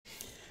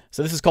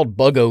So this is called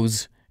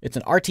Buggos. It's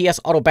an RTS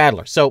Auto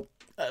Battler. So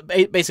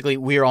basically,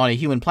 we're on a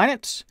human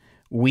planet.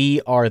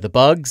 We are the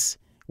bugs.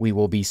 We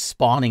will be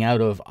spawning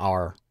out of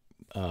our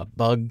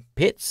bug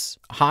pits,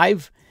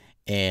 hive,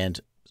 and,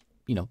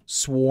 you know,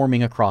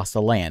 swarming across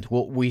the land.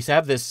 We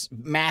have this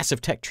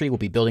massive tech tree. We'll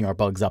be building our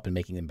bugs up and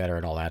making them better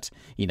and all that,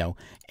 you know,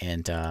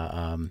 and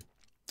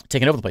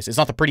taking over the place. It's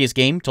not the prettiest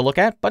game to look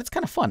at, but it's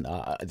kind of fun.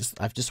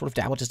 I've just sort of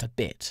dabbled just a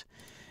bit.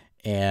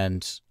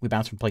 And we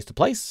bounce from place to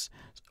place,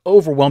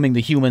 overwhelming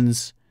the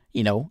humans,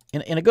 you know,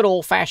 in a good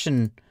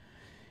old-fashioned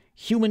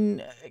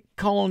human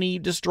colony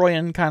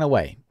destroying kind of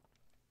way.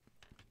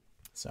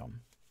 So,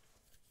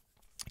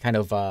 kind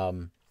of,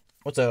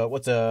 what's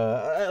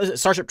a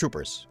Starship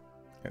Troopers?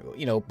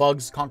 You know,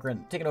 bugs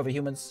conquering, taking over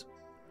humans.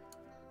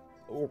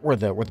 We're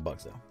the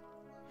bugs, though.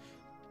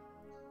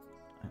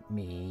 Let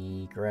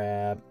me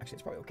grab. Actually,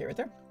 it's probably okay right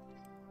there.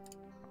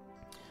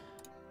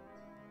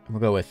 We'll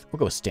go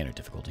with standard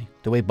difficulty,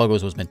 the way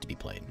Buggos was meant to be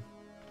played.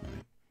 All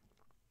right.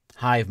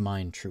 Hive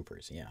Mind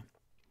Troopers, yeah.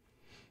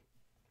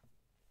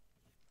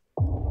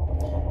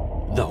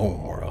 The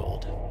home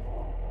world.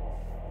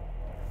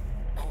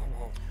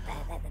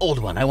 Old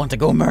one, I want to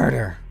go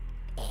murder.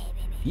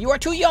 You are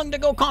too young to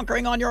go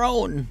conquering on your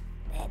own.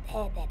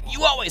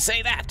 You always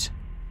say that.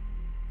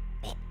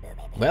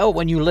 Well,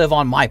 when you live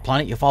on my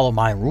planet, you follow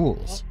my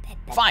rules.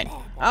 Fine,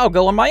 I'll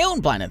go on my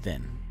own planet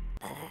then.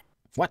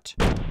 What?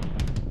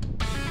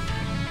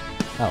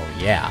 Oh,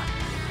 yeah.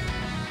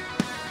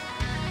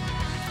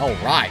 All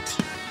right.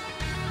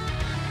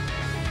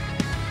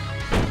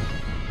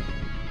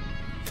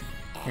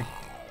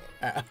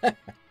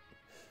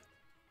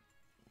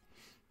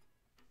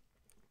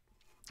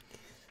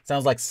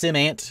 Sounds like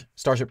SimAnt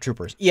Starship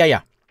Troopers.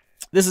 Yeah.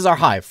 This is our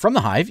hive. From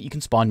the hive, you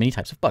can spawn many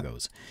types of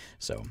buggos.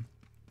 So,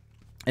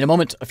 in a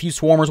moment, a few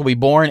swarmers will be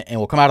born and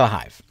will come out of the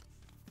hive.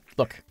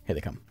 Look, here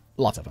they come.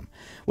 Lots of them.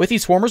 With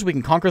these swarmers, we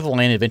can conquer the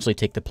land and eventually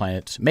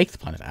make the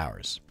planet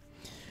ours.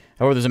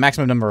 However, there's a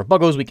maximum number of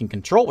buggos we can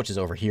control, which is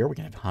over here. We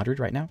can have 100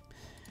 right now.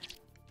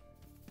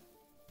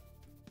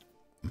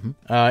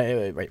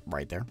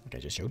 Right there, like I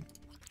just showed.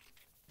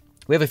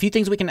 We have a few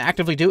things we can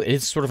actively do. It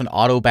is sort of an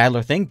auto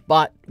battler thing,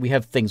 but we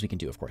have things we can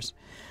do, of course.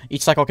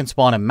 Each cycle can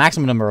spawn a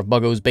maximum number of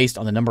buggos based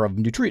on the number of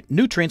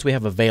nutrients we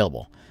have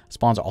available.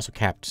 Spawns are also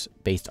capped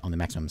based on the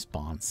maximum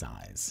spawn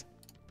size.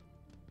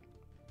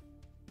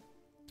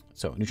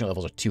 So nutrient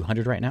levels are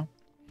 200 right now.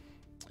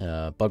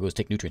 Buggos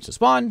take nutrients to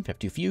spawn. If you have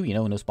too few, you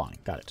know, no spawning.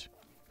 Got it.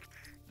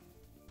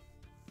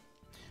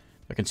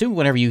 They're consumed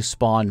whenever you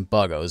spawn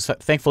buggos.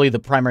 Thankfully, the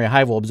primary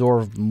hive will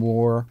absorb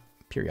more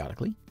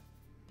periodically.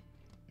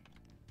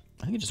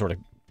 I think it just sort of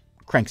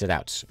cranks it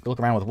out. Look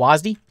around with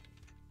WASD.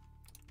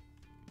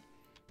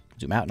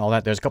 Zoom out and all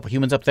that. There's a couple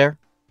humans up there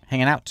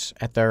hanging out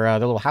at their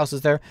little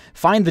houses there.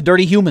 Find the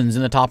dirty humans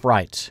in the top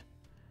right.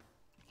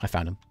 I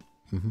found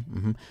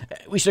them.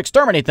 We should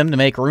exterminate them to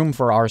make room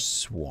for our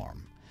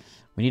swarm.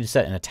 We need to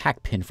set an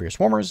attack pin for your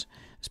swarmers.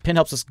 This pin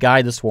helps us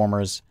guide the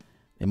swarmers.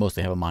 They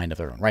mostly have a mind of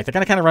their own, right? They're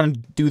going to kind of run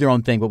and do their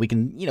own thing, but we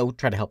can, you know,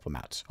 try to help them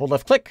out. Hold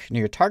left click near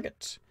your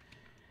target.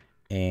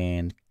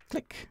 And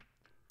click.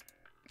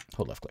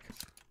 Hold left click.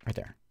 Right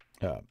there.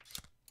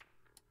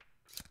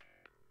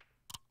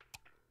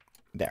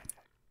 There.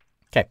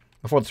 Okay.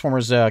 Before the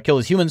swarmers kill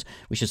these humans,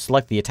 we should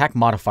select the attack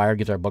modifier.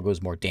 Gives our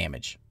buggos more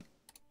damage.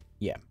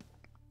 Yeah.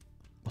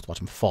 Let's watch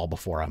them fall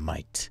before I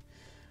might.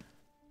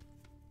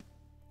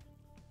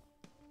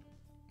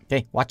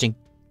 Okay, watching.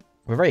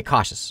 We're very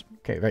cautious.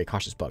 Okay, very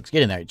cautious bugs.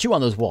 Get in there. Chew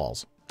on those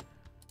walls.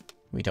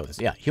 Let me tell you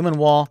this. Yeah, human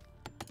wall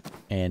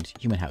and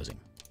human housing.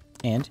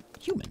 And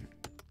human.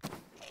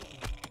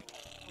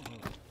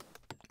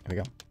 There we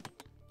go.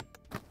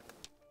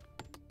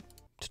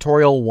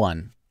 Tutorial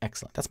 1.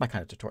 Excellent. That's my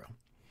kind of tutorial.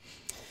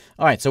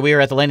 All right, so we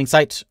are at the landing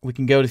site. We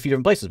can go to a few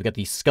different places. We got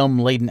the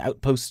scum-laden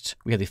outpost.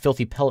 We have the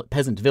filthy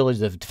peasant village,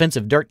 the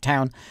defensive dirt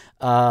town.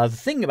 The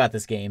thing about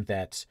this game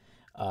that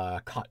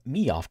caught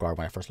me off guard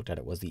when I first looked at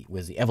it was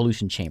the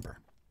evolution chamber.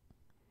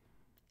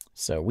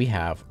 So we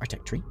have our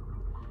tech tree,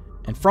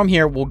 and from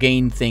here we'll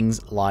gain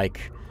things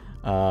like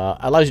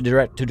allows you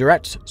to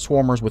direct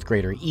swarmers with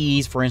greater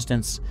ease. For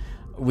instance,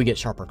 we get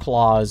sharper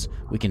claws.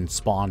 We can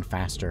spawn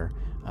faster.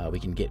 We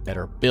can get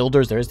better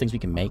builders. There is things we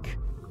can make,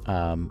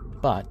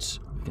 but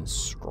we can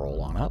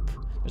scroll on up.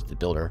 There's the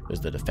builder.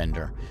 There's the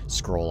defender.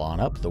 Scroll on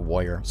up. The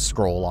warrior.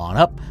 Scroll on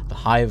up. The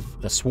hive.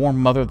 The swarm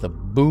mother. The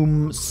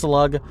boom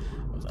slug.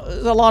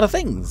 There's a lot of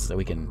things that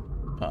we can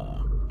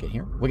get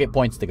here. We'll get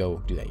points to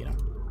go do that, you know.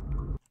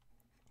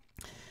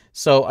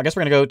 So I guess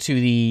we're going to go to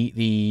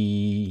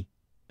the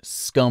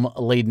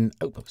scum-laden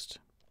outpost.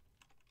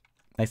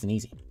 Nice and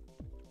easy.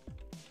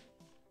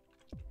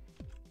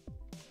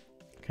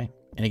 Okay.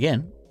 And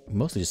again,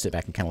 mostly just sit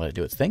back and kind of let it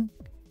do its thing.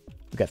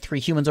 We've got 3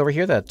 humans over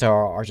here that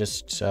are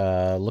just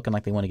looking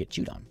like they want to get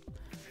chewed on.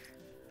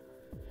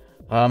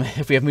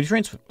 If we have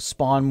nutrients,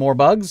 spawn more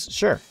bugs?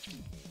 Sure.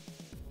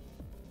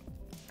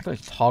 I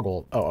could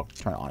toggle. Oh,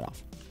 turn it on and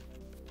off.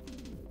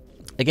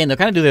 Again, they'll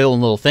kind of do their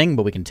own little thing,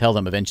 but we can tell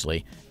them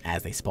eventually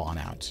as they spawn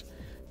out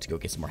to go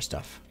get some more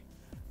stuff.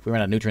 If we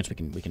run out of nutrients,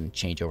 we can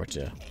change over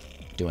to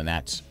doing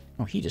that.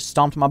 Oh, he just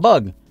stomped my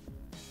bug.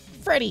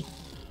 Freddy.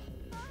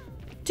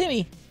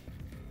 Timmy.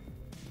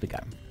 We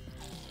got him.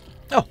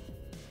 Oh.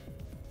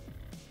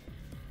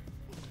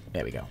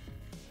 There we go.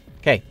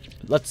 Okay,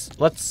 let's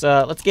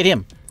get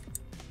him.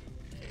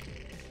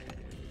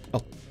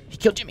 Oh, he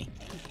killed Jimmy.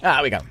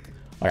 Ah, we got him.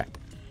 Okay.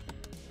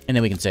 And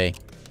then we can say,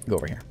 go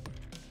over here.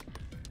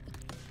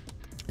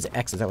 Is it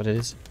X? Is that what it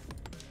is?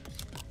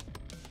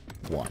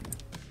 1.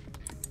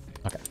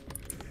 Okay.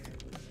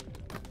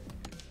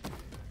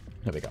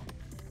 There we go.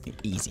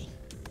 Easy.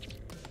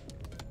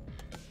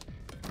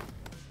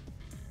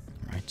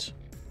 All right.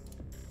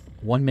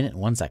 1 minute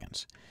and 1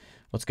 second.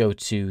 Let's go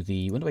to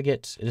the... When do I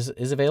get...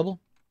 Is available?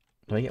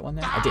 Do I get one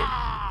there?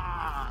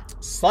 I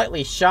did.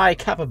 Slightly Shy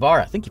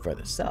Capybara. Thank you for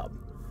the sub.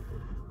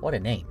 What a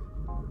name.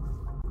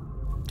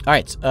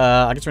 Alright,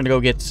 I guess we're going to go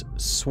get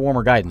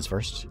Swarmer Guidance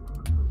first.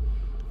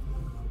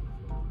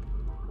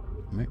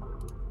 Alright.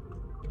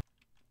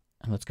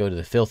 And let's go to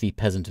the Filthy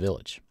Peasant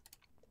Village.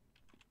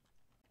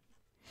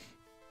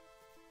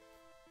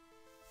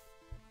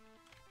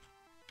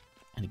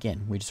 And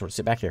again, we just sort of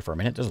sit back here for a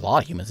minute. There's a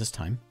lot of humans this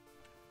time.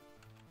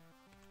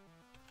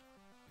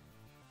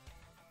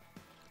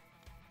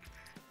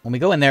 When we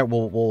go in there,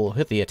 we'll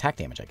hit the attack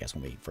damage, I guess,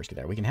 when we first get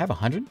there. We can have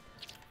 100.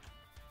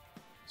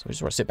 So we just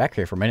sort of sit back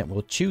here for a minute.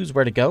 We'll choose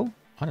where to go.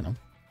 I don't know.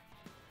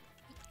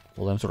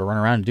 We'll let them sort of run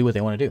around and do what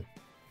they want to do.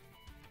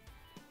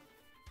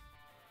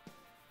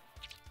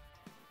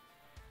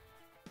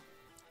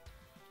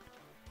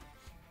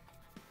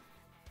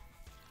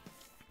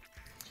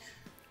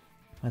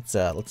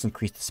 Let's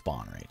increase the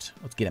spawn rate.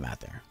 Let's get them out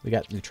there. We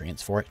got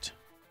nutrients for it.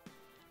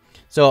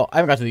 So I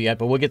haven't got to it yet,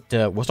 but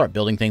we'll start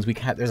building things.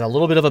 There's a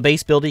little bit of a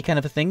base buildy kind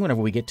of a thing.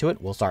 Whenever we get to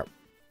it, we'll start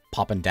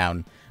popping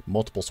down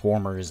multiple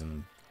swarmers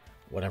and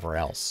whatever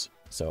else.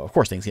 So of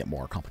course things get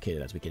more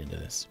complicated as we get into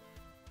this.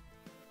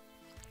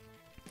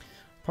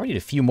 Probably need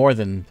a few more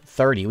than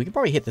 30. We could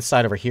probably hit this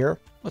side over here.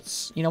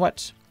 You know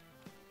what?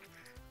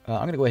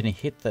 I'm gonna go ahead and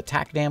hit the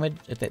attack damage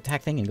at the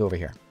attack thing and go over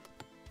here.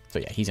 So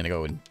yeah, he's gonna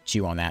go and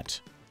chew on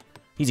that.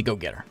 He's a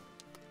go-getter.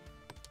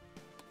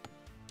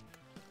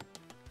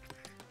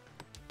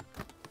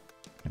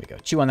 There we go.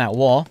 Chew on that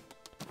wall.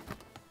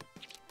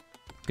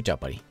 Good job,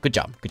 buddy. Good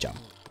job. Good job.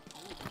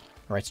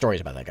 All right, stories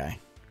about that guy.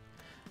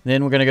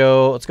 Then we're gonna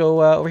go. Let's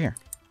go over here.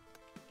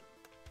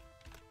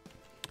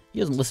 He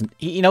doesn't listen.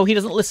 He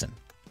doesn't listen.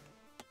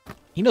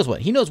 He knows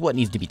what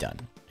needs to be done.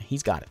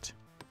 He's got it.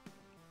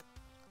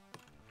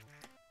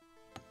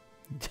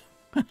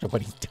 I don't know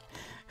what he's doing.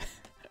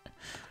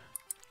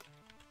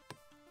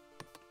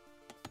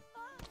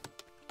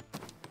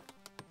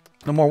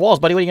 No more walls,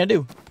 buddy. What are you gonna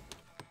do?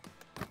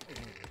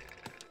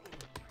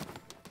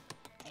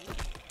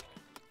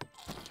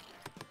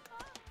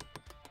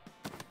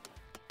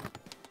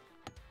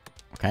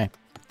 Okay.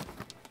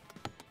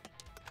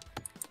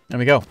 There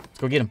we go. Let's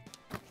go get him.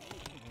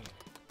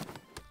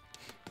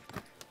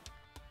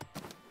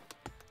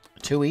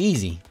 Too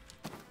easy.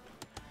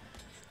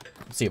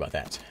 Let's see about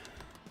that.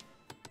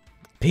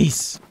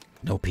 Peace.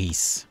 No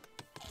peace.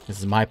 This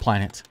is my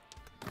planet.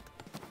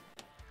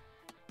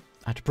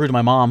 I have to prove to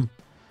my mom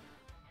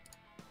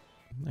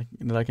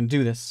that I can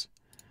do this.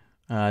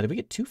 Did we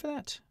get 2 for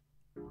that?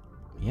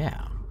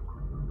 Yeah.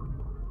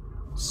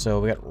 So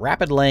we got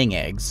rapid laying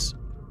eggs.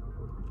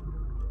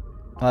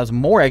 Allows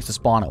more eggs to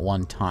spawn at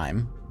one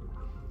time.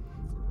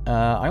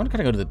 I'm going to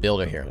kind of go to the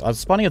builder here. I was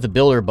spawning at the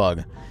builder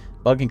bug.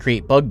 Bug can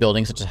create bug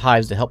buildings such as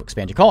hives to help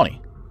expand your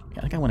colony. Yeah,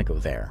 I think I want to go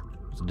there.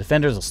 So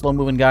defender's a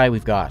slow-moving guy.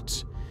 We've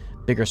got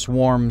bigger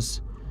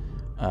swarms.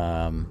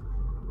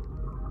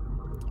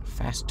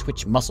 Fast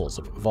twitch muscles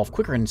evolve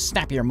quicker and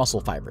snappier muscle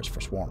fibers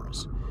for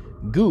swarmers.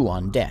 Goo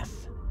on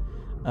death.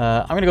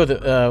 I'm going to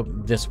go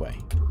this way.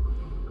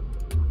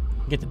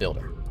 Get the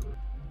builder.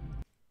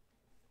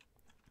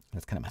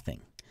 That's kind of my thing.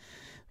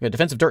 We got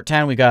defensive dirt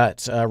town. We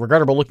got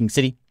regardable looking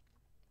city.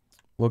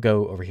 We'll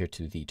go over here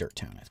to the dirt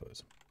town, I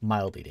suppose.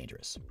 Mildly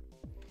dangerous.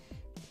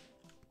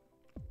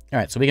 All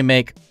right, so we can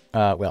make,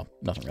 well,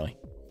 nothing really,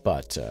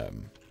 but a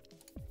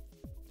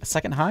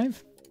second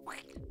hive.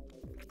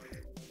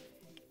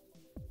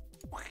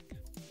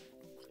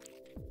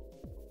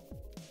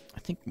 I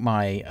think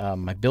my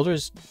my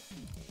builders,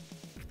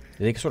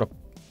 they sort of.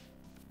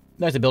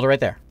 There's a builder right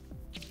there.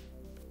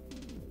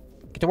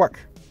 Get to work.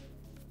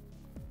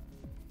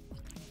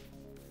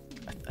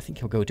 I think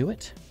he'll go do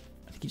it.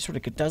 I think he sort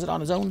of does it on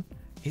his own.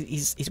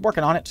 He's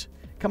working on it.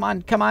 Come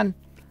on, come on.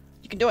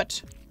 You can do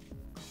it.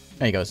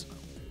 There he goes.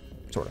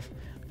 Sort of.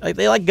 Like,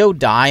 they like go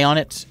die on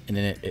it, and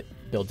then it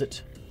builds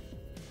it.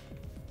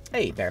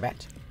 Hey,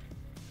 Bearbat.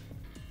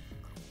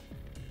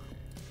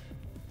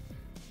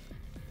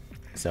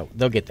 So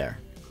they'll get there.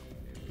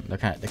 They're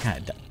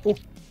kind of. Oh,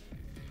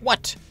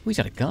 what? He's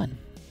got a gun.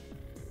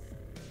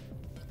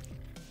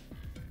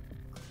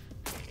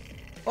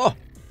 Oh.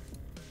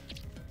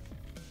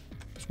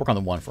 Let's work on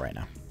the one for right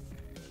now.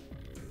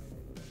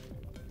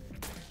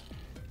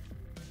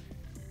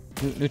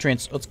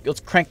 Nutrients. Let's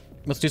crank.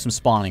 Let's do some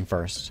spawning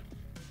first.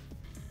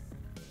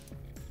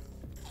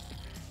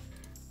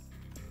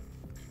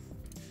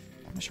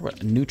 not sure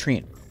what a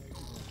nutrient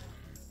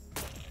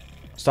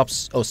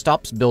stops. Oh,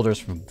 stops builders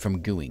from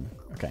gooing.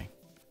 Okay.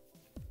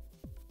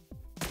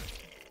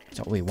 Is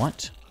that what we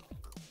want?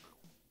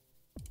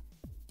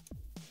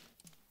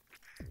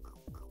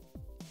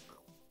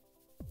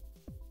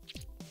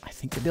 I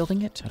think they're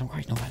building it. I don't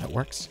quite know how that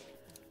works.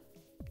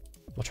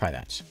 We'll try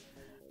that.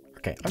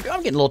 Okay, I'm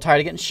getting a little tired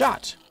of getting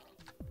shot.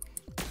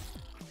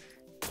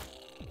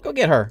 Go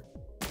get her.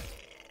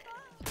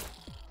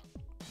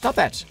 Stop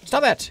that.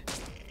 Stop that.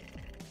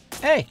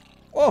 Hey.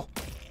 Whoa.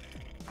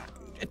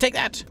 Take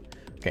that.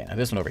 Okay, now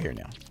this one over here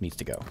now needs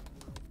to go.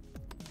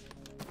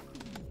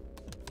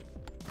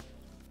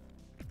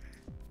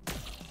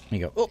 There you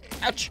go. Oh,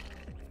 ouch.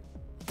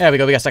 There we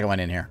go. We got a second one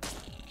in here.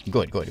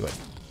 Good, good, good.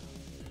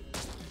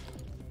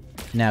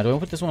 Now, do I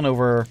put this one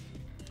over?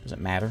 Does it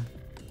matter?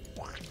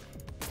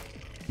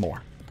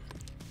 More.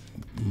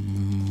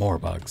 More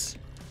bugs.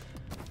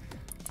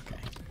 Okay.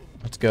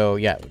 Let's go.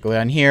 Yeah, go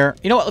down here.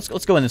 You know what?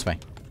 Let's go in this way.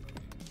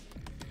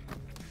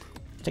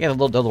 Take out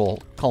the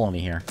little colony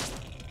here.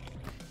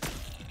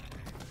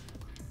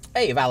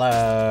 Hey,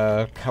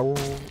 Valoraucuri.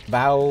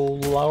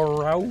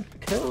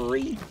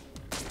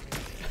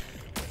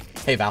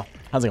 Hey, Val.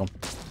 How's it going?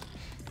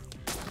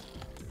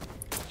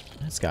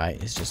 This guy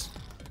is just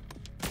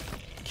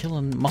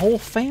killing my whole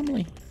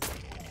family.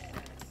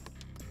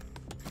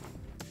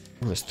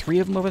 Oh, there's 3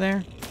 of them over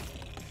there.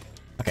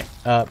 Okay,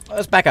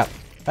 let's back up.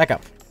 Back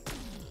up.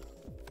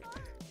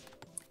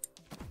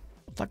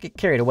 Let's not get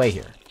carried away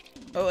here.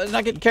 Oh, let's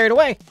not get carried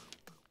away.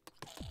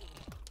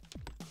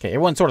 Okay,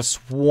 everyone sort of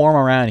swarm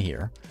around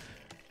here.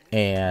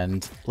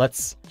 And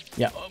let's...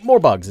 Yeah, more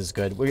bugs is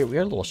good. We're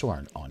a little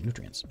short on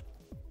nutrients.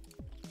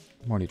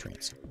 More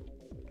nutrients.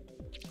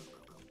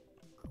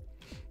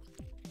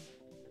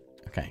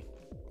 Okay.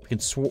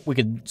 We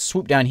could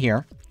swoop down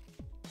here.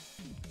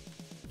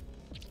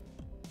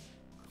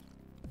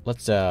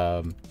 Let's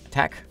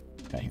attack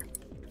down here.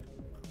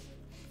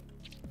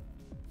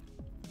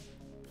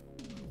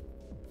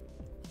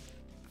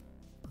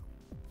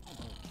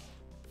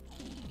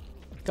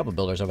 A couple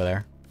builders over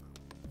there.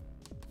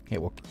 Okay,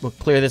 we'll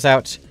clear this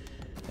out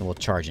and we'll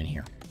charge in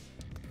here.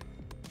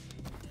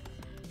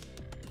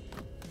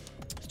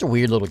 It's a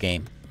weird little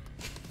game.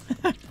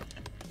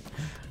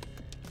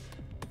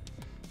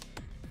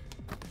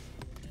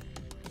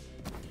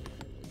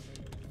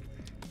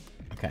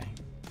 Okay.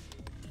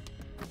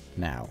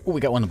 Now, oh, we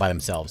got one by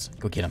themselves.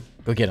 Go get them.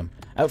 Go get them.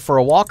 Out for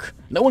a walk?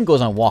 No one goes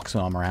on walks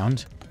when I'm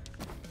around.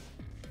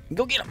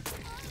 Go get them.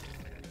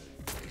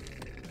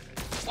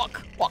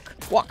 Walk, walk,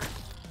 walk.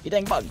 You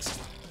dang bugs.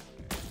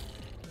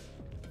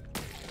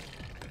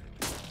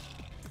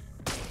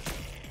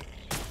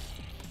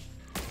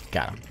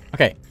 Got him.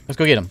 Okay, let's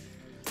go get him.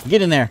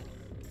 Get in there.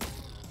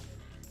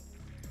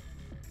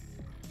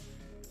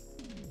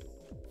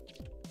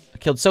 I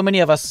killed so many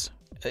of us.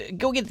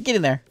 Go get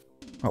in there.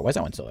 Oh, why is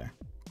that one still there?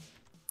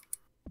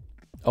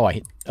 Oh, I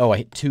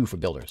hit 2 for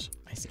builders.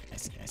 I see.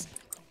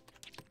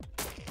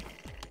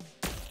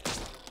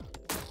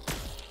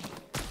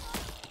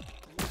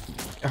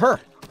 Her.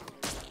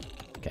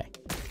 Okay.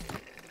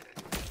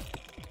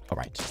 All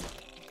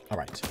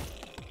right.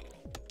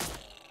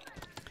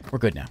 We're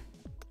good now.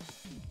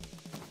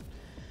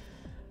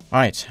 All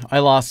right. They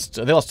lost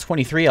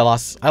 23. I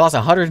lost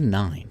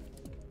 109.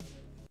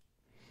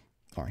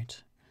 All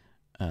right.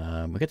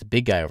 We got the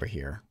big guy over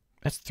here.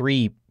 That's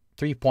 3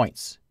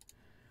 points.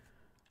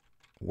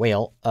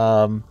 Well,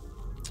 I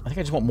think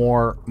I just want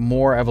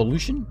more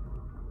evolution.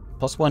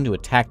 +1 to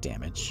attack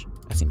damage.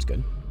 That seems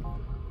good.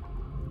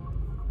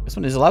 This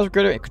one allows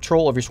greater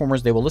control of your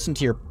swarmers. They will listen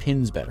to your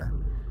pins better.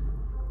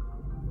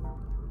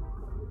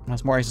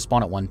 Has more eggs to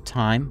spawn at one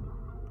time.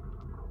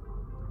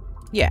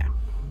 Yeah.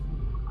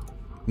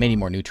 May need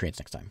more nutrients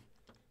next time.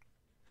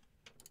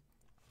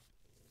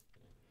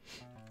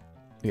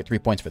 We get 3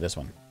 points for this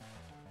one.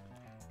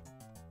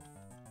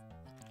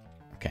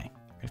 Okay.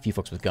 Got a few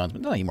folks with guns,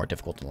 but not any more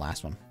difficult than the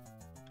last one.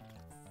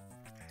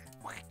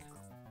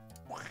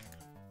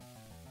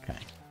 Okay.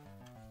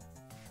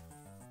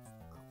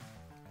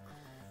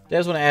 They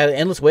just want to add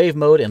endless wave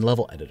mode and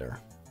level editor.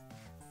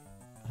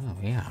 Oh,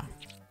 yeah.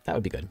 That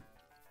would be good.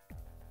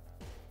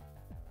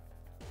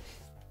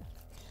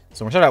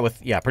 So we're going to start out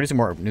with, yeah, producing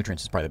more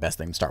nutrients is probably the best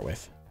thing to start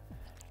with.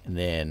 And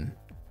then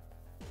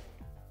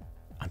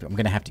I'm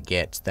going to have to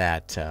get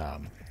that,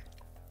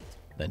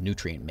 the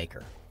nutrient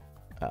maker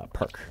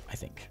perk, I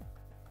think.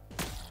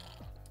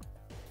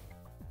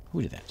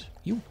 Who did that?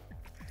 You.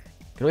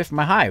 Get away from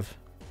my hive.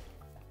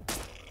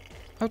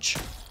 Ouch.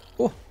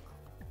 Oh.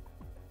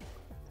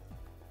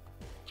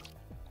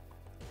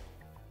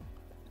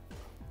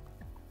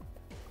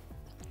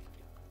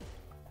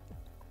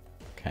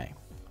 Okay.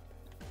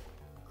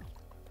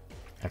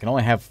 I can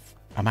only have...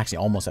 I'm actually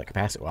almost at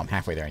capacity. Well, I'm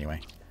halfway there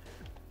anyway.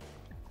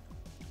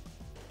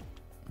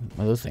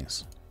 What are those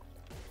things?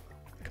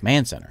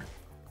 Command center.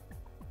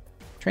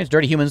 Trains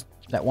dirty humans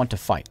that want to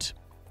fight.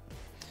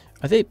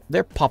 Are they...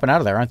 They're popping out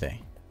of there, aren't they?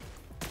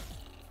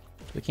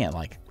 We can't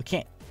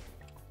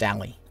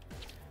dally.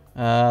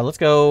 Let's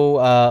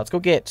go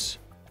get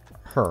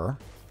her.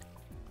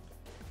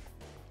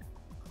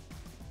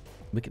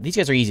 These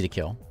guys are easy to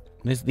kill.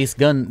 This is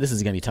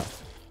gonna be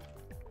tough.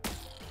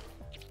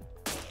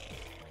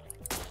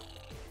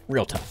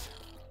 Real tough.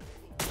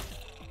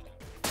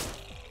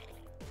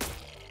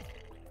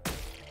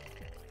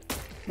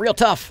 Real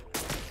tough.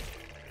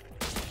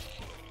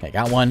 Okay,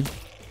 got one.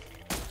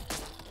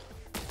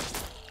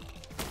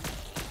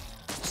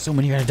 So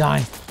many are gonna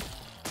die.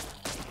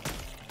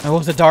 Oh, it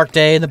was a dark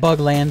day in the bug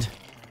land.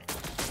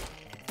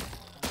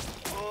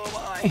 Oh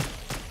my.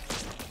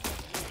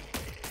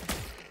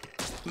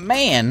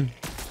 Man.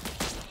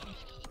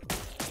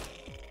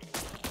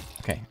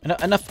 Okay,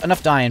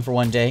 enough dying for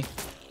one day.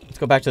 Let's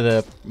go back to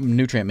the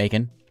nutrient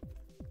making.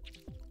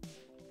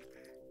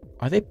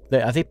 Are they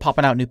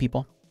popping out new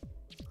people?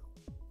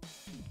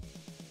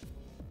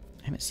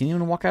 I haven't seen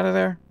anyone walk out of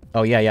there.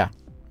 Oh yeah. Is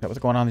that what's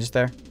going on just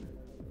there?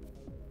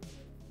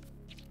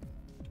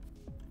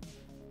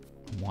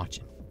 I'm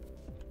watching.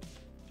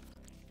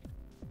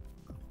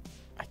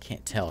 I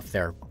can't tell if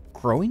they're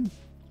growing.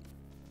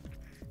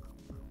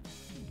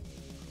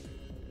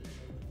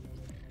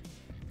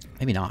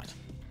 Maybe not.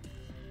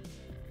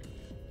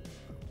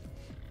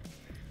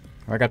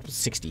 I got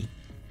 60.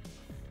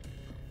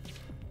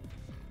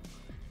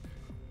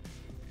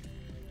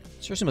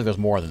 Sure seems like there's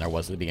more than there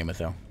was to begin with,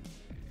 though.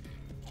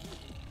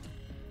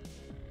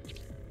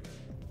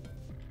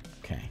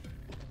 Okay.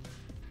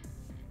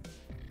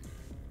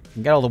 We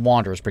can get all the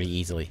wanderers pretty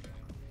easily.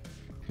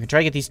 We can try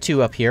to get these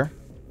two up here.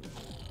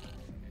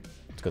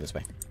 Let's go this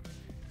way.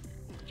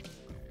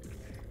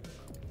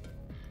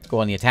 Let's go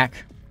on the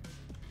attack.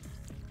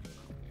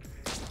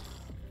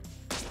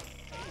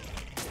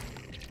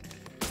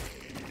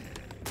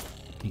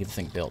 Get this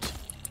thing built.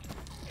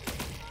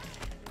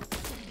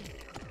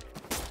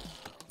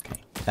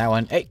 Okay, that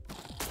one. Hey!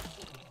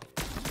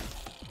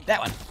 That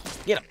one!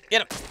 Get him!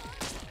 Get him!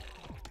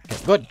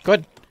 Okay,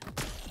 good.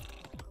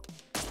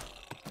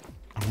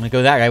 I'm gonna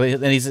go that guy,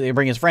 but then he's gonna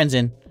bring his friends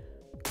in.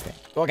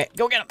 Okay,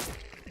 go get him!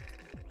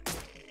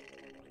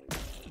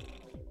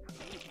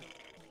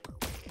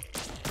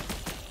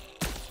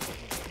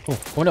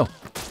 Oh no.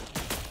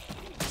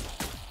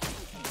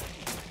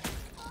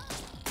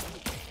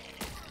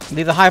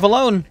 Leave the hive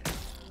alone.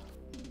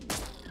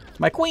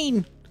 My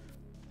queen.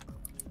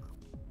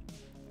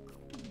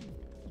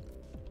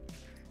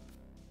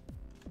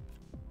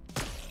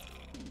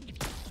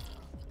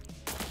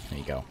 There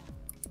you go.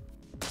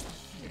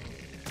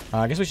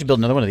 I guess we should build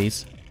another one of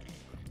these.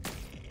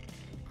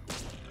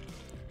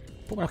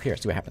 Put one up here,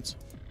 see what happens.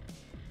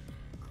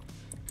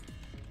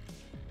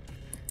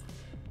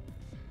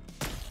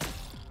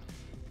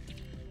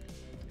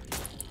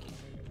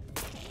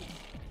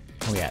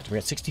 Oh yeah, we're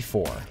at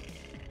 64.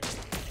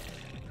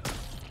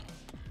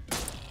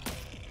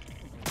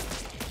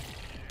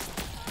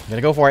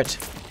 Gotta go for it.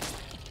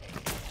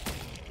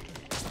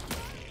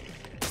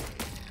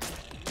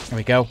 There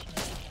we go.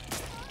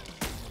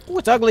 Ooh,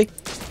 it's ugly.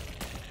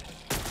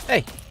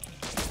 Hey.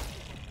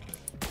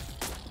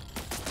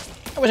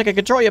 I wish I could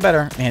control you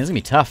better. Man, this is gonna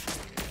be tough.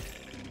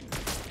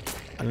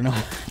 I don't know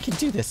how I can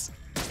do this.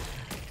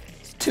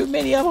 There's too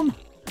many of them.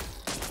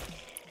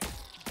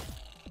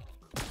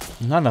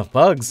 Not enough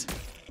bugs.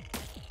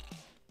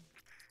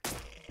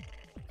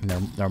 And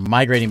they're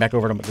migrating back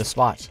over to this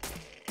spot.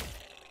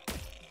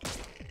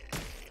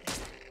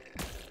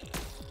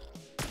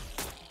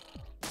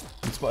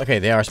 Okay,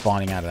 they are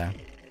spawning out of there.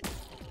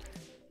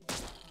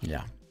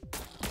 Yeah.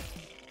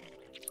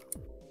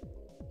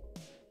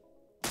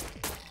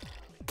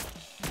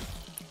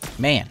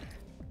 Man.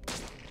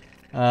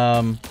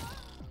 I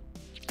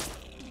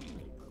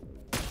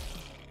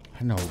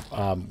don't know.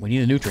 We need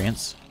the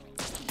nutrients.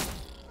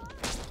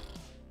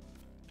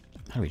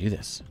 How do we do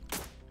this?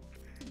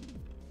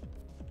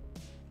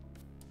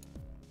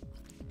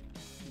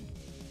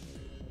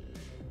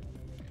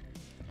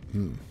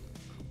 There's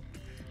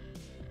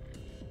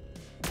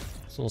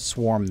a little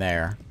swarm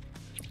there.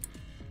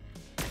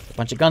 A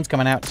bunch of guns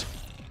coming out.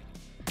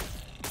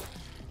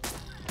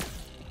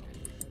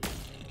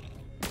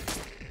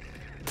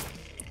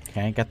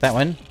 Okay, got that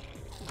one.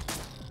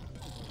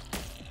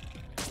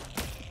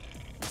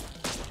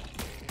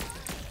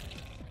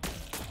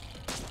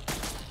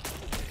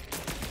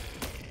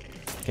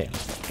 Okay,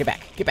 get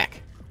back, get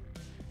back.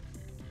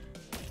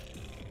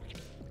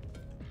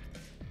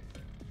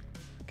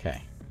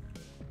 Okay.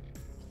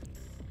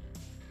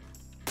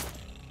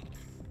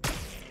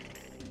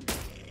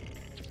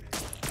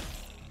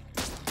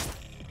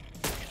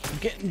 I'm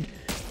getting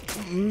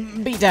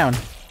beat down.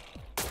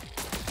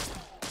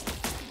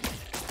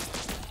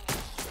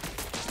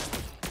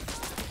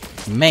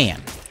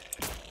 Man.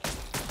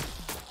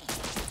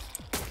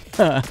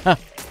 I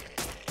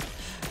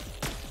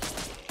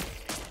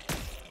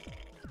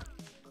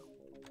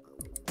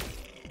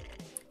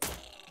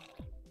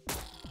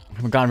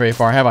haven't gone very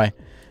far, have I?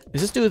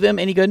 Does this do them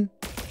any good?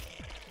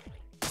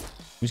 We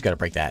just gotta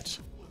break that.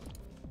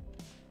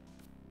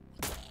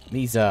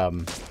 These,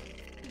 I'm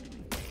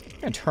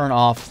gonna turn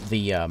off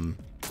the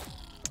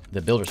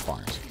builder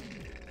spawners.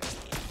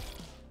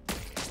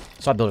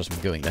 Stop builders from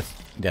doing.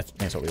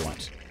 That's what we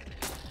want.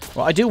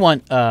 Well, I do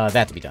want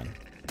that to be done.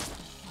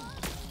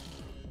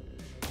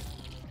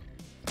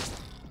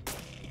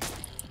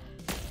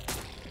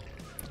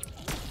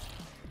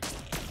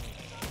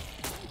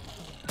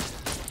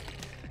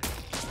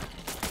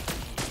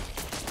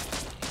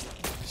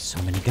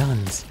 So many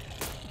guns.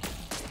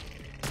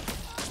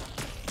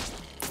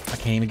 I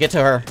can't even get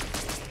to her.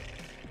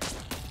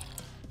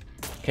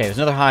 Okay, there's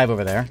another hive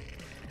over there.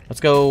 Let's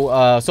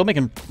go, still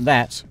making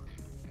that,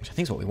 which I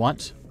think is what we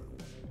want.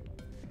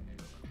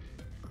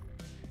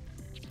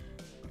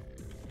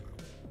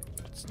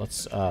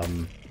 Let's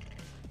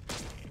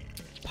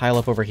pile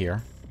up over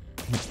here.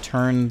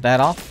 Turn that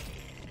off.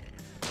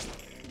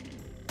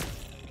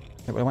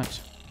 Is that where I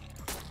went?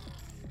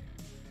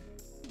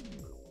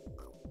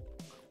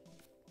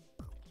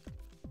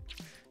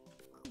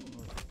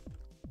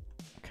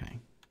 Okay.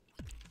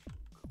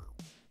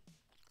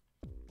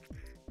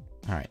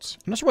 All right.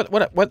 I'm not sure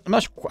what I'm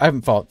not sure, I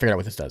haven't figured out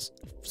what this does.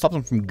 Stops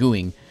them from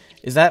gooing.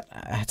 Is that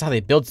that's how they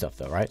build stuff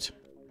though, right?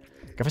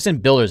 If I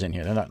send builders in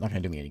here, they're not gonna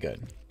do me any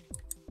good.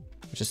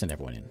 Let's just send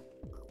everyone in.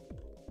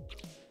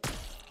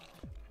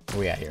 Where are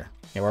we at here?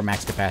 Yeah, we're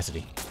max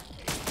capacity.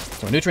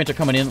 So nutrients are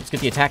coming in. Let's get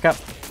the attack up.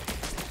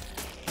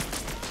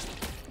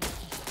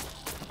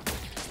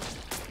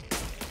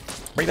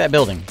 Break that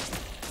building.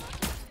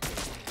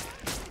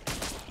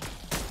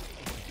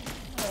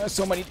 There's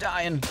so many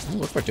dying. Ooh,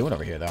 look what we're doing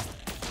over here, though.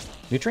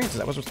 Nutrients? Is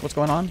that what's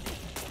going on?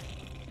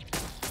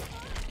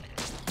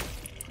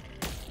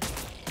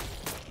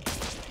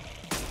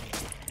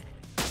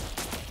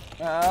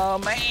 Oh,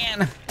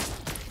 man.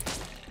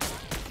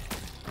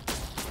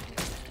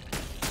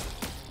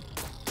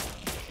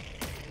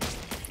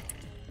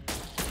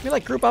 Can we,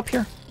 like, group up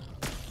here?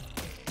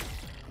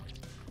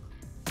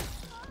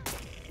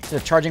 Instead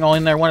of charging all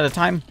in there one at a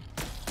time?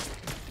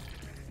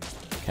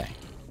 Okay.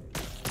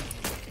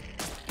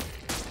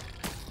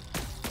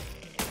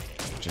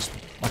 Just,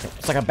 like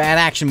it's like a bad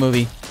action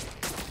movie.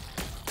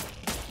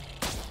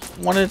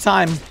 One at a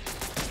time.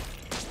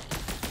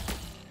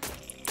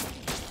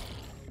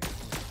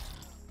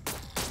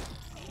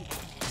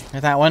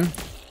 Here's that one.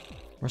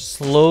 We're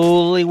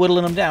slowly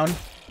whittling them down.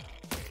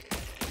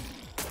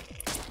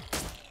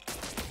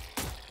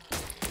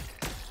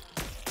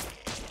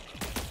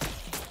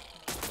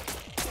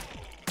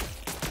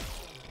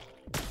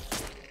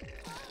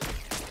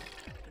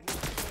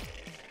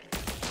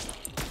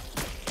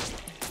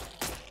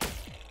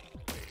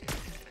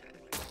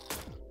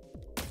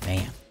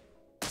 Man.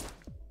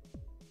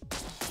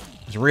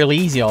 It's real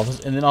easy,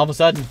 and then all of a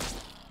sudden...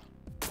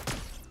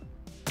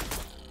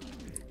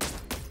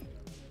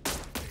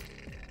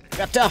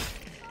 got tough.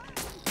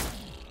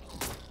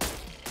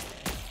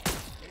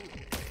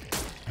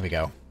 There we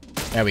go.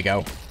 There we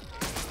go.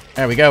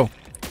 There we go.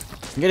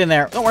 Get in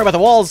there. Don't worry about the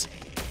walls.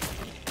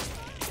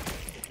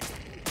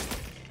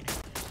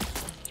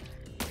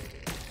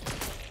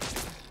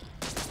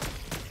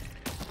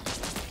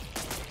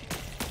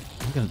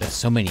 Look at there's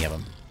so many of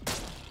them.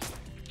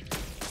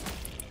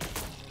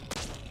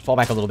 Fall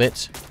back a little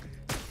bit.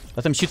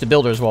 Let them shoot the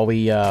builders while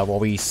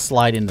we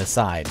slide in the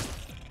side.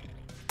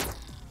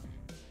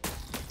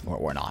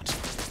 Or not.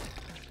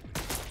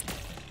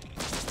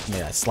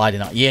 Yeah, slide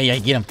it on. Yeah, yeah,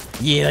 get him.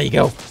 Yeah, there you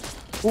go.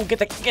 Ooh, get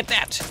that. Get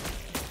that.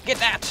 Get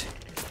that.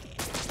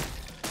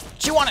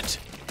 Chew on it.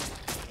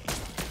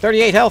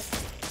 38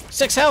 health.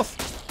 6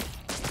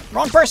 health.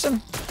 Wrong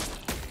person.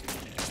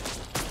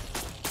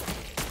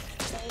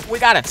 We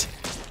got it.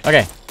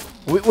 Okay.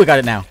 We got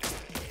it now.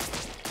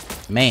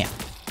 Man.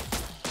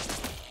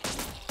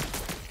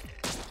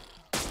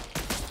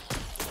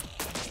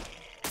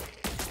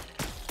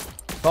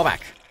 Fall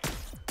back.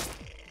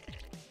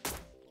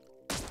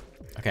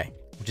 Okay,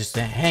 we'll just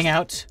hang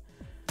out.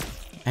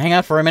 Hang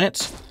out for a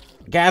minute.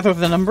 Gather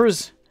the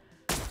numbers.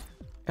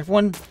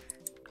 Everyone,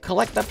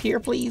 collect up here,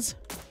 please.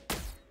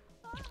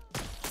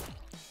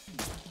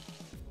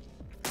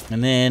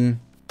 And then...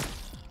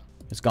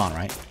 it's gone,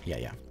 right? Yeah,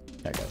 yeah.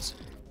 There it goes.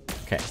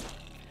 Okay.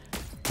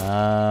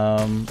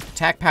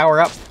 Attack power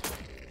up.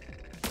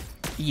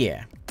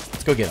 Yeah.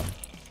 Let's go get them.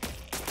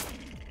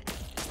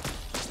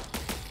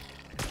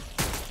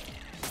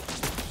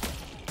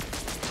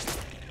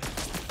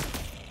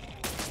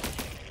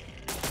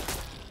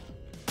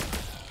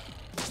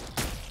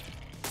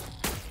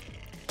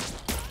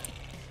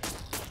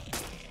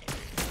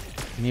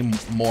 I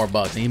need more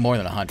bugs. I need more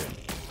than 100.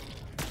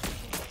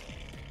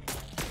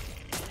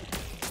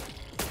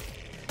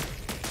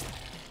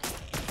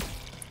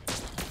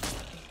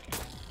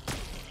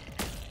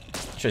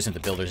 Should have sent the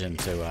builders in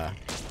to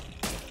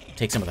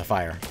take some of the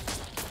fire.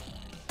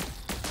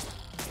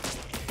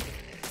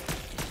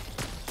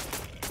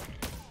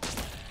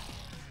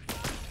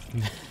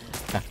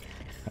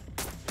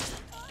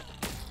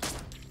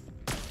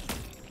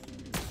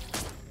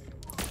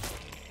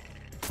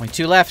 Only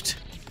 2 left.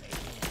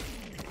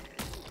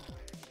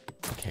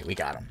 Okay, we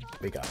got him.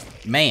 We got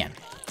him. Man.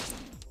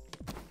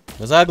 It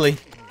was ugly.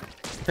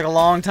 It took a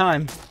long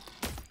time.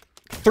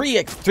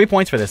 3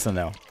 points for this one,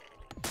 though.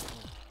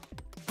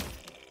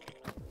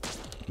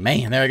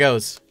 Man, there it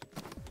goes.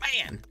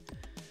 Man.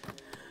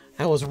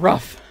 That was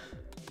rough.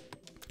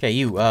 Okay,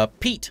 you,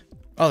 Pete.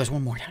 Oh, there's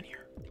one more down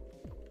here.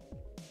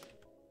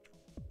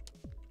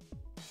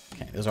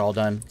 Okay, those are all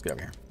done. Let's get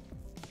over here.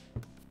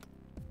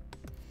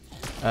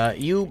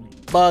 You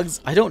bugs.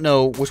 I don't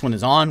know which one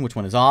is on, which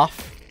one is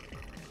off.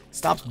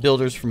 Stops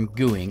builders from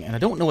gooing, and I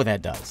don't know what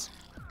that does.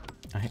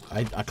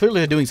 I clearly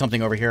they're doing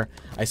something over here.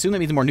 I assume that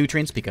means more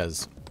nutrients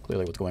because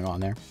clearly what's going on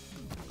there.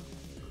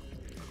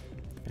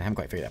 I haven't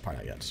quite figured that part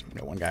out yet. We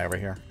got one guy over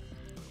here.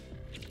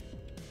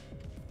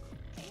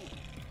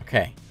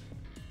 Okay.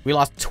 We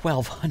lost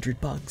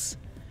 1,200 bugs.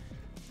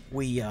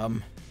 We,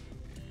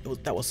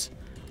 that was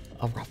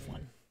a rough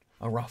one.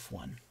 A rough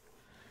one.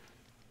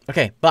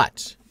 Okay,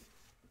 but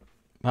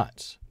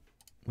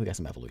we got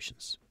some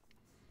evolutions.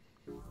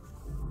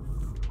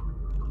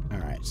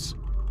 Alright.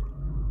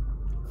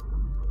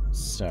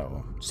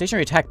 So,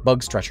 stationary attack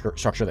bug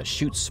structure that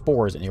shoots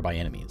spores at nearby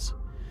enemies.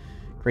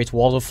 Creates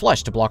walls of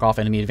flesh to block off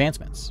enemy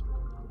advancements.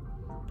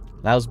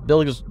 Allows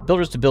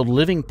builders to build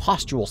living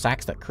pustule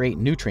sacs that create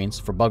nutrients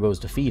for buggos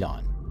to feed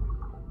on.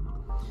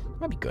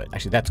 Might be good.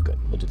 Actually, that's good.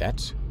 We'll do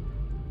that.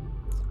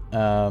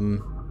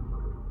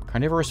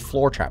 Carnivorous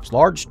floor traps.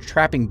 Large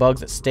trapping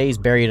bugs that stays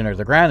buried under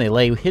the ground. They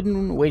lay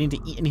hidden, waiting to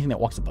eat anything that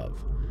walks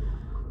above.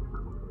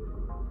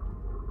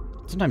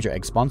 Sometimes your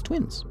egg spawns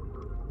twins.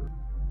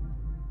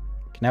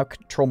 Can now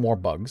control more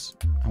bugs.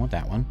 I want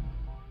that one.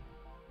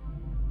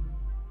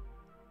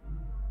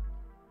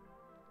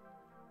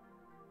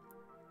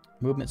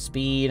 Movement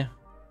speed.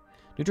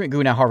 Nutrient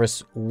goo now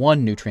harvests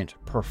 1 nutrient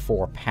per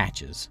 4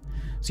 patches.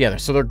 So yeah,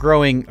 so they're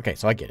growing. Okay,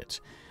 so I get it.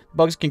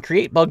 Bugs can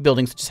create bug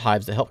buildings such as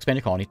hives that help expand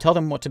your colony. Tell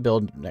them what to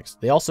build next.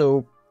 They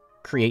also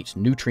create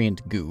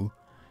nutrient goo,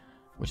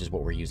 which is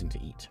what we're using to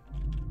eat.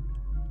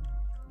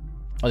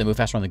 Oh, they move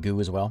faster on the goo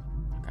as well.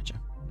 Gotcha.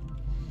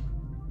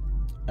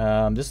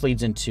 This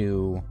leads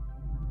into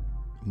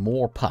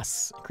more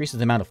pus. Increases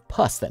the amount of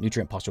pus that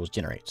nutrient pustules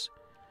generates.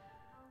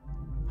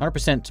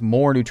 100%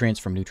 more nutrients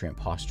from nutrient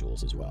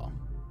pustules as well.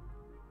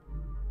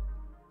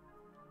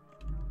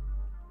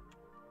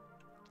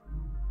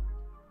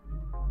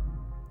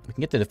 We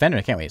can get the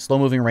defender, can't we? Slow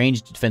moving,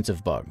 ranged,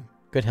 defensive bug.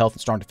 Good health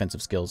and strong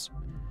defensive skills.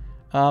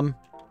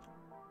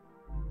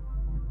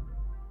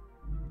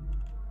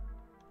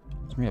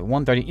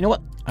 130. You know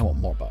what? I want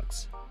more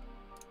bugs.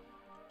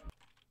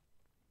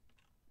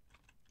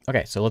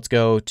 Okay, so let's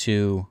go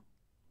to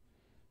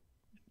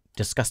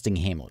Disgusting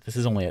Hamlet. This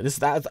is only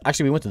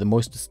actually we went to the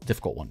most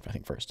difficult one, I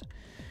think, first.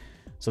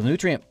 So the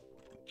nutrient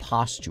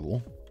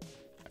pustule.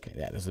 Okay,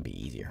 yeah, this will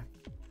be easier.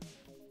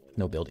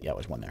 No build. Yeah,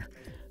 there's one there.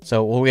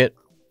 So we'll get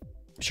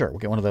we'll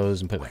get one of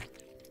those and put it there.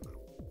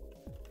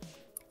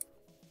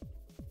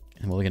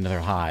 And we'll get another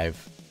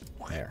hive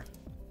there.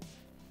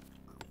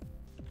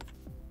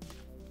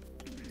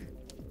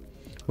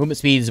 Movement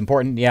speed is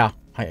important. Yeah,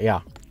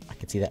 I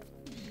can see that.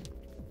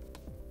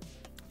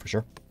 For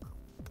sure.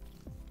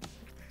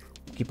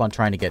 Keep on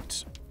trying to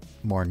get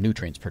more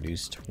nutrients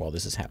produced while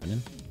this is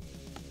happening.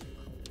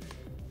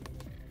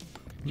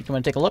 You come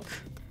and take a look?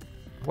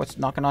 What's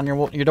knocking on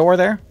your door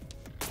there?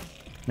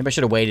 Maybe I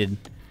should have waited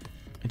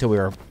until we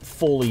were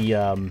fully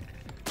filling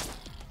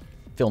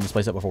this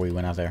place up before we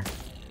went out there.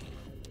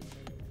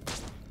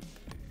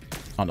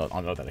 I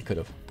don't know that I could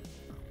have.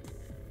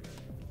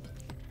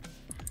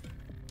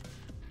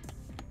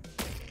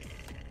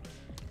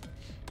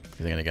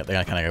 They're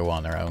gonna kind of go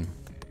on their own.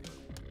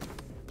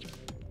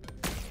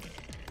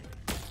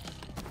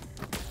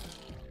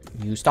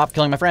 You stop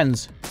killing my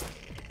friends.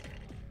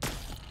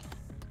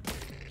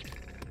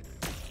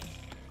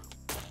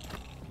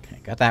 Okay,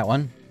 got that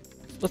one.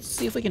 Let's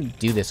see if we can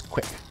do this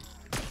quick.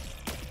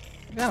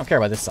 I don't care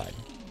about this side.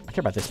 I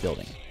care about this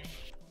building.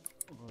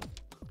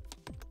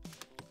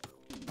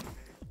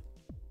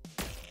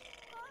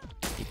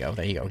 There you go.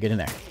 There you go. Get in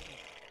there.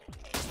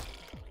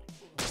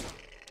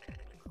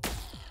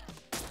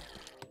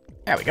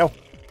 There we go.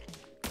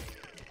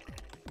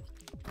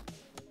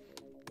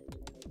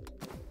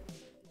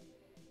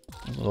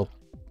 A little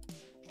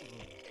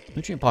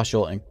nutrient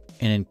pustule and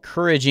an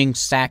encouraging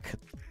sac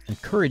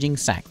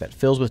that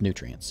fills with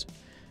nutrients.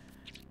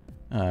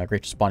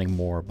 Great for spawning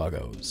more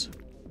buggos.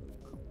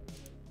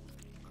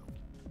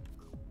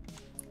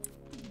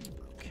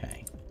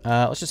 Okay.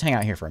 Let's just hang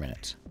out here for a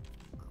minute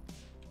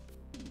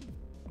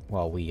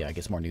while we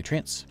get some more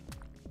nutrients.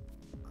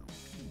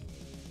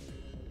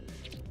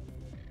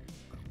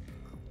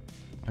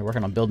 We're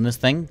working on building this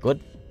thing.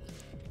 Good.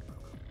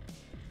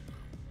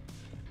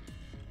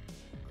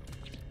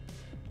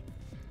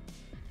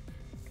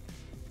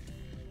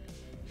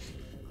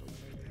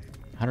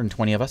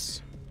 $120 of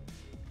us.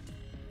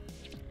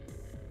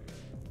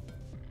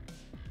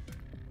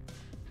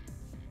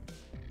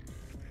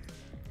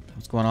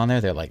 What's going on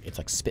there? It's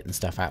like spitting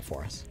stuff out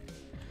for us.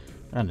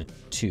 Down to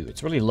 2.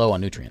 It's really low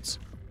on nutrients.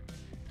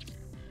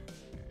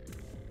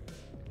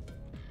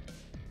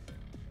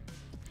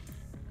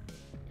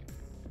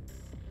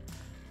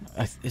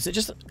 Is it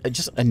just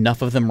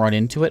enough of them run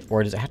into it,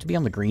 or does it have to be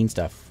on the green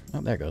stuff?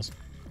 Oh, there it goes.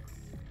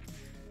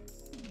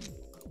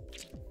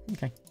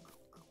 Okay.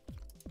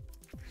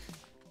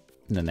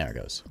 And then there it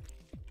goes.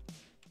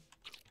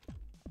 All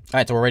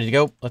right, so we're ready to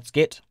go. Let's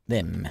get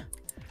them.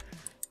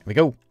 Here we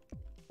go.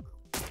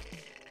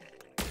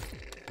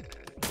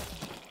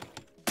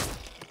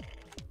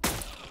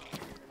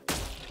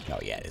 Oh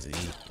yeah, this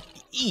is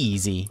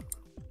easy.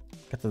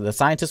 Got the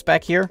scientists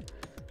back here.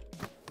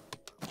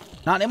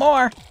 Not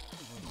anymore!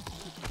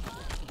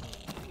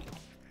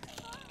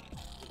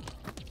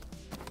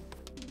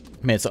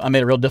 I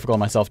made it real difficult on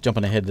myself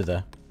jumping ahead to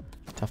the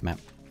tough map.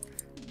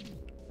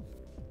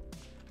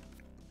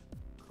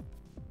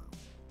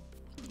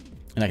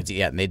 And I can see,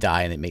 yeah, and they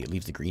die and it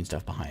leaves the green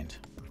stuff behind.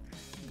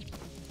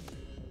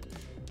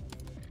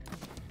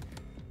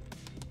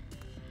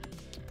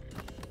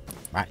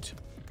 Right.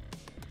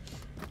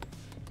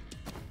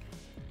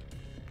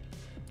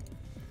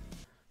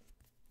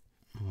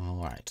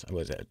 Alright. What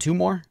was it? 2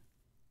 more?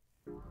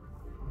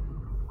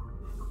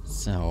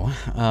 So,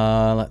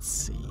 let's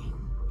see.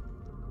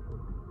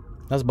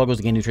 Those Buggos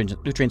to gain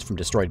nutrients from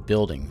destroyed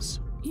buildings.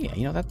 Yeah,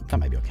 you know, that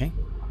might be okay.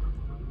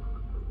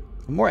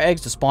 More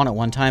eggs to spawn at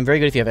one time. Very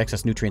good if you have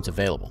excess nutrients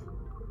available.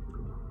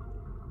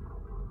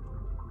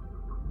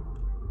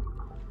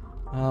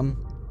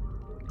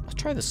 Let's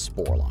try the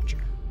spore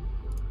launcher.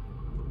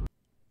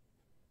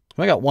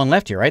 We got one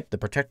left here, right? The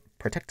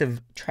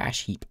protective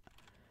trash heap.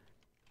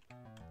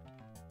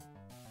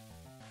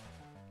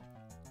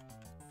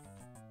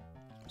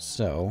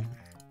 So,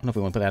 I don't know if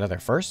we want to put that out there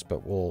first,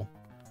 but we'll...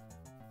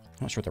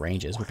 I'm not sure what the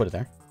range is. We'll put it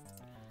there.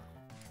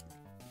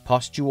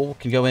 Postule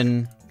can go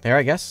in there,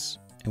 I guess.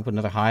 And we'll put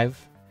another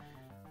hive.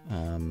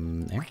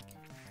 There.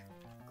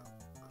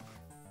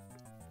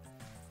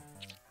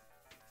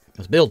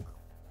 Let's build.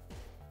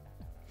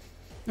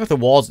 With the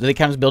walls, do they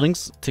count as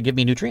buildings to give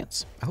me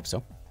nutrients? I hope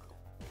so.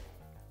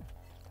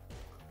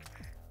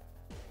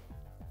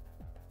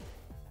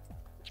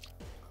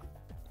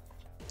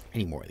 I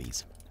need more of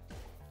these.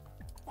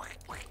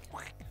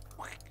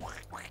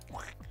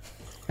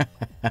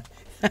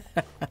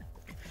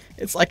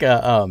 It's like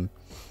a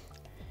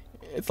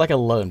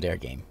Low and Dare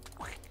game.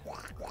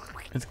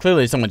 It's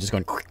clearly someone just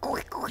going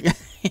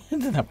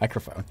into that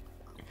microphone.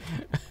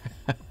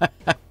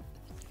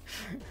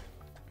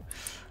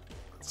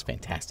 It's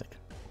fantastic.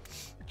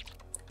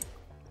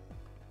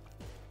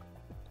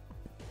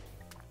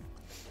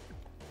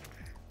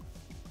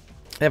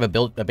 They have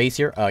a base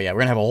here. Oh yeah, we're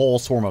gonna have a whole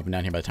swarm of them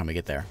down here by the time we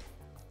get there.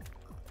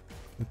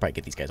 We'll probably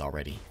get these guys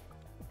already.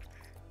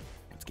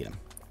 Let's get them.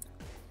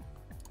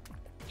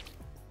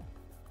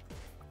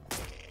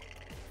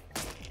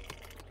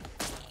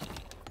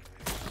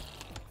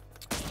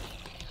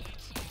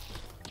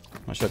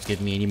 I'm not sure it's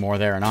giving me any more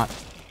there or not.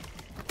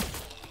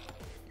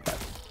 But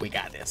we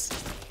got this.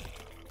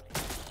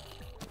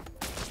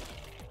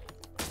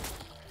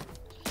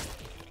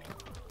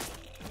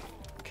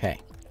 Okay.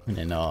 And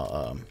then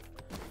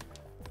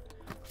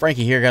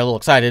Frankie here got a little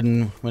excited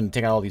and went to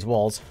take out all these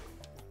walls.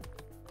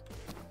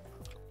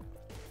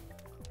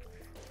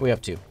 What are we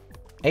up to?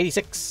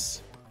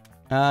 86.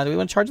 Do we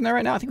want to charge in there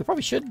right now? I think we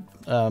probably should.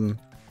 At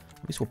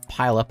least we'll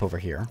pile up over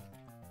here.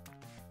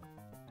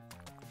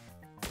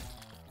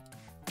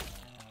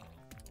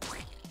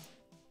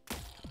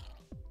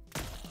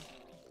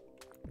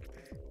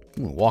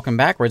 Ooh, walking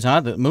backwards,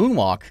 huh? The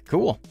moonwalk.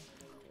 Cool.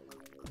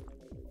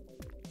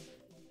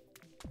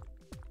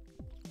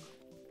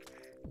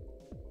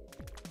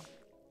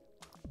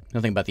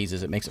 Another thing about these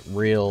is it makes it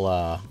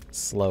real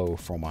slow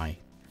for my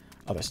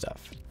other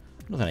stuff. I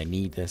don't know that I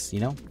need this, you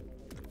know?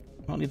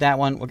 I don't need that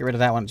one. We'll get rid of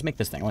that one. Just make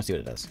this thing. I want to see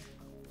what it does.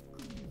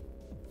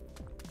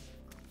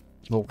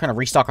 We'll kind of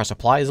restock our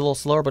supplies a little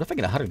slower, but if I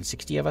get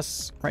 160 of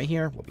us right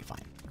here, we'll be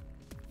fine.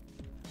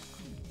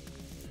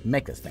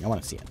 Make this thing. I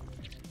want to see it.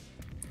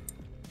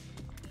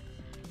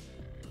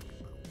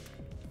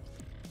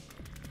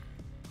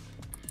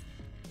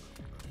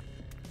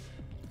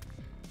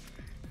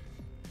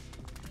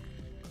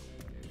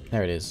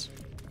 There it is.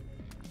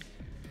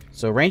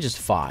 So range is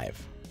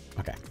 5.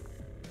 Okay.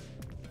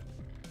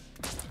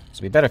 So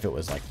it'd be better if it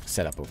was like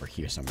set up over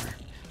here somewhere.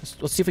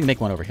 Let's see if we can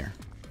make one over here.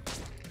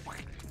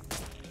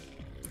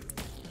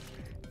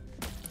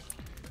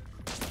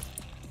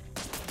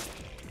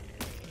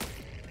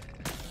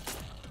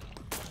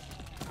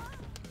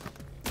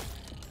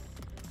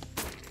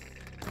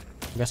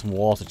 We got some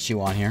walls to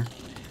chew on here.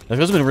 Those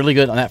have been really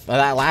good on that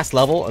last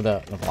level, or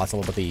not the last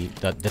level, but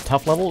the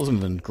tough level. Those have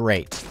been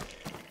great.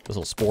 Those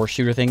little spore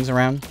shooter things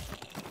around,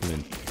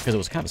 because it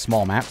was kind of a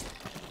small map.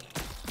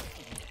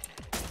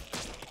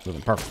 It would have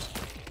been perfect.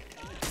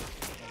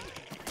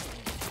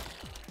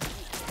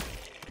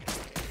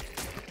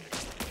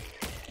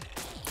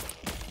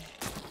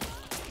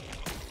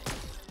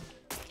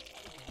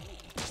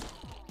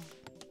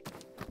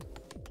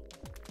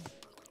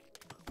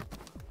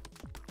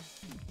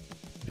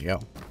 There you go.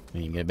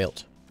 Then you can get it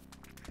built.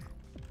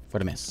 For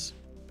the miss.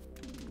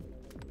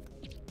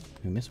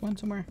 Did we miss one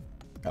somewhere?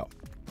 Oh.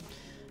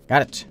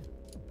 Got it.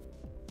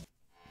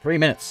 3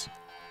 minutes.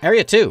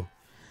 Area 2.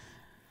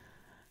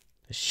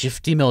 The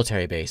Shifty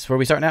Military Base. Where are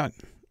we starting out?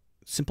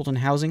 Simpleton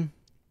Housing.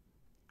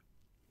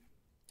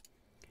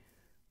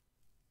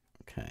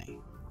 Okay.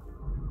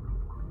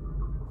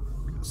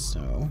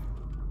 So.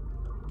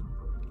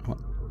 What?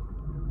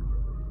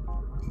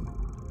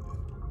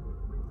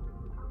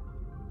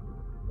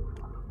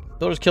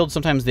 Builders killed,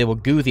 sometimes they will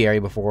goo the area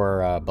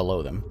before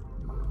below them.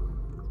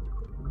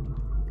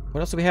 What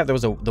else do we have? There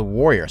was the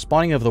warrior.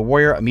 Spawning of the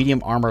warrior, a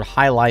medium armored,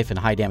 high life, and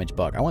high damage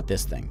bug. I want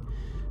this thing.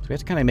 So we have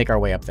to kind of make our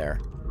way up there.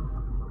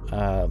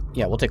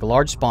 Yeah, we'll take a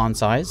large spawn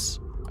size.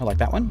 I like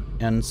that one.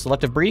 And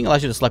selective breeding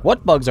allows you to select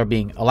what bugs are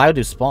being allowed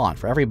to spawn.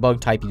 For every bug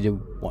type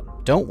you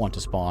don't want to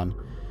spawn,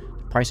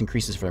 the price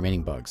increases for the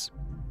remaining bugs.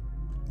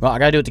 Well, I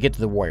gotta do it to get to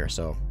the warrior,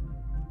 so...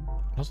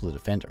 Also the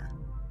defender.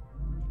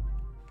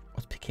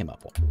 Let's pick him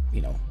up,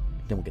 you know,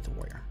 then we'll get to the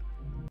warrior.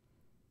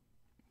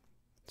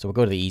 So we'll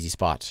go to the easy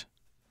spot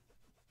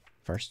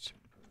first.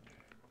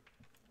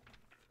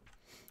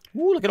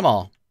 Ooh, look at them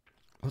all.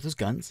 Oh, those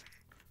guns.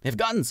 They have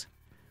guns.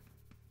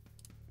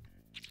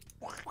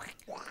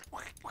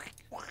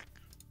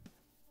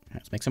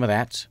 Let's make some of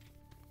that.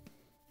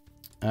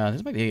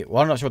 This might be...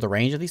 Well, I'm not sure what the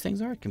range of these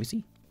things are. Can we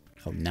see?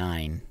 Oh,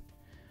 9.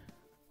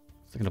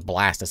 It's going to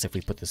blast us if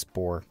we put the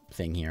spore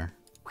thing here.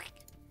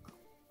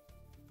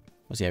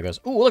 Let's see how it goes.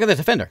 Ooh, look at the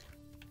defender.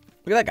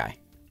 Look at that guy.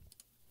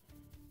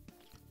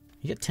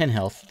 You get 10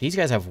 health. These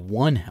guys have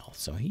 1 health,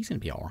 so he's going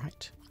to be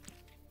alright.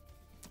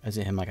 Is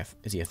it him like a...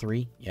 Is he a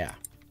 3? Yeah.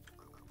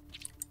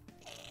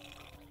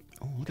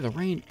 Oh, look at the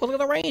range. Oh, look at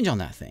the range on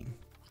that thing.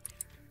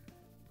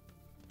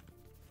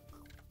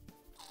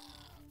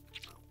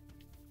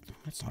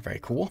 That's not very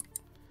cool.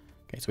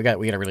 Okay, so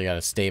we really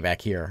gotta stay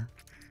back here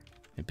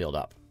and build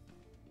up.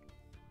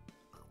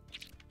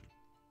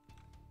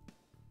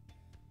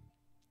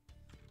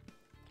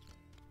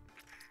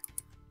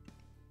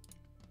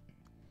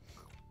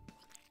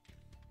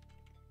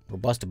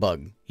 Robust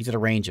bug. He's at a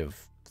range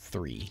of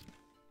 3.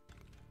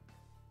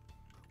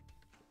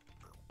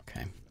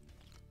 Okay. I'm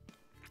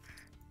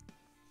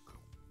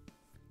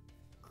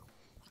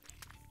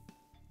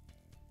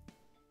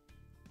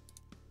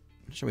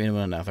sure we need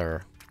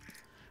another...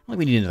 I don't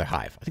think we need another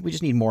hive. I think we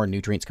just need more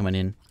nutrients coming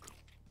in.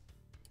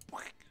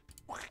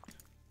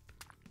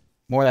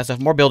 More of that stuff.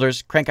 More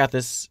builders. Crank out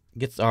this.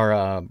 Gets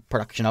our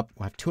production up.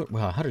 We'll have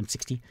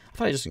 160. I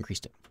thought I just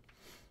increased it.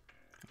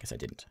 I guess I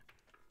didn't.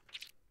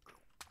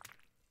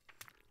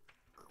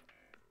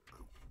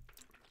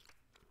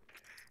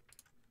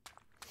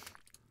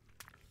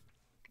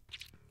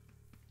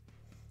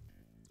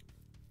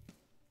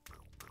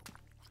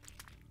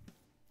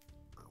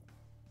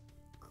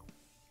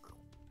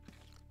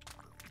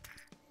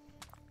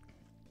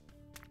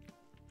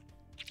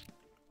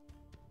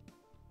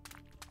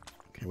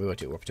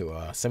 We're up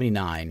to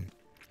 79.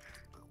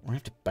 We're gonna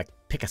have to like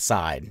pick a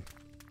side.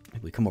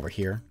 Maybe we come over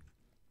here.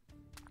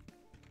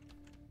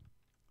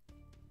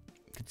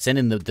 Could send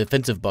in the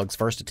defensive bugs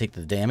first to take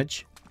the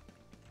damage,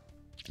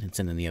 and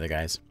send in the other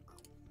guys.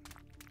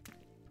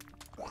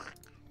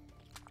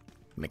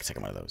 Make a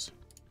second one of those.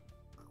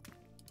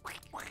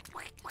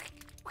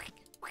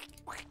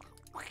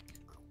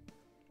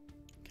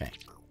 Okay.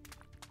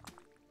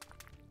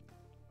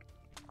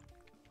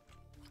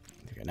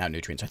 Okay, now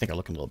nutrients I think are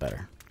looking a little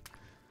better.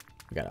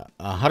 We got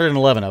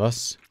 111 of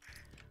us.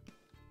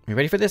 Are you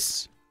ready for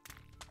this?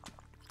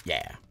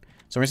 Yeah.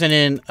 So we're gonna send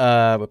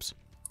in, whoops.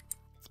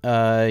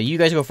 You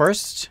guys go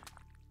first.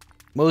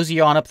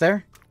 Mosey on up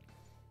there.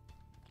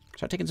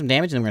 Start taking some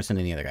damage, and then we're gonna send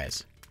in the other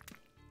guys.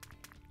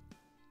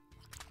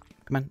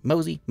 Come on,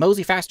 Mosey.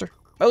 Mosey, faster.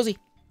 Mosey.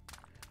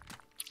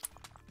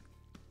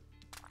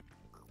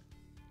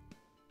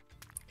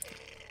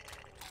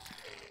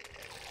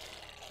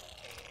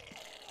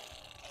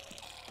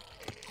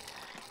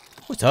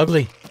 Oh, it's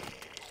ugly.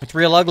 It's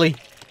real ugly.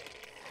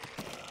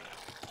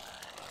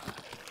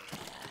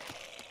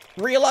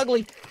 Real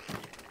ugly.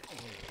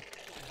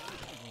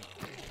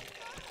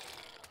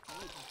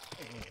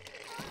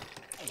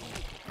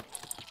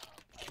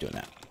 Keep doing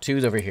that.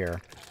 2's over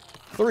here.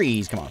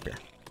 3's come on up here.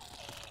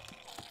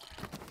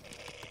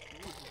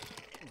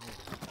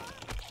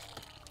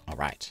 All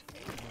right.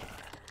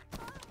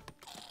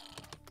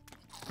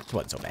 It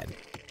wasn't so bad.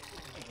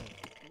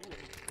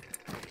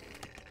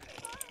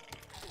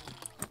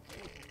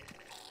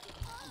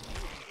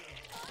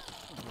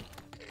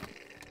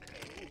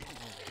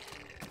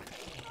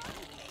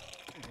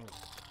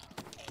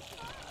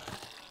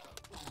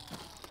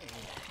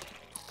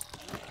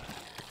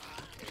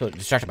 So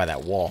distracted by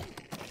that wall.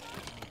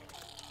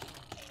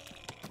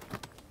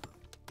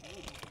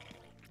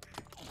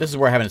 This is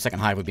where having a second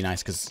hive would be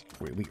nice, because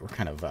we're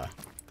kind of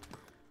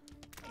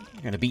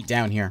gonna beat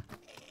down here.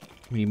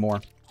 We need more.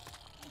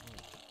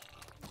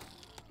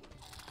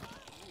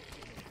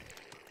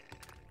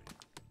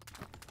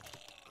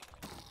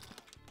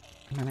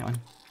 Come on, that one.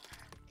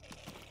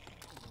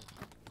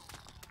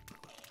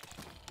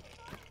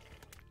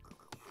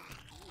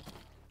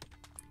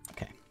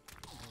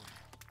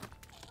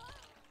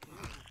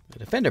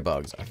 Defender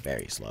bugs are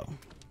very slow.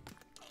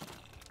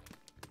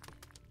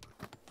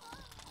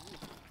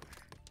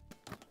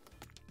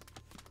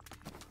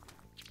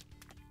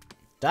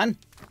 Done?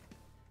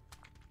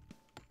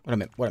 What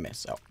a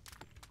miss. Oh.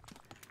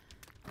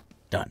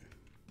 Done.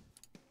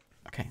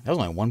 Okay, that was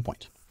only 1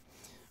 point.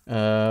 We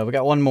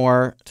got one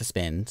more to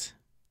spend.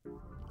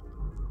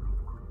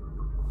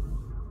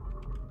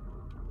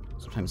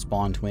 Sometimes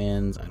spawn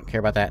twins. I don't care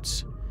about that.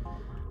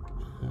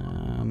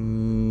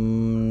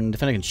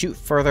 Defender can shoot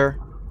further.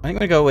 I think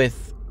I'm gonna go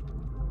with...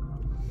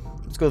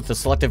 Let's go with the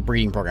selective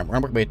breeding program. We're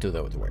gonna wait to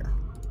the warrior.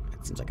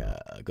 Seems like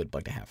a good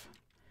bug to have.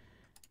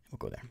 We'll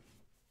go there.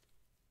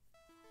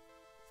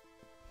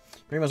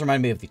 Very much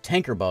remind me of the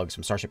tanker bugs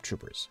from Starship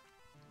Troopers.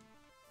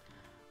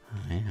 Oh,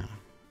 yeah.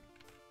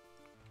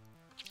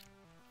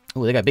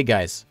 Oh, they got big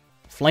guys.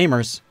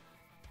 Flamers.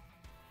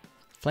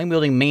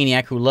 Flame-wielding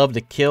maniac who love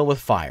to kill with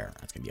fire.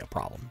 That's going to be a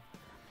problem.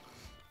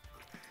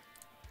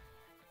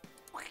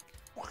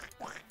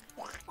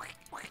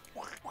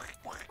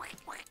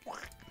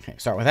 Okay,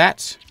 start with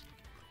that.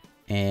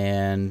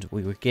 And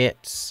we would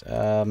get...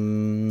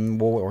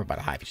 we're about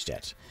a Hive each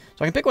jet.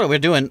 So I can pick what we're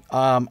doing.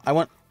 I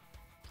want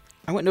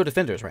no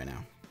defenders right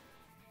now.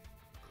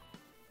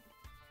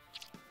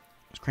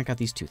 Let's crank out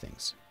these two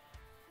things.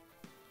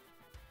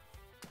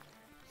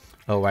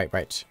 Oh, right.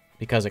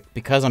 Because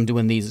I'm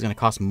doing these, it's going to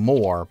cost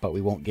more, but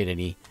we won't get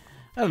any...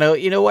 I don't know.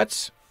 You know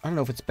what? I don't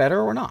know if it's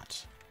better or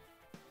not.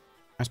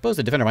 I suppose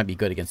the defender might be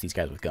good against these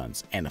guys with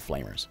guns and the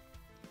flamers.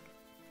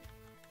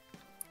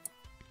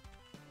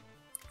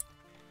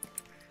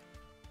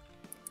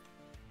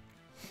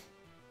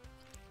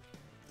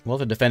 Well,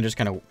 the defenders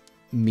kind of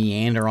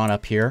meander on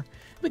up here.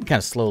 We can kind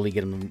of slowly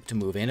get them to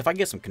move in. If I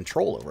get some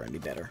control over it,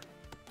 it'd be better.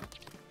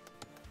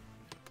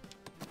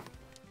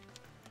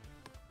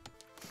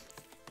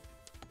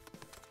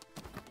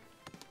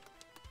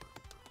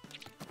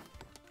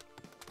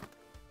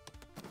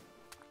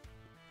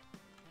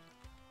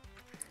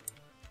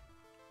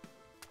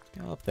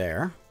 Go up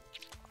there.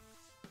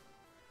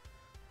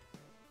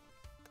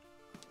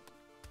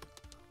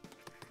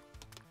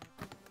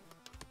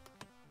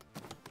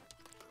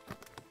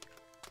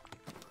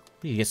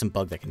 You get some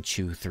bug that can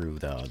chew through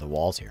the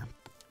walls here.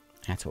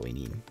 That's what we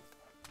need.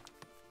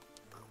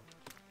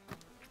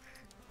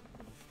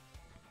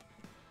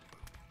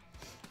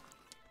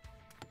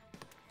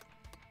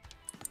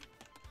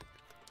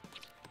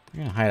 We're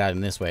gonna hide out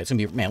in this way. It's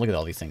gonna be, man, look at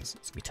all these things.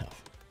 It's gonna be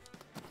tough.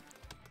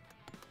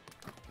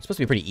 It's supposed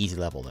to be a pretty easy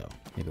level though.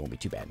 Maybe it won't be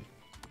too bad.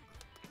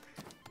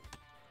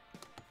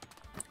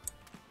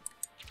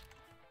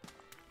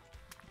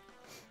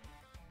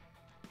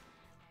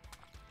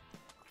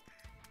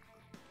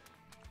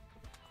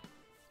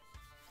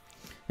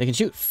 They can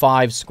shoot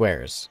 5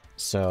 squares,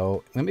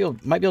 so might be able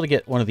to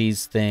get one of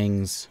these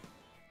things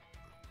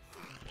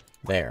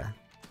there.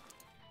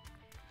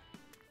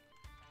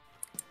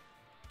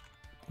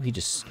 He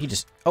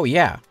just, oh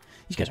yeah,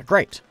 these guys are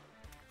great.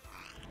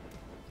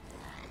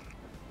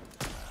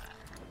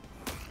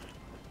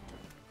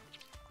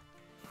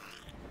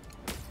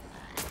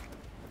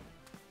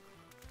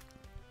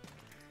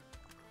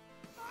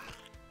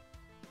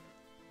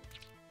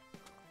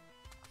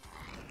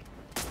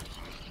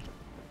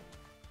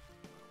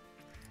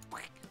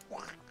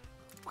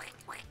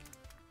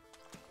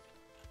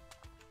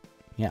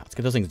 Yeah, let's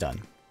get those things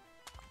done.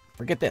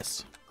 Forget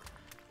this.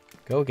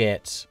 Go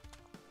get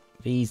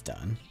these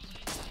done.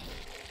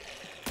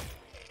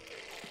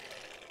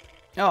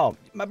 Oh,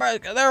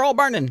 they're all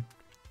burning.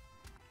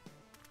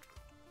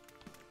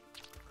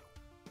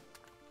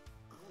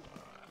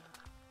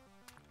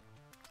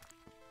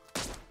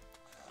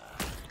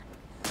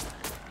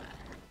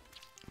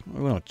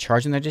 We don't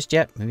charge in there just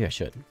yet. Maybe I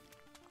should.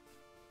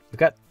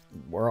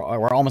 We're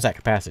almost at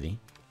capacity.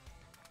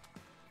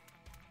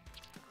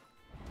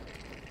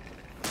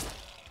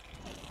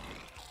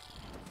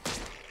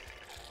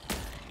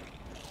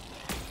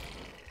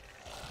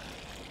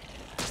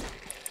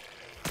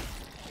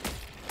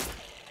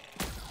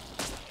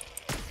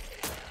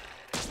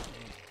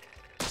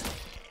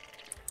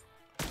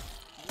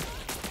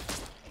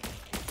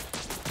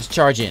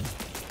 Charge in.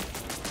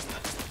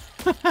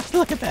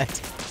 Look at that.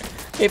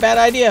 Hey, bad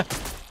idea.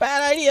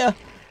 Bad idea.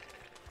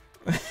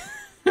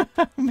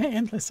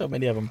 Man, there's so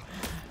many of them.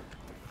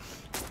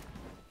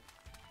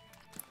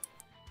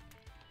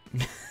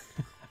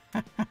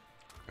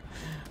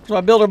 Where's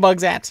my builder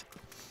bugs at?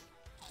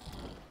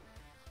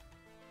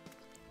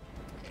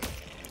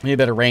 I need a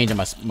better range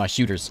on my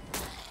shooters.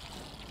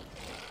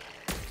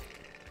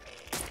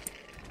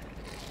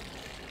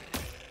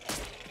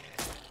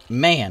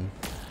 Man.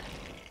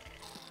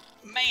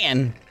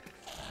 Man,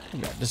 I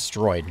got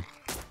destroyed.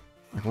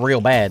 Like,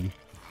 real bad.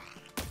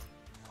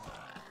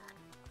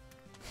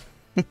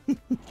 I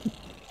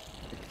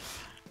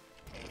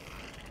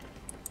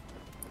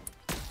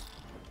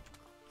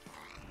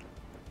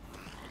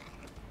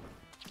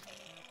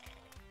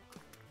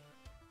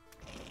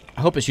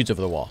hope it shoots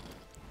over the wall.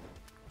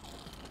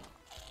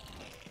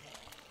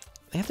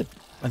 They have to...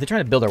 Are they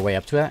trying to build their way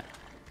up to that?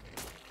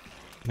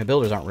 My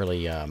builders aren't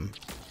really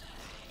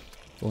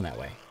going that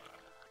way.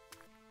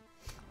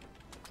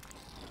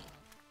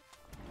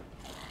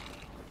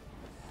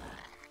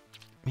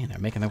 Man, they're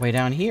making their way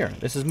down here.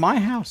 This is my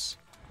house.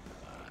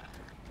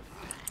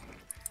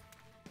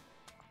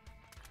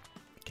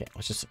 Okay,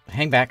 let's just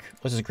hang back.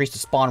 Let's just increase the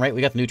spawn rate.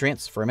 We got the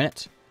nutrients for a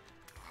minute.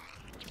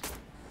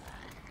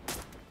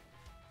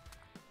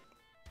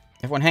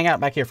 Everyone hang out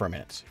back here for a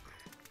minute.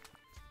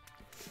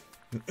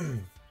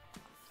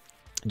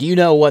 Do you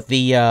know what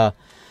the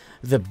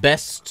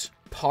best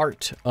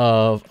part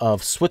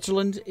of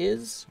Switzerland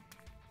is?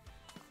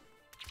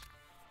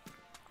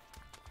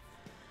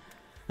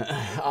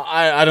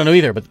 I don't know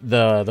either, but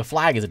the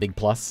flag is a big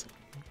plus.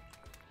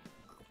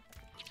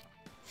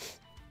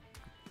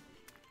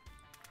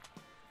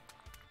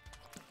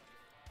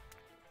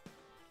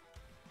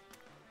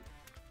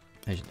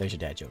 There's your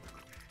dad joke.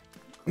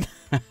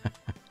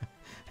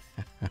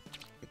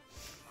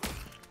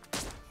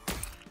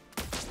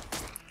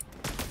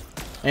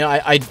 You know,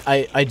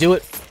 I do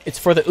it. It's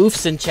for the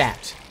oofs in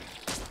chat.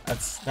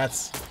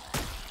 That's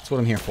what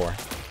I'm here for.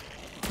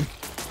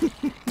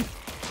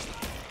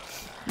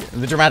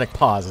 The dramatic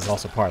pause is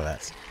also part of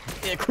that.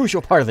 A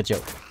crucial part of the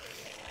joke.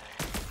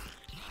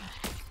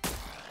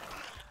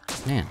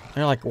 Man,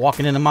 they're like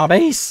walking into my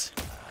base.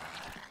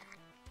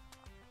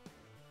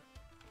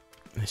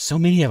 There's so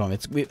many of them.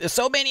 There's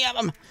so many of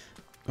them.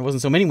 There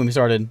wasn't so many when we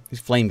started. These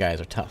flame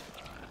guys are tough.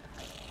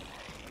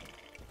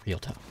 Real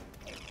tough.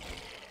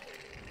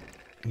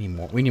 We need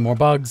more. We need more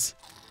bugs.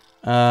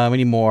 We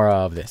need more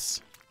of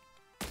this.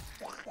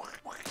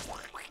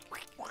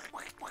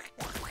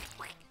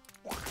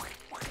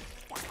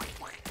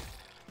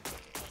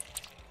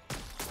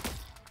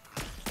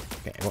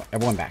 Okay,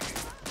 everyone back.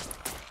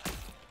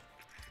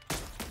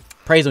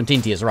 Praise on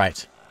Tinty is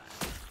right.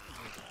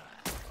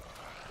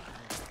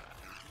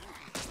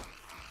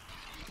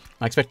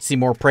 I expect to see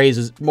more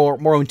praises, more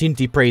on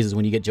Tinty praises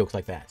when you get jokes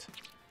like that.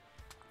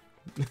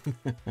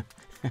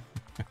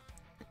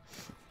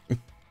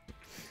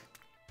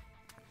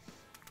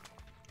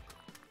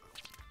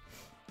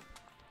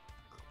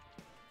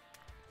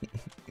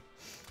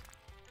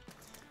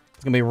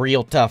 It's gonna be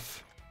real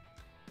tough.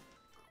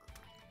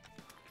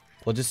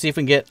 We'll just see if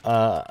we can get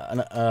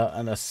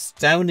an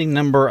astounding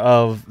number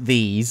of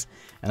these,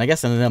 and I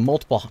guess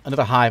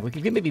another hive. We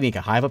could maybe make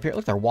a hive up here.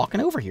 Look, they're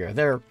walking over here.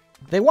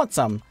 They want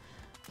some.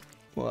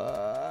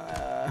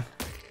 Okay,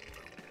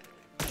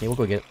 we'll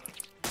go get it.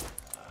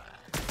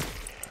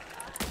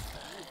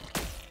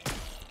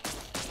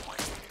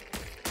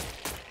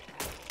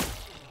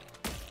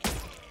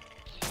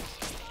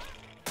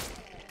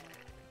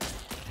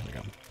 There we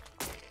go.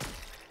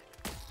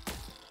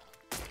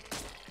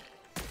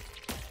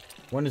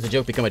 When does a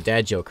joke become a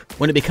dad joke?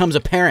 When it becomes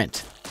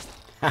apparent.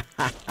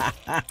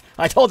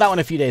 I told that one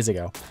a few days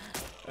ago.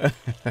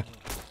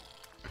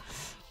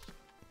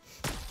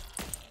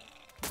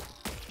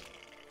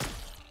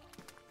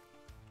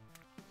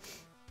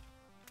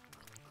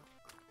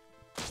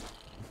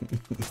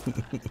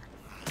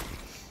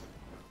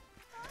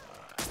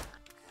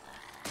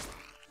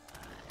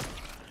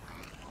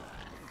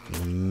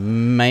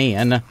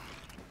 Man.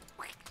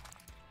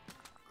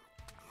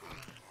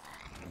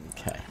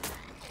 Okay.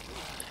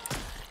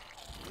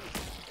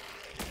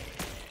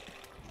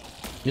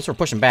 Just we're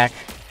pushing back.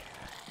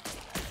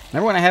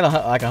 Remember when I had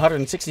like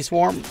 160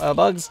 swarm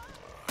bugs?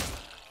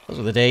 Those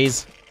were the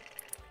days.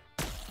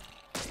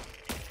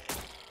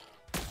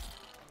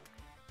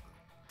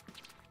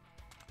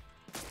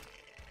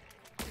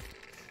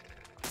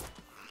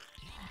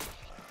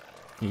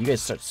 You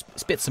guys start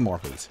spit some more,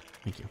 please.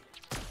 Thank you.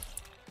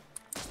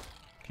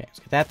 Okay, let's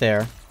get that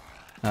there.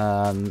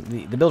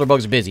 The builder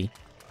bugs are busy.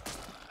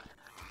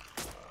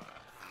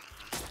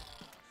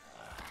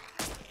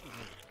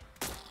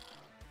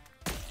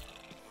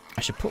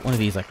 I should put one of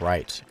these like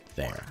right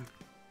there.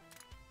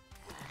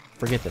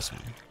 Forget this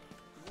one.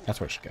 That's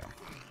where it should go.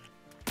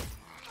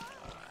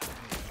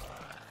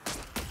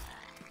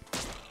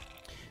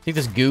 Think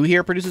this goo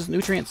here produces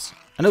nutrients?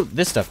 I know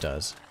this stuff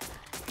does.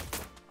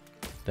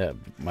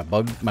 My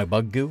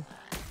bug goo.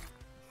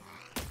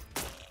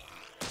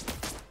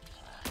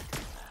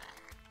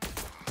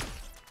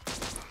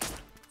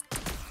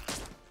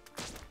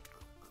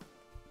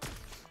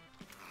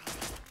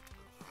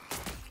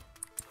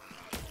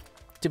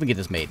 See if we can get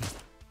this made.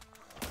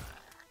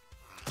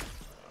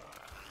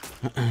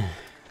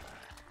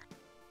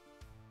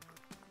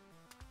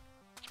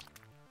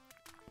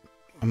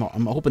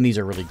 I'm hoping these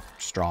are really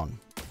strong.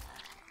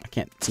 I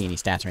can't see any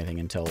stats or anything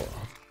until...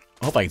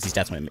 I hope I can see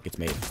stats when it gets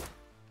made.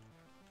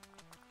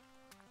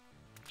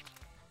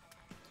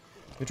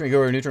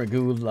 Nutrient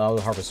goo allow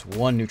to harvest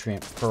 1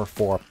 nutrient per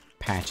 4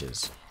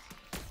 patches.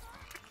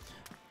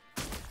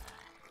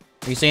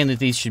 Are you saying that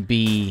these should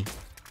be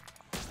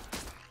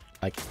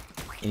like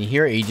in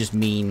here, or you just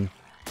mean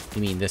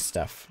this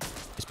stuff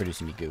is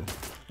producing me goo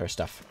or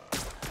stuff?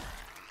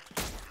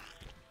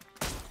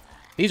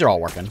 These are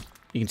all working.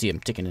 You can see them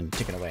ticking and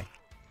ticking away.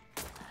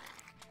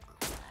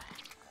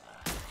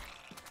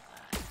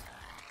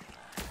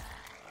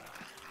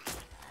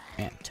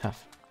 Man,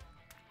 tough.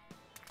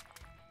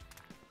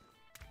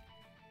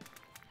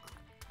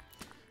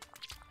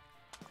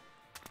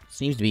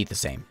 Seems to be the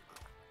same.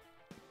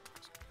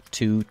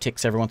 2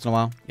 ticks every once in a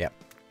while. Yep.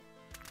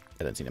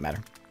 That doesn't seem to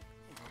matter.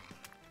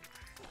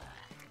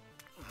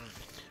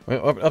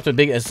 We're up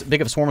to as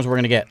big of swarm as we're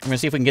going to get. I'm going to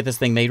see if we can get this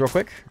thing made real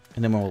quick.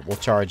 And then we'll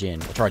charge in.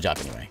 We'll charge up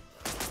anyway.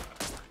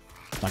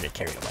 Not get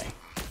carried away.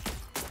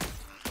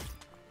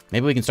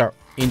 Maybe we can start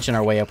inching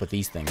our way up with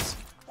these things.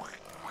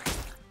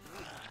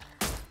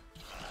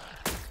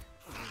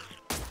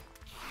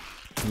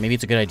 Maybe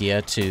it's a good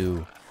idea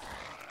to...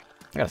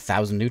 I got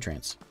 1,000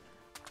 nutrients.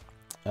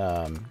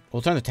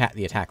 We'll turn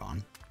the attack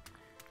on.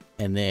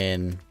 and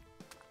then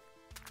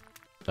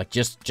like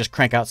just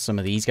crank out some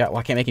of these guys. Well,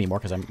 I can't make any more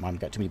because I've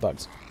got too many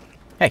bugs.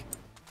 Hey,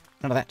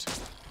 none of that.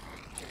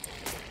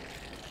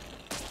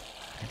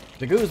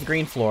 The goo is the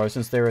green floor,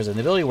 since there is an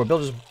ability where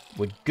builders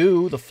would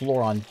goo the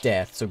floor on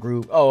death. So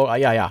goo. Oh,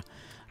 yeah.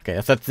 Okay,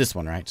 that's this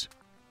one, right?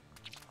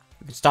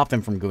 We could stop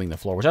them from gooing the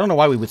floor, which I don't know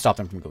why we would stop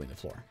them from gooing the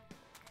floor.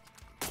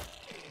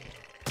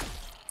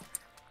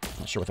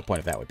 Not sure what the point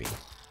of that would be.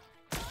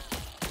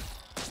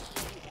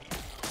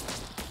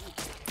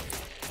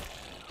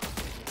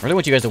 I really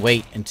want you guys to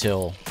wait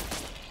until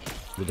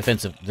the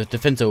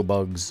defenso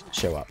bugs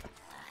show up.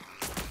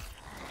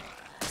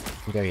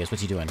 Oh, there he is.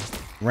 What's he doing?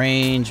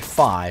 Range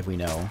 5, we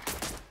know.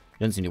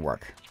 Doesn't seem to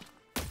work.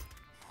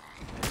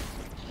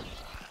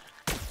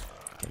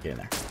 Okay, get in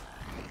there.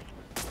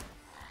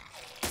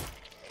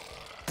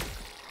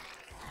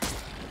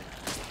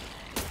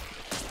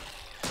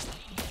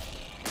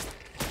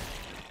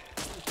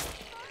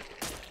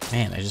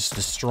 Man, they're just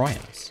destroying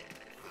us.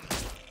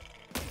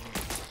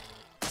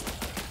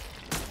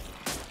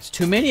 There's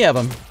too many of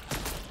them.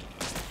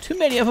 Too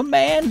many of them,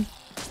 man.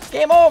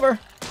 Game over.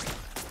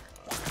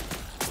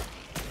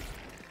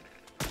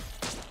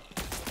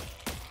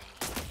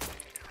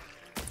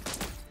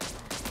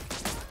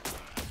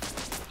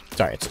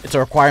 Sorry, it's a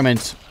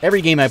requirement.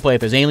 Every game I play,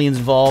 if there's aliens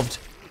involved,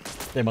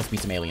 there must be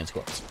some alien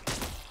squirrels.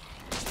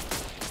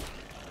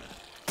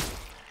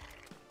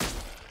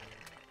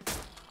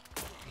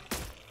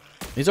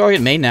 These are already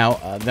made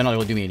now. They're not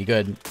really doing me any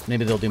good.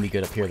 Maybe they'll do me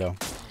good up here, though.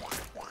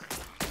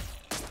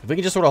 If we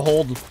can just sort of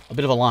hold a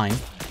bit of a line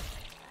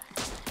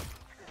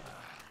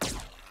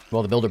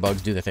while the builder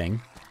bugs do the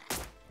thing.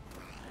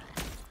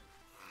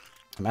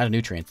 I'm out of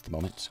nutrients at the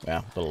moment.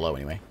 Well, a little low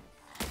anyway.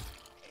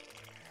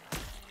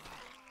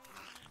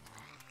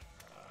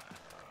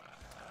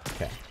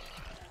 Okay.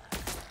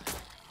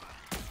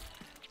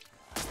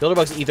 Builder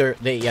bugs either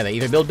they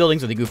either build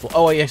buildings or they goof.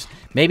 Oh yes,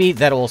 maybe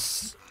that'll,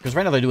 because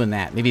right now they're doing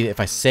that. Maybe if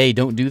I say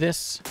don't do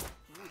this,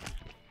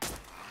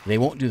 they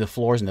won't do the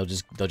floors and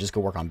they'll just go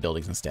work on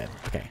buildings instead.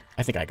 Okay,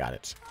 I think I got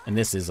it. And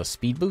this is a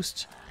speed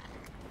boost.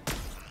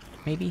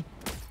 Maybe.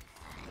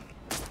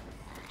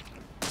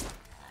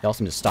 They all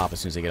seem to stop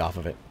as soon as they get off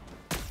of it.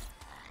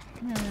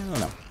 I don't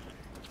know.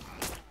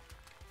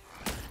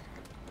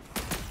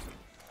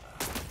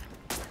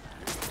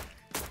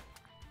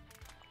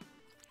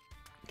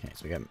 Okay,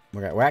 so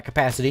we're at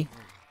capacity.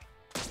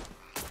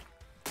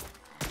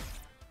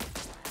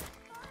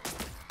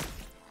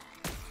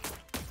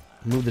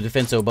 Move the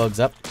defenso bugs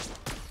up.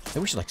 Maybe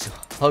we should like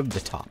hug the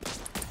top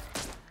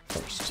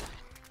first.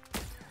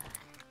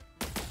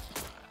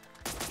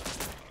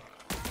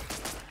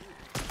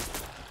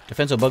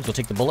 Defenso bugs will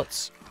take the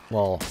bullets,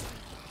 while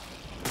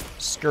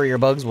scurrier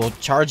bugs will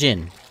charge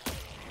in.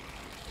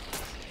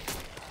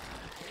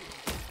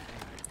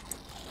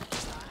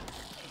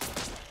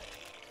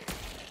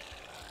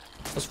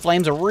 Those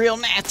flames are real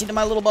nasty to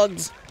my little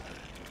bugs.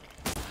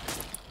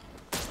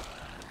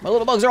 My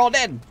little bugs are all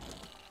dead.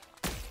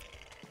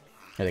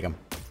 Here they come.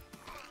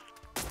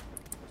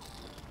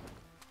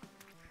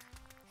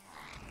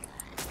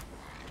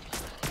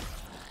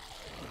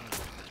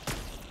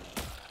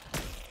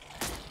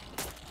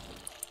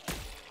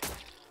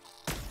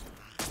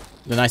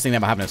 The nice thing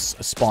about having a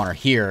spawner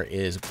here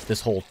is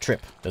this whole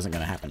trip isn't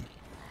going to happen.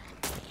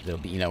 They'll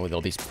be,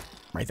 they'll be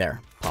right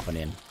there, popping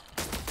in.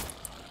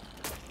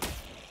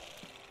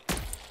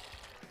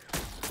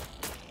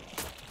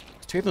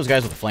 Two of those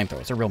guys with the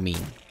flamethrowers, they're real mean.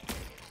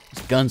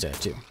 There's guns at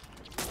it too.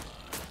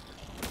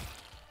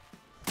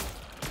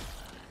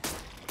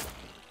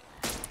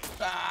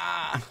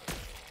 Ah!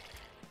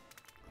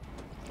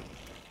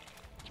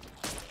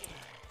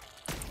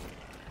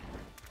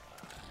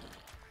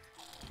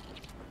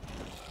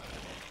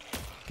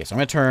 Okay, so I'm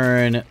gonna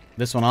turn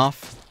this one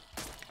off.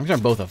 I'm gonna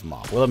turn both of them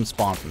off. We'll let them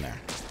spawn from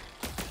there.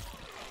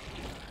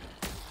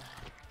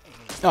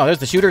 Oh, there's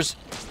the shooters.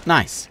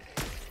 Nice.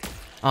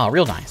 Oh,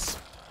 real nice.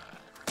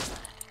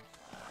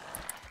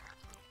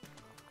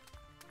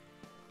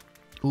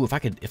 Ooh, if I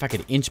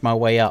could inch my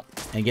way up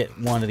and get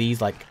one of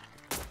these like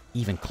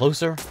even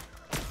closer,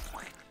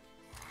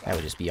 that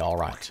would just be all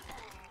right.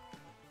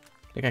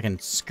 Think I can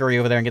scurry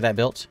over there and get that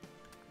built?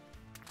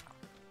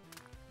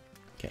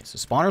 Okay, so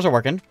spawners are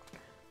working.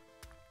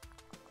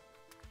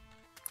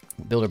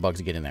 Builder bugs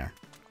to get in there.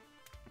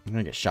 I'm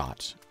gonna get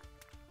shot.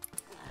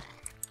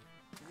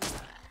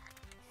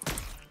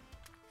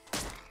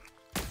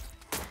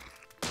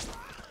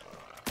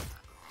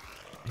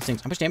 These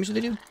things, how much damage do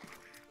they do?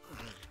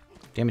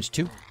 Damage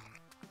 2.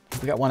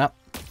 We got one up.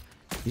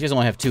 These guys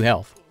only have 2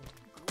 health.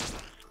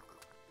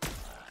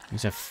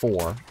 These have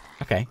 4.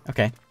 Okay,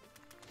 okay.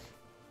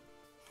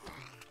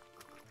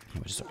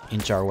 We'll just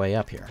inch our way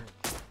up here.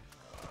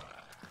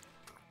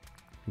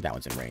 That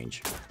one's in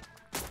range.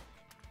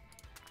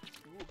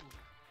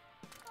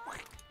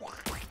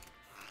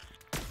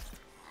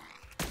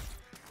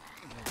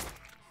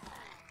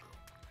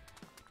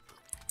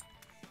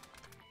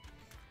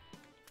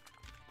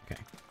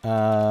 Okay.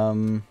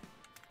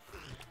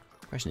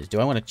 Question is, do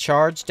I want to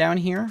charge down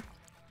here?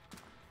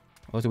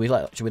 Or do we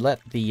should we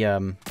let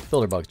the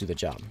builder bugs do the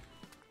job.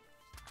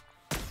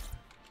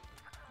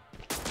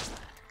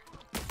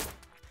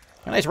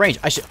 A nice range.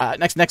 I should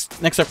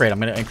next upgrade. I'm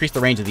gonna increase the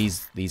range of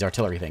these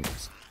artillery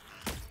things.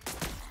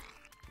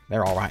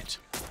 They're all right.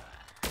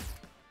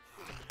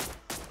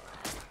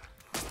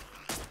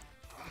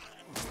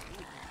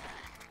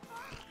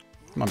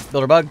 Come on,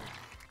 builder bug.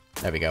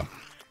 There we go.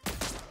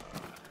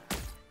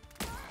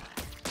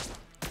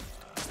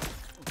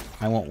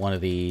 I want one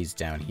of these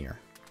down here.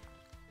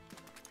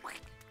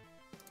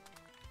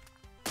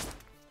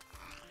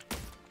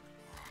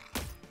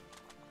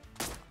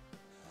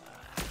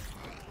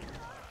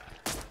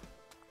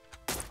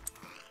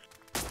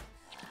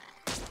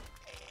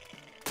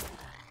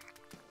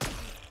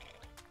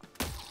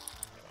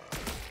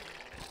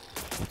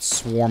 Let's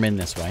swarm in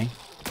this way.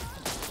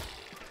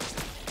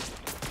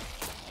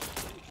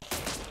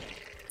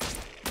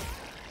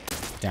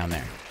 Down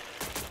there.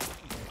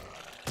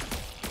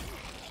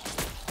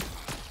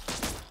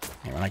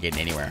 Hey, we're not getting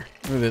anywhere.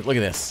 Look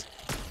at this.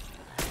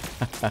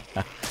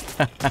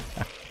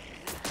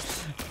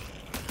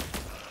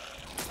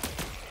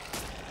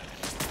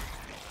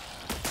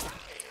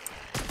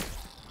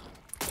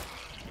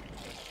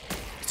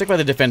 Stick by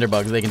the defender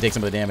bugs, they can take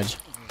some of the damage.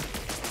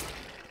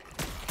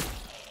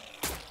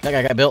 That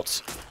guy got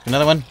built.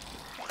 Another one.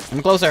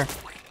 I'm closer.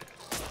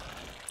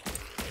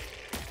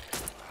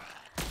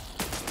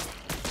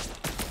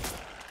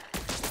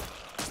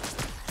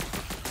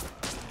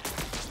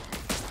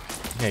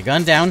 Okay,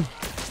 gun down.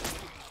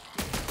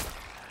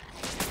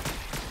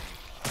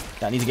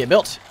 That needs to get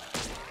built.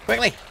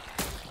 Quickly!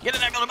 Get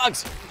in there, builder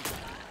bugs!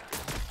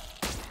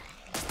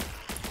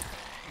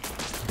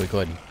 We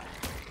could.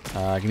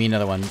 Give me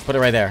another one. Put it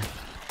right there.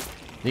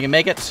 If you can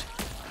make it,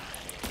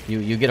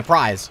 you get a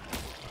prize.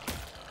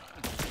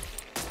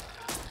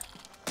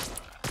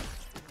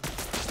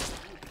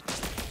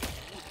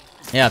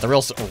 Yeah, it's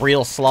a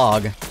real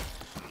slog.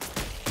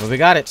 But we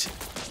got it.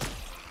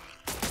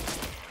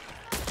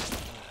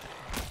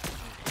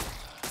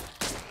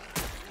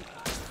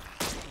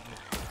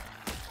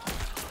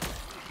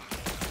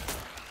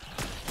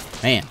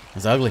 Man,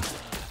 it's ugly.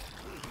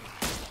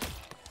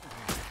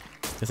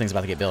 This thing's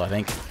about to get built, I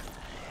think.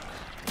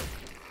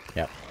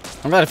 Yep.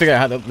 I'm glad I figured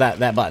out how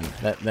that button.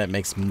 That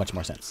makes much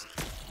more sense.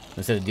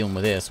 Instead of dealing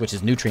with this, which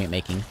is nutrient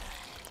making,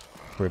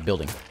 we're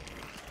building.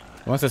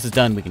 Once this is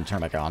done, we can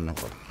turn back on.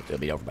 It'll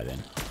be over by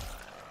then.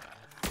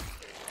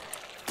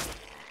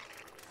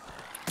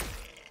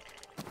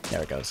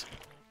 There it goes.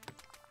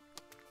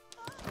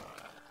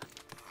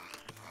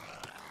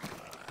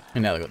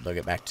 And now they'll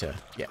get back to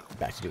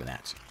doing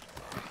that.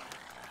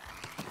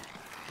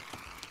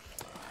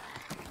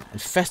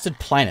 Infested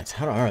planets.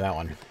 How do I remember that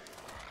one?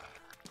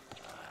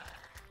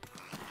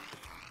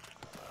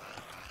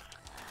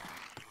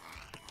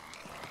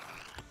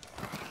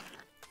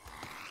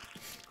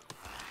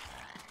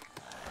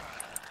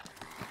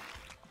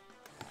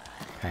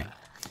 Okay.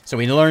 So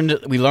we learned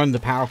the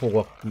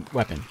powerful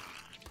weapon.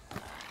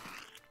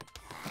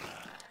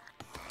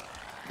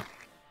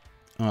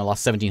 Oh, I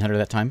lost 1,700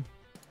 that time.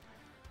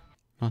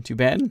 Not too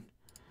bad.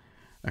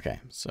 Okay,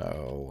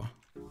 so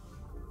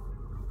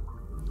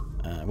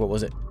what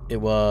was it? It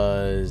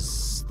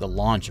was the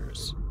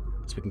launchers.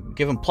 So we can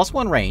give them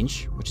 +1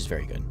 range, which is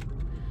very good.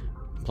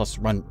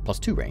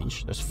 +2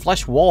 range. There's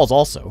flesh walls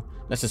also.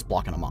 That's just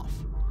blocking them off.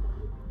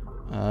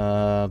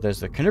 There's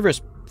the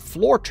carnivorous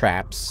floor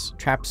traps.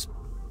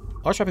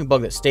 Large trapping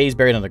bug that stays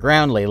buried on the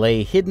ground,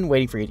 lay hidden,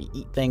 waiting for you to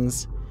eat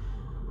things.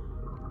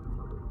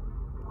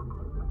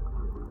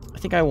 I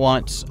think I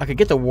could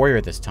get the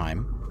warrior this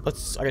time. I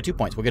got 2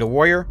 points. We'll get a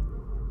warrior.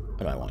 What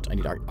do I want?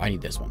 I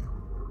need this one.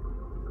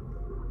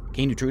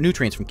 Gain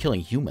nutrients from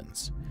killing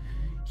humans.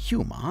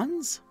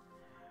 Humans?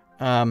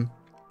 I'll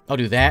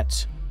do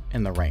that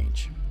and the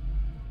range.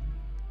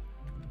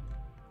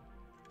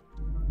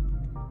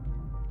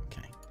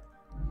 Okay.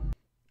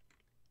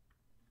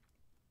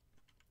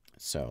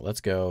 So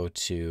let's go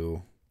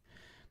to...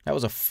 That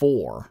was a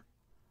 4.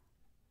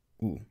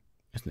 Ooh,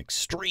 that's an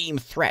extreme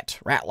threat.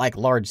 Rat-like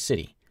large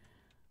city.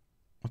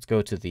 Let's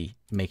go to the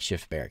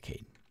makeshift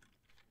barricade.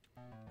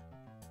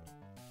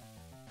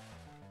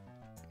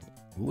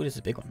 Ooh, this is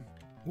a big one.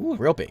 Ooh,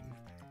 real big.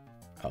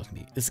 Oh,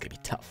 this is gonna be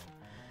tough.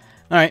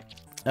 All right.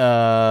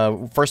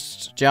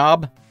 First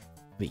job,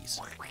 these.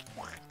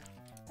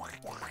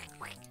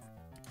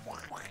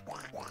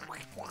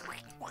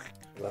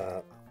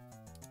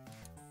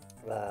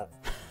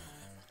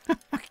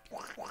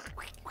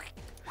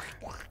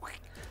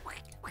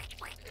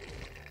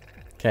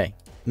 Okay.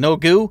 No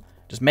goo.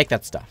 Just make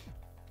that stuff.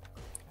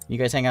 You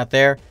guys hang out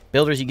there.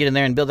 Builders, you get in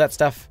there and build that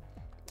stuff.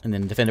 And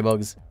then defender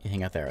bugs, you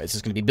hang out there. It's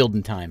just going to be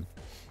building time.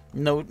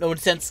 No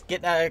sense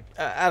getting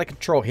out of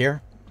control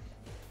here.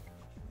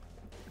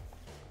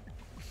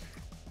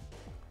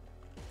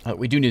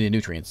 We do need the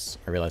nutrients,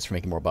 I realize, for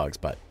making more bugs,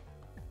 but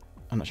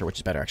I'm not sure which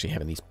is better, actually,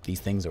 having these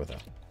things or the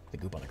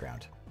goop on the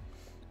ground.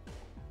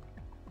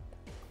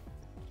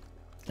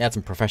 That's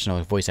some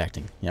professional voice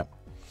acting. Yep.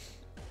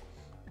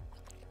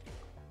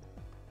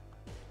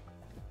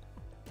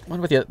 What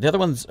about the other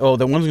ones? Oh,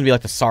 the one's going to be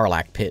like the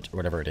Sarlacc pit or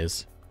whatever it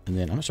is. And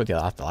then I'm not sure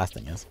what the last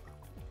thing is.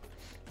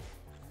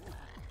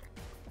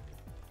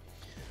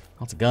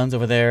 Lots of guns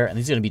over there, and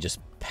these are going to be just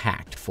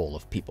packed full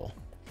of people.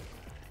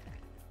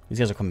 These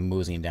guys are coming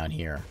moseying down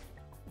here.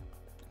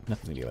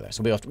 Nothing to do over there.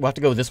 So we'll have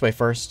to go this way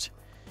first.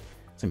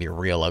 It's going to be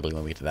real ugly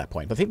when we get to that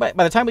point. But I think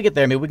by the time we get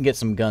there, maybe we can get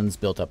some guns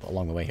built up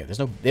along the way here.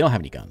 They don't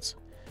have any guns.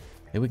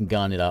 Maybe we can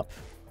gun it up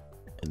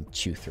and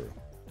chew through.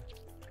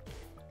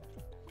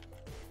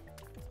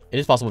 It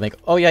is possible to make...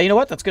 Oh, yeah, you know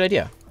what? That's a good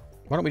idea.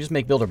 Why don't we just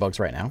make builder bugs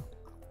right now?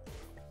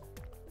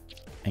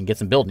 And get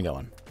some building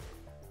going.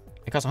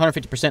 It costs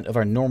 150% of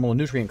our normal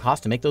nutrient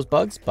cost to make those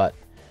bugs, but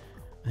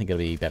I think it'll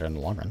be better in the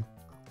long run.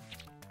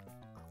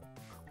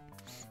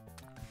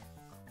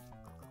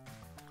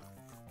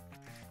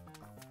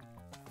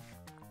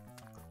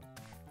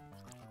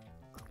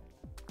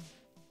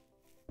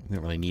 We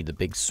don't really need the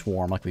big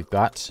swarm like we've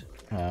got.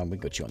 We can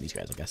go chew on these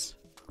guys, I guess.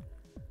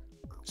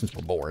 Since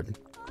we're bored.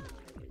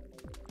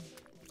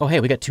 Oh, hey,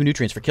 we got 2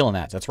 nutrients for killing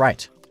that. That's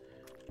right.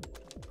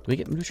 Do we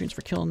get nutrients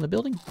for killing the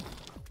building?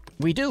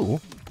 We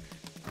do?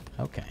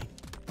 Okay.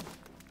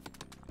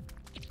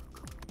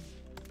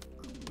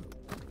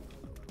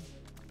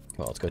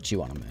 Well, let's go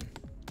chew on them then.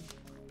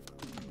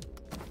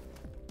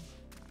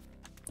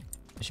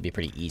 This should be a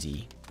pretty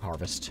easy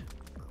harvest.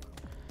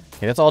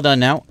 Okay, that's all done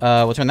now.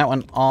 We'll turn that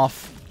one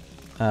off.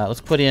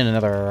 Let's put in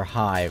another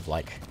hive,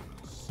 like,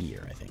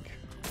 here, I think.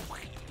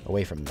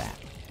 Away from that.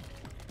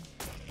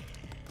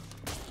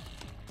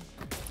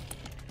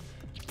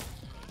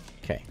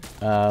 Okay,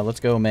 let's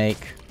go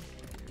make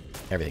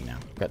everything now.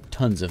 Got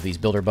tons of these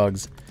builder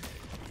bugs.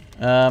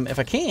 If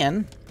I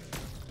can...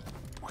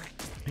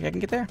 Think I can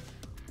get there?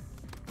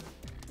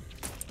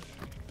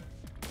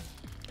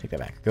 Take that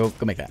back. Go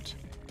make that.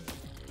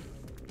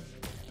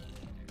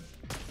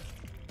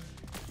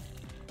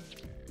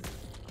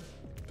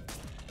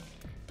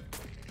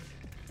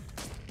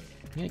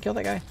 You gonna kill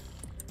that guy?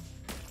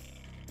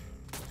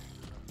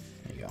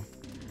 There you go.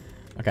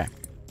 Okay.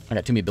 I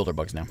got too many builder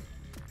bugs now.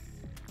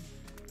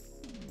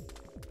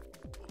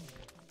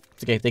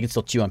 It's okay. They can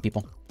still chew on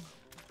people.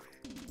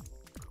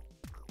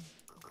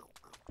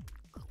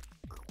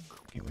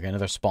 Okay, we got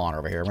another spawner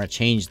over here. I'm gonna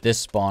change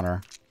this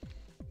spawner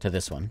to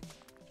this one.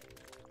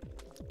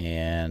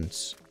 And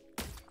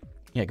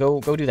yeah, go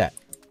do that.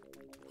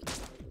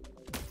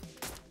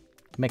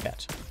 Make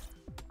that.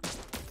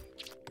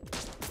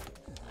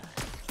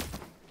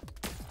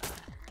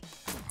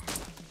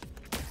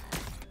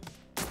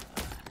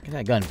 Get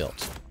that gun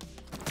built.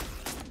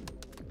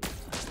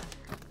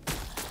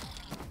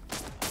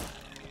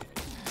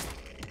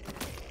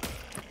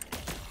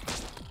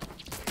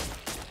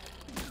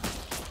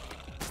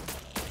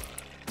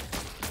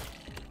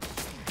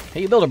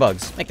 Hey, you builder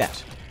bugs, make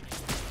that.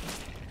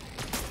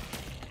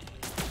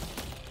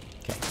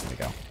 Okay, there we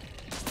go.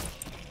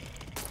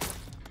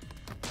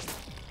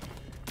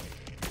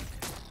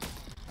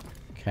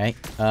 Okay,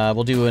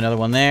 we'll do another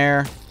one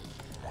there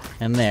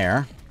and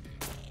there.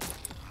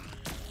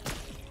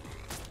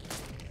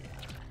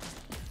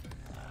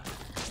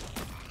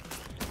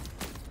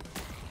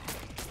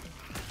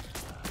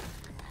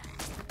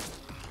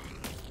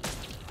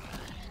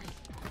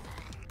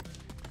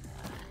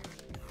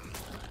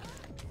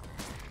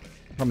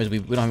 Problem is we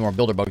don't have any more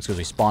builder bugs because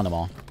we spawned them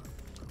all.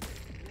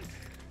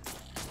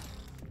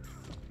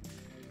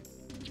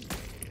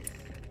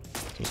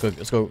 So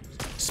let's go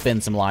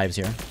spend some lives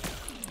here.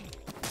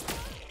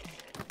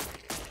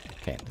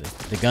 Okay,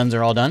 the guns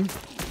are all done.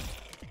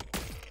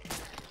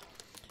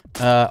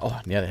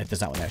 Oh, yeah, there's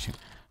that one there too.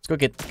 Let's go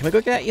get. Can we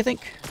go get that? You think?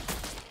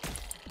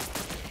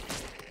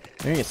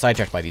 We're gonna get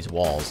sidetracked by these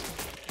walls.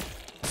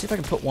 Let's see if I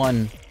can put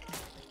one.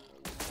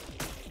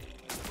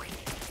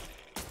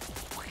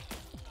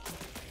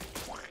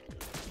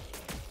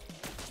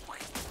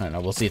 I don't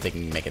know. We'll see if they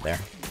can make it there.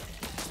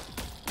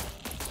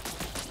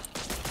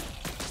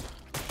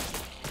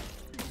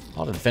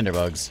 All the defender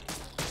bugs.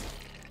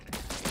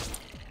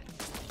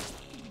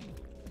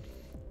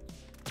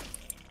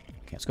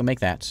 Okay, let's go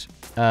make that.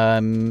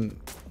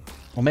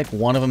 We'll make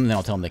one of them, and then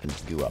I'll tell them they can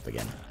goo up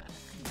again.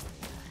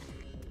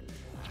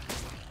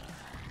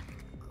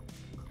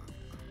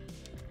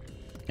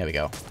 There we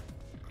go.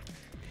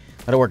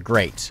 That'll work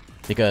great,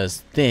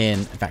 because then,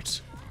 in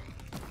fact,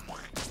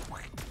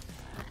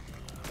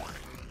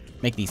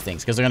 make these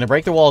things, because they're going to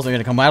break the walls, they're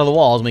going to come out of the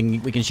walls,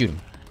 and we can shoot them.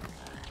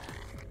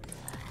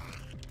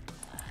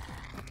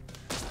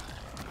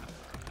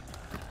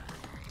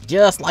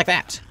 Just like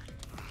that.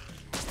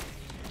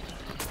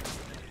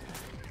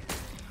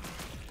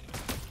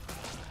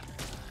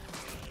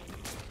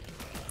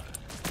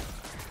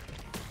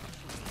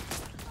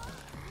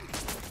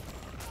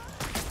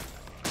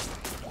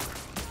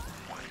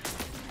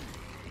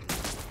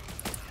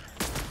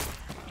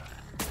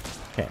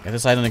 Okay, got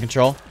this side under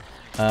control.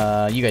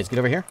 You guys, get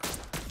over here.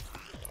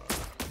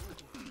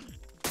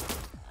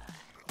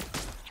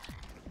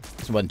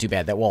 This wasn't too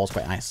bad. That wall is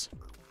quite nice.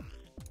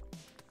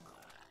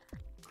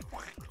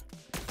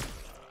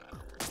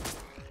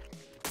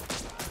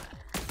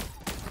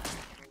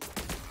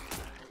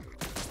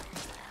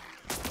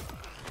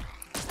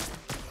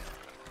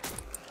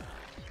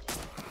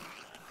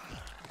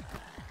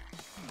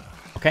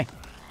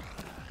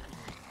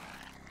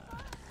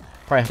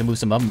 Probably have to move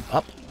some of them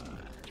up.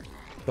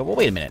 But we'll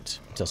wait a minute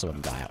until some of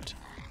them die out.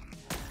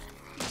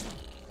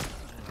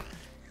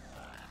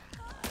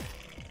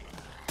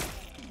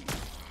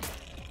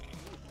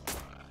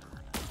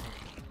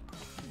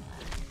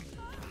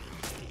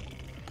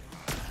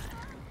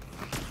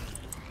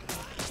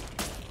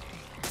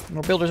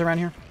 More builders around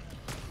here?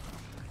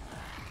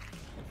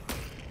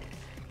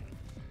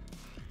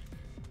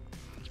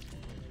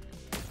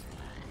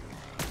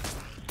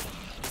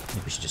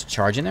 Maybe we should just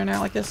charge in there now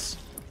like this?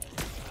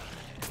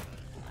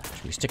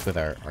 Should we stick with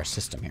our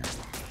system here?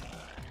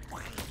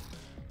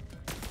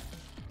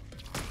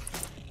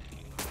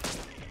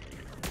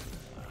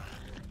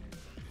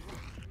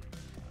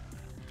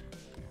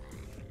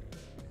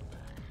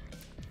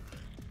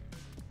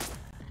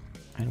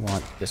 I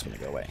want this one to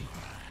go away.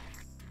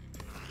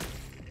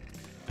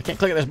 I can't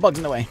click it, there's bugs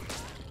in the way.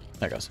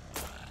 There it goes.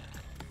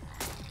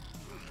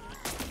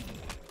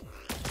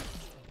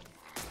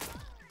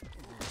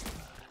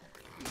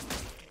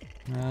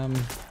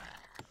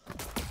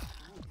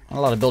 Not a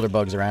lot of builder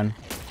bugs around.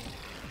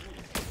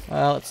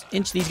 Well, let's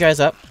inch these guys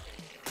up.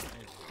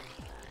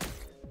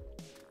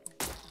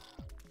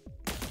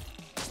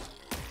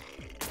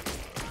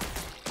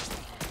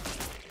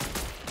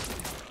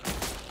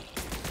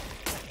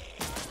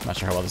 Not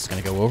sure how well this is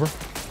going to go over.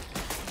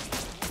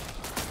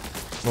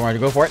 Don't worry to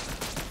go for it.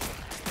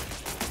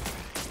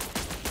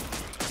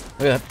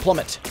 Look at that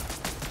plummet.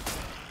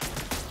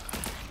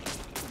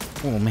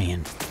 Oh,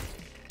 man.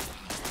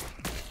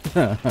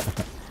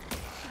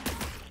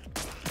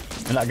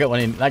 They're not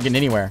getting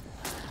anywhere.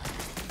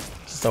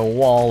 Just a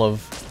wall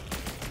of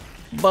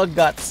bug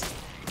guts.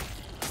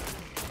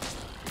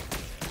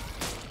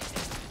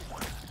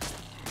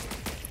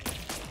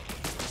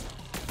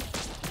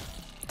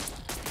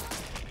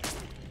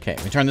 Okay,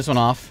 we turn this one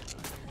off.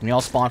 And we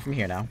all spawn from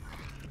here now.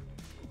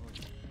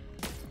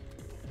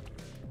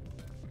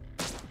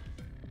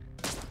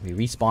 We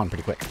respawn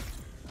pretty quick.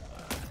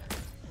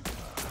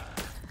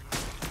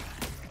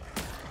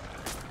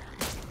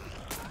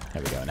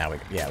 There we go. Now we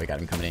got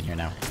him coming in here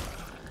now.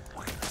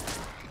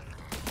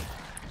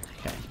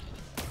 Okay.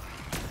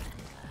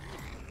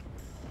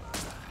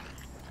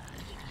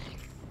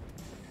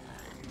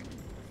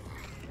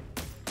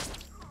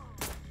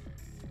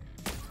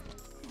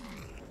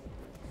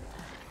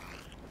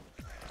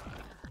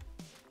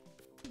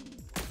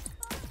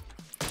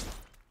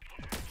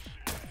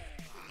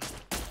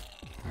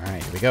 All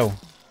right, here we go.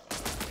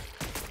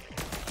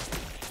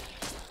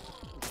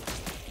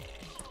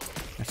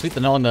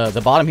 Sweeping along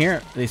the bottom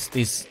here. These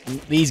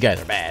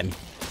guys are bad.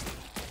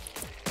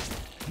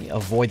 Can you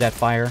avoid that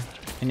fire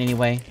in any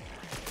way?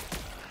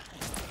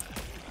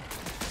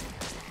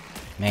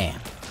 Man.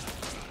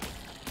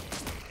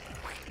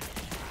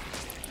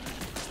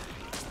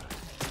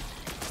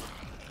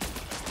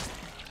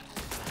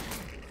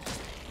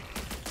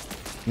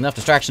 Enough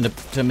distraction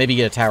to maybe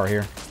get a tower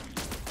here.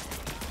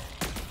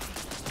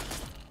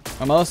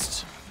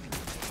 Almost.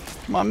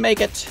 Come on,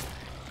 make it.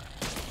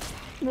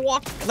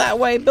 Walk that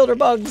way, builder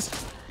bugs.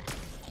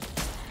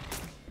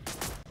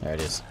 There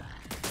it is.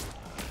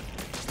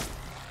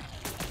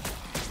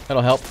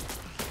 That'll help.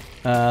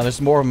 There's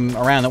more of them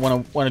around that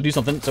want to do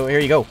something, so here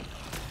you go.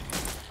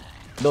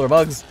 Builder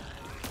bugs.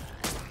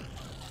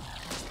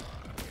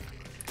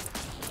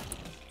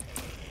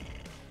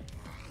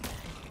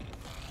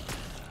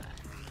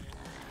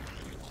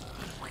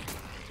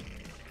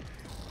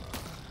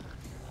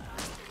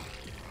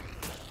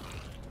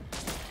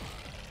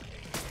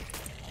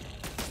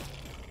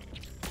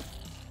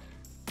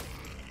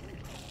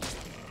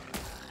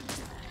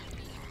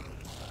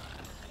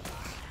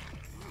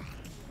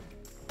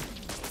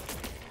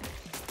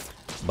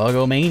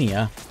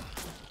 Buggomania.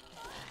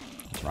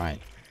 That's right.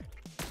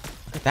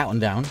 Get that one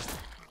down.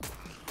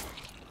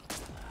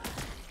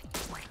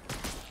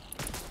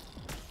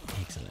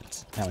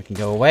 Excellent. Now we can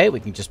go away.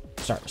 We can just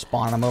start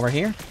spawning them over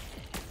here.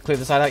 Clear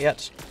the side out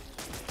yet?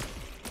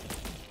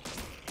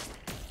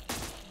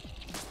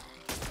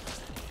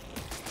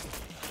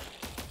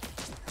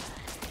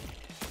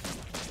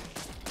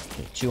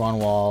 Okay, chew on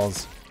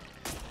walls.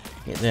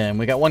 Get them.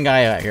 We got one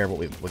guy out here, but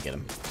we'll get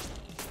him.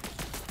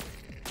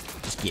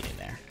 Just get in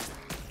there.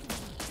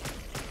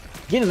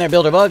 Get in there,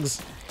 builder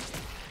bugs.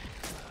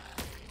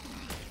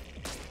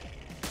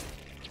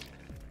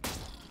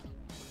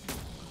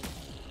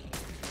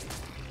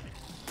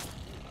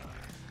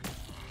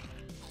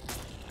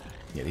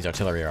 Yeah, these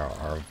artillery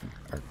are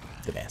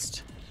the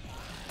best.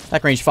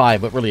 Attack range 5,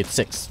 but really it's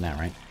 6 now,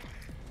 right?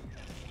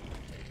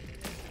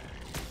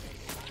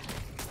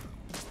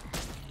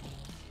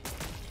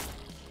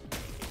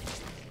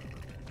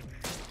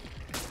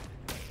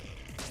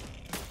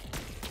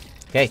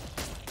 Okay.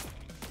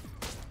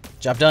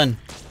 Job done.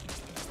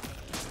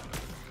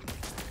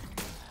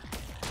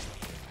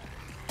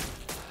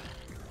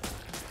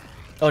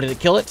 Oh, did it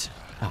kill it?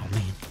 Oh,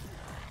 man.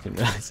 Didn't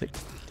realize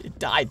it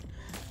died.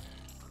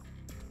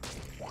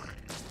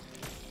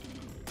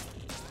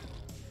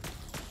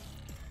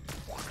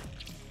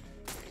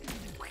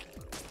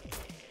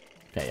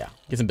 Okay, yeah.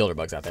 Get some builder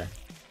bugs out there.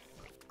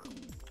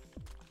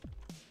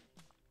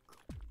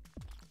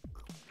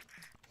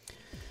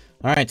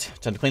 All right,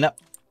 time to clean up.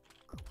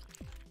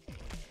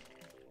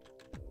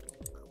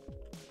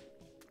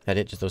 That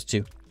it? Just those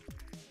two?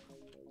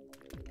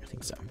 I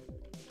think so.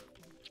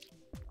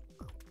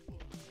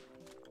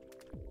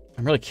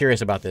 I'm really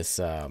curious about this,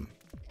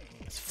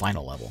 this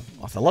final level.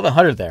 Off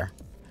 1100 there.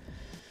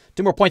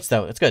 2 more points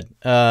though. That's good.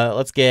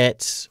 Let's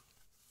get.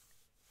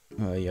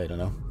 Oh yeah, I don't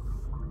know.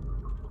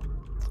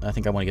 I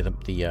think I want to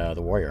get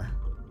the warrior.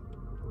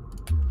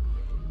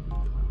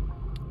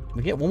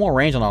 We get 1 more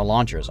range on our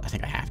launchers. I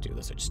think I have to.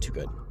 Those are just too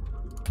good.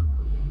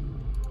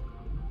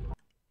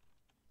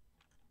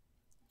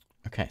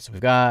 Okay, so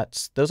we've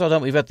got those all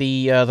done. We've got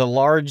the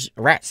large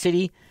rat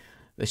city,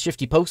 the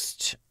shifty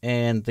post,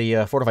 and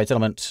the fortified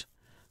settlement.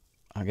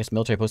 I guess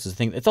military post is the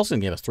thing. It's also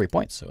gonna give us 3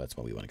 points, so that's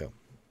where we want to go.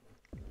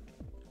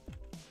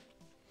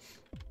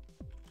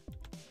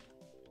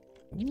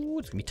 Ooh,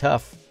 it's gonna be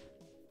tough.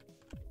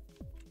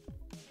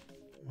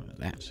 What is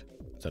that?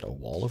 Is that a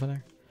wall over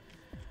there?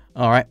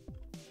 All right.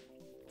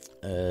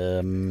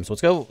 So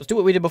let's go. Let's do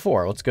what we did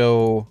before. Let's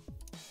go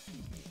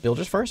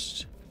builders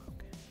first,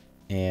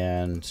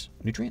 and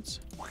nutrients.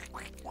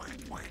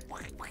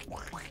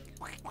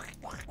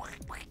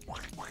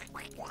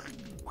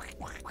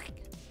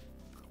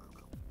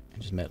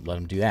 And just let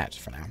them do that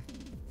for now.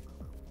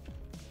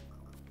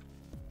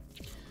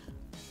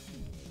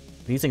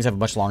 These things have a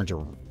much larger,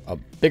 a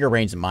bigger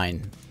range than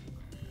mine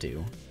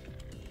do.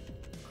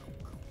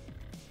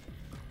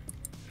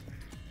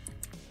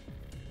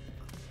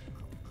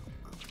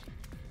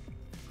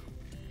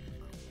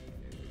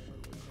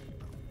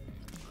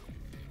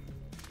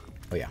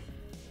 Oh, yeah.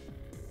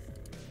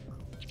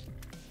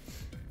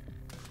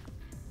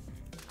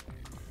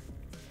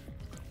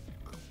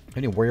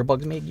 Any warrior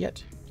bugs made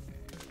yet?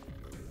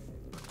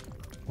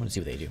 I want to see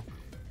what they do.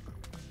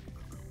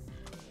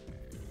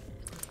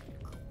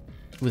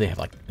 Ooh, they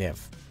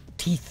have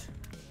teeth.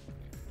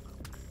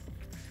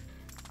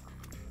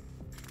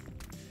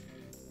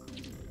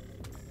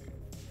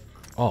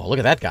 Oh, look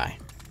at that guy.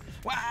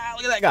 Wow,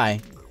 look at that guy.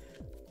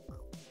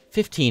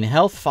 15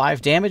 health,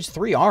 5 damage,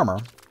 3 armor.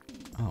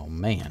 Oh,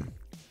 man.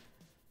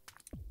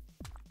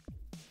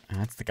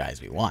 That's the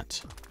guys we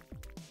want.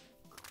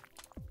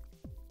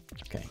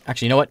 Okay.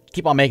 Actually, you know what?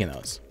 Keep on making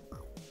those.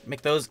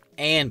 Make those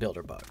and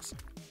builder bugs.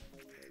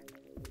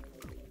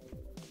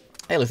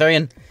 Hey,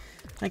 Lutherian.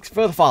 Thanks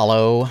for the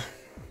follow.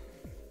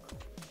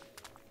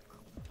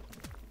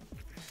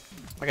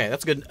 Okay,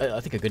 that's good. I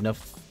think a good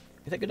enough.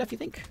 Is that good enough, you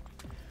think?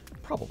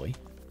 Probably.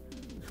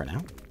 For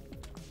now.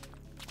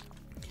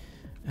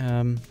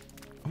 I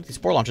want these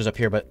spore launchers up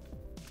here, but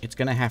it's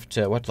going to have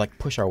to, we'll have to, like,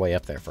 push our way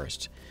up there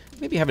first.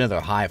 Maybe have another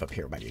hive up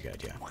here might be a good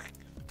idea.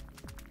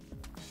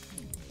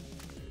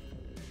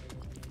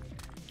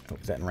 Oh,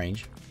 is that in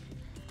range?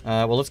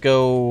 Well, let's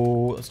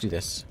go, let's do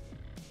this.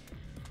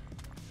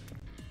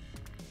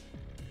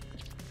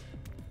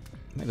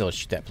 Maybe let's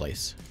shoot that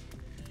place.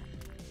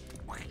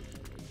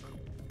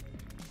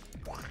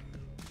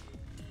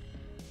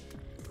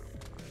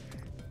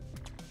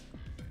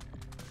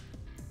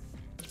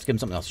 Let's give him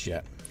something else to shoot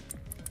at.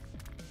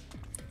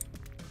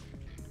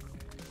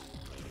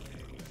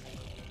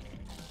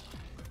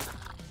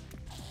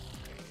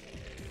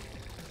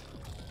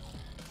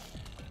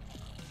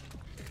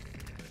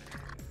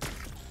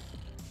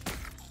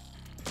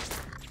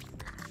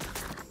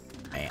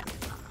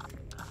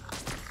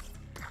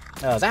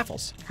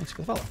 Zaffles. Thanks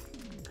for the follow.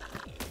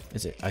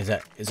 Is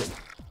it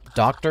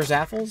Dr.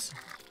 Zaffles?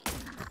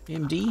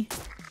 MD?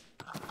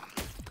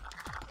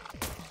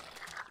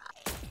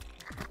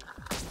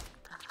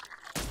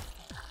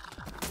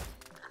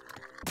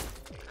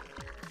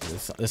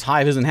 This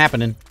hive isn't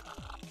happening.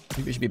 I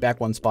think we should be back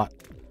 1 spot.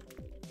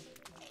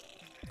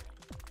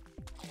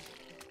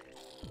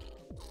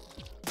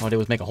 All I did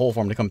was make a hole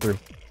for him to come through.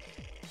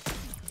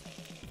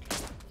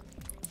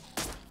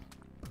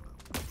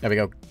 There we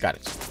go. Got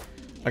it.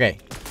 Okay.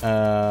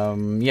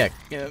 Yeah.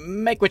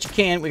 Make what you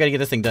can. We gotta get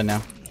this thing done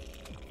now.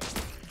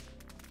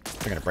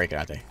 They're gonna break it,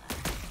 aren't they?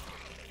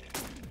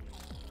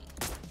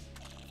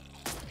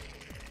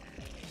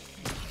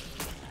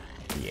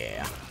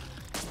 Yeah.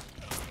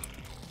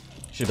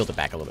 Should have built it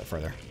back a little bit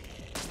further.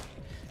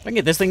 If I can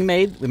get this thing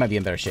made, we might be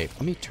in better shape.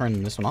 Let me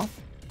turn this one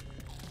off.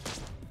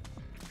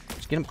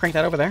 Just get him crank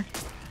that over there.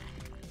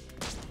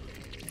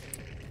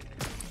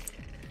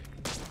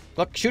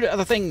 Look, shoot at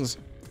other things.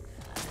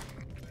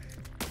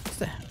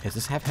 Does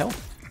this have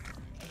health?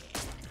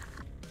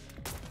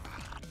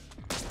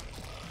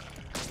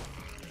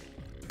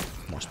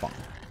 More spawn.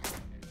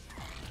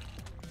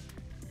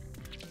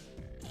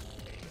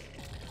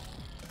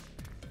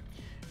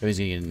 He's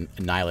getting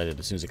annihilated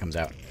as soon as it comes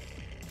out.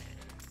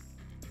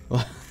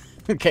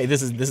 Okay,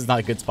 this is not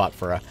a good spot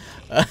for a.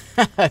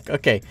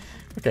 Okay,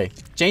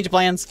 change of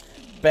plans.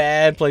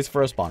 Bad place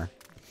for a spawner.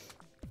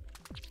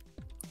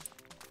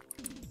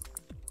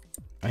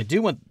 I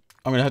do want.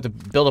 I'm gonna have to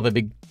build up a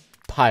big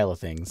pile of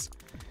things.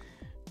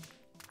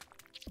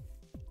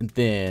 And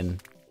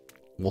then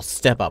we'll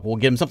step up. We'll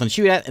give them something to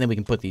shoot at, and then we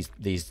can put these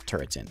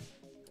turrets in.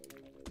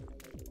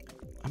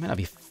 I might not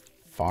be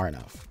far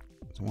enough.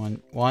 So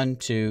One,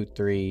 two,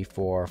 three,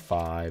 4,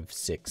 5,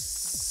 6,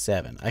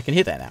 7. I can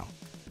hit that now.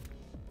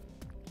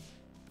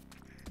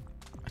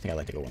 I think I'd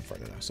like to go one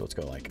further though. So let's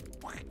go like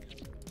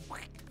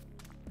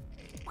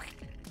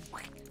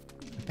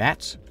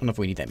that. I don't know if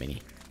we need that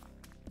many.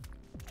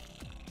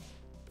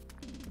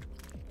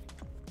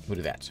 We'll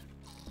do that.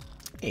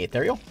 Hey,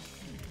 Ethereal.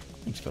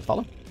 Thanks for the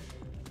follow.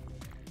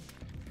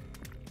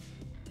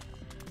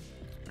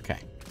 Okay.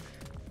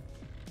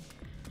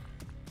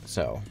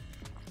 So,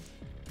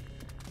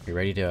 you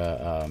ready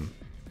to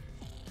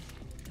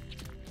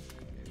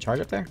charge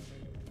up there?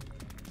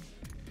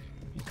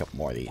 A couple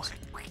more of these.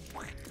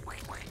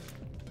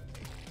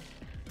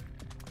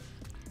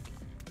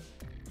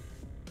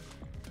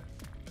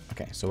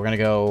 Okay, so we're gonna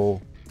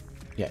go.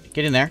 Yeah,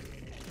 get in there.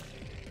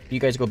 You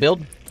guys go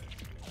build.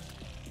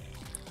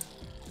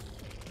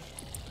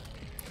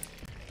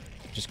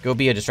 Just go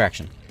be a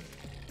distraction.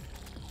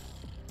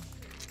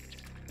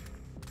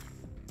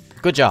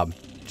 Good job.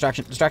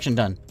 Distraction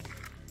done.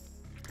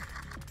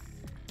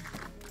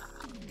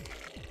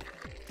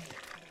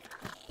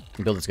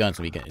 Build this gun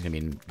so we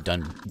can,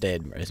 done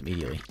dead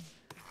immediately.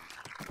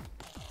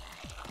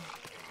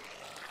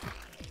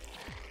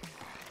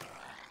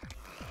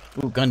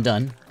 Ooh, gun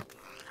done.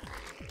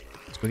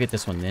 Let's go get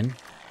this one then.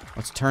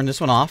 Let's turn this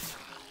one off.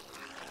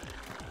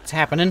 It's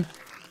happening.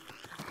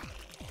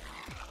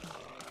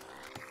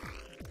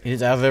 It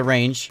is out of their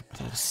range. I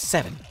thought it was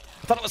 7.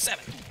 I thought it was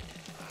 7.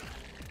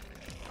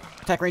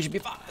 Attack range should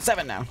be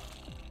 7 now.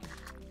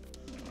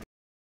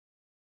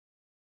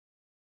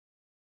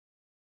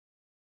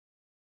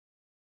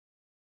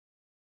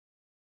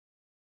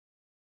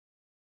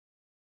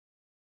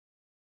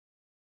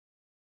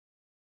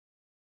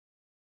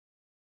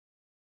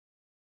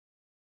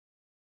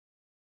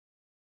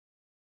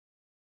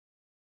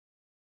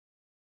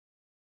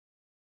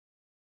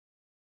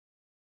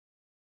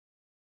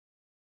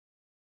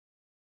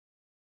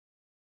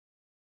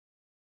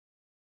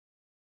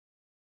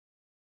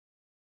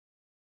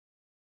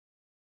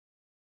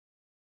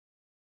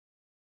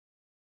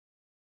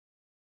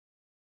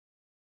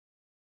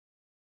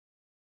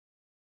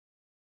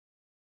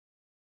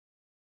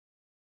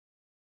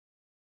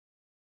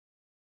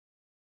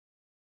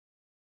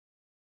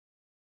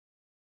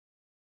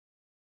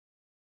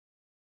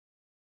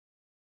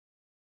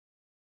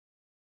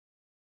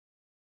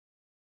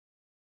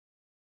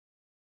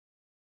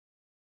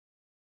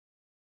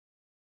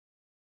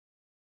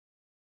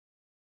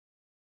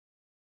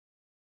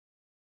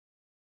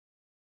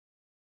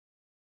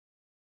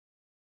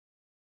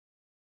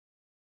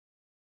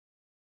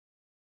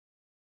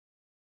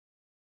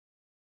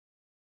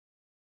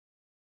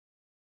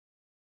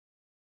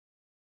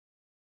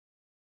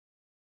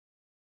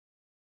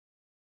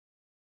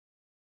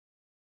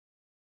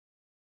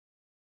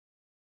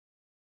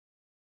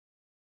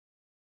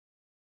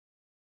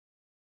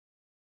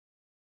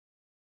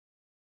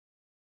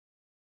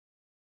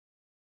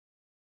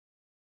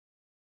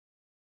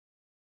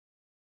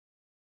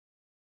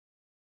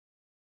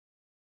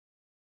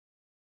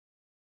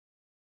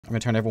 I'm gonna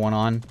turn everyone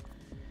on,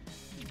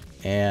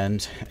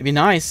 and it'd be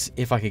nice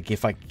if I could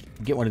get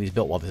one of these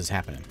built while this is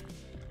happening.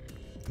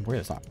 Where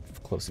it's not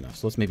close enough,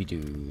 so let's maybe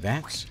do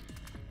that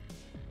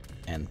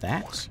and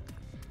that,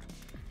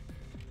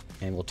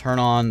 and we'll turn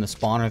on the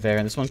spawner there,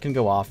 and this one can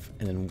go off,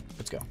 and then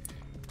let's go.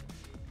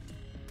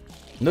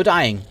 No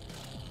dying.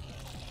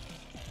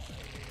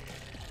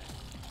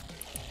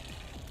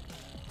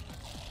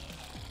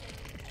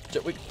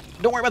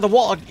 Don't worry about the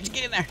wall. Just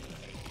get in there.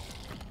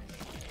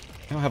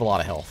 I don't have a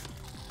lot of health.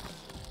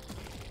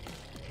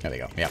 There we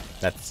go. Yeah,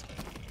 that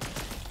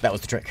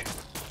was the trick.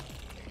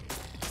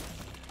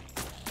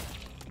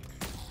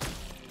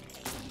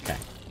 Okay.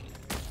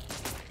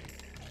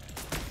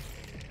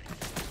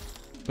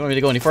 Don't want me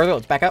to go any further?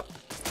 Let's back up.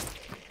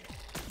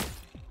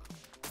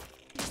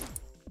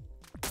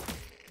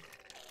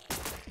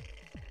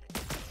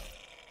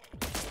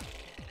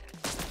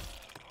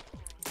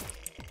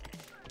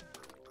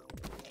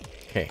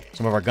 Okay,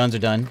 some of our guns are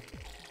done.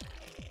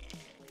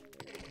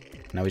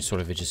 Now we sort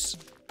of just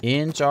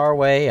inch our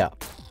way up.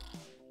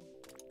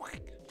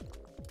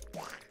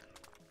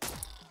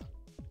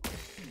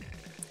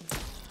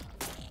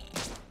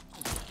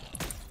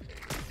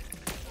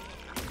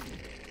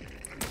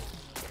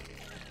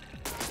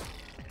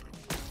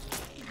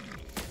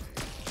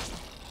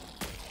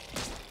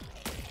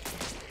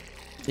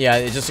 Yeah,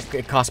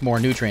 it costs more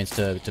nutrients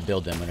to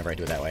build them whenever I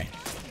do it that way.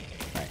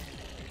 All right.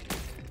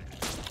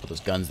 Put those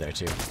guns there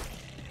too.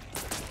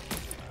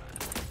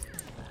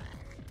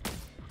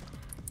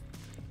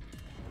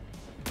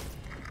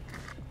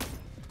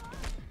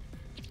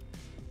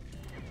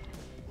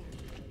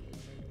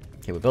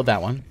 Okay, we build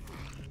that one.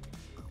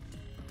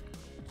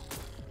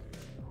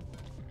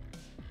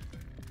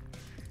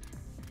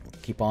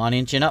 Keep on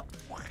inching up.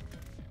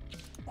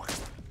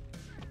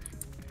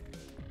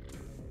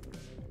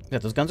 Yeah,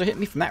 those guns are hitting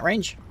me from that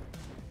range.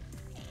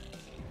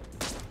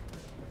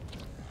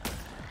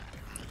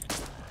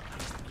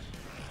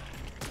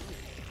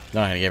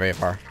 Not gonna get very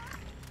far.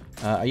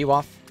 Are you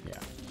off? Yeah.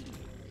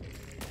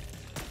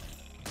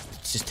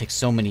 just takes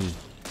so many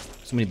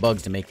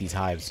bugs to make these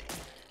hives.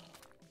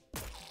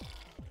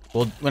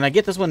 Well, when I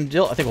get this one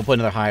built, I think we'll put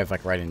another hive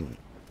like right in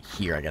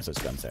here. I guess there's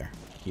guns there.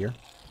 Here.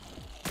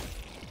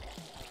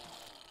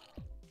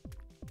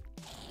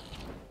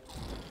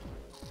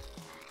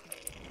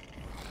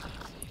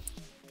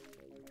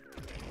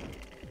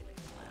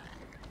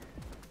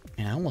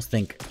 And I almost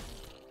think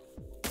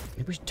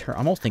maybe we should turn. I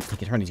almost think we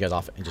can turn these guys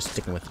off and just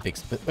stick them with the big.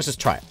 Let's just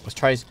try it. Let's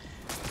try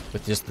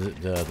with just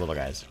the little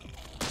guys.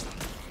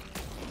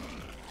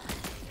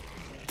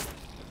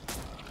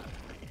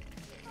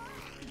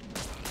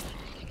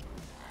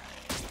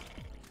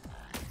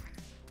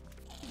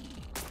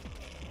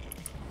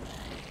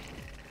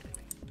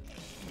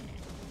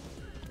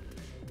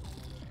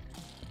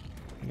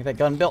 Get that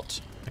gun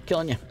built. They're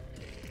killing you.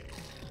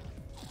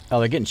 Oh,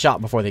 they're getting shot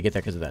before they get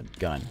there because of that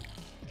gun.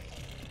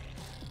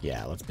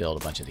 Yeah, let's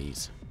build a bunch of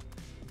these.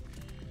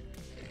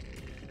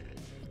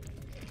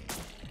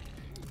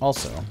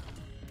 Also,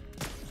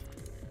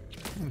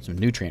 some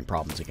nutrient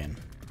problems again.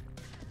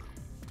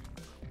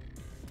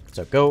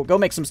 So go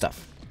make some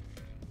stuff.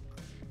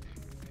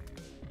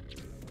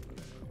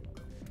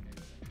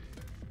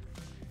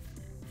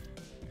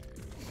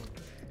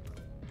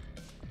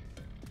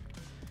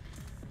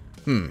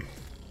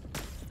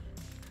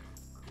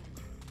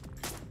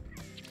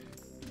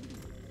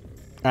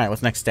 Alright,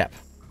 what's the next step?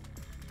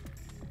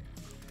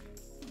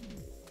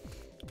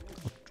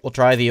 We'll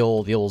try the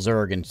old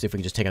Zerg and see if we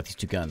can just take out these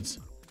two guns.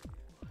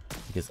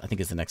 Because I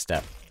think it's the next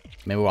step.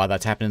 Maybe while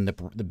that's happening,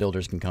 the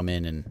builders can come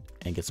in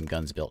and get some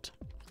guns built.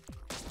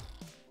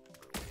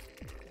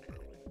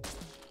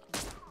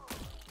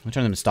 I'm gonna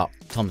tell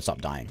them to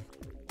stop dying.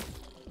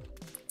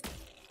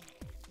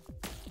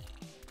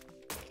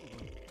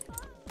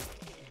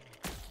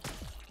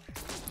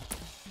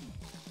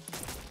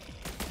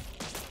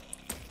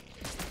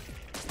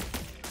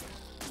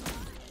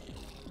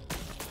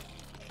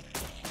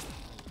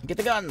 Get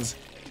the guns!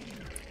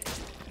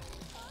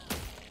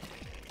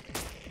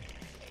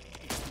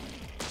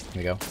 Here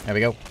we go. There we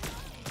go.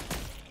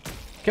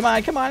 Come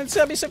on, come on. It's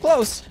gonna be so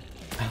close.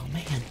 Oh,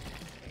 man.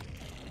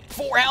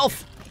 4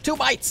 health! 2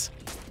 bites!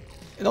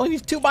 It only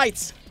needs 2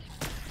 bites.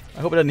 I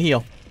hope it doesn't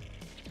heal.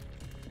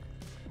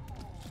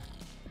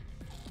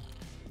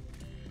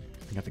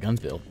 I got the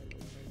guns built.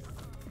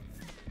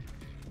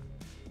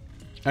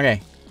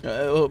 Okay.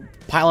 We'll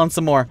pile on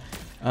some more.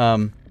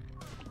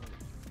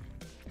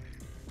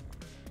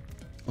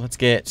 Let's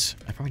get...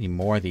 I probably need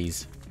more of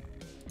these.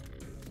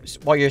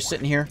 Just while you're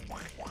sitting here,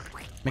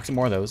 make some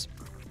more of those.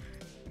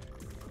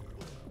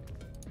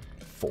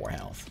 4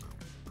 health.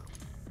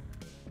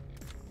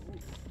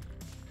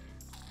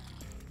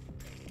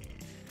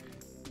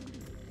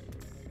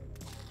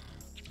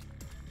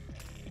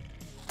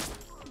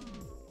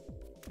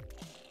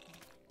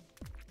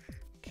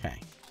 Okay.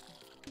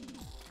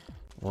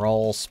 We're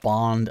all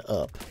spawned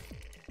up.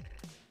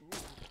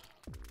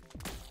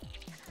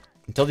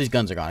 Until these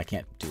guns are gone, I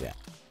can't do that.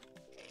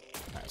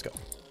 Alright, let's go.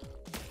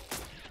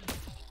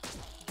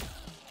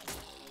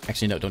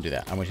 Actually, no, don't do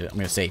that. I'm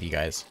gonna save you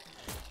guys.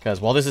 Because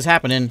while this is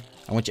happening,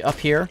 I want you up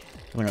here.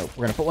 We're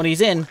gonna put one of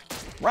these in.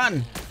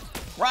 Run!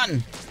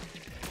 Run!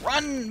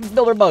 Run,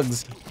 builder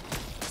bugs!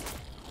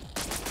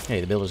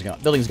 Okay, the building's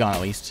gone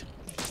at least.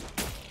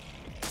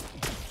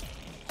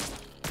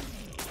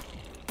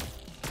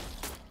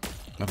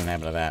 Nothing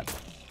happened to that.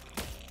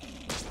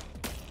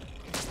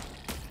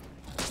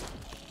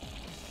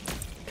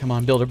 Come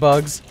on, builder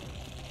bugs.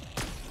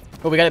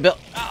 Oh, we got it built.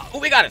 Oh,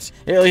 we got it!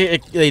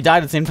 They died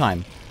at the same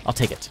time. I'll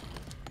take it.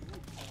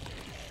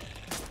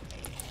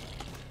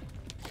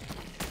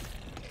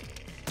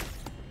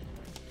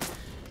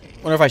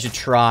 Wonder if I should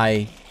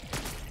try...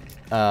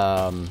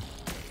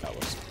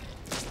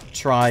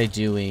 try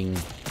doing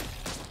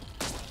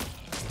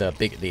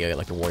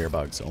the warrior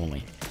bugs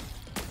only.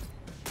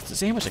 Does it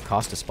say how much it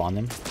costs to spawn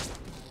them?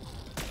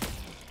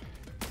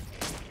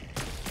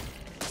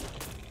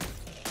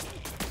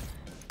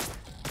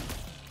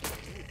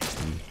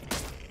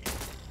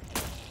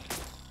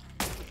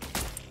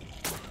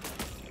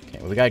 Okay,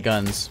 well, we got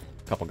guns.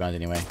 A couple guns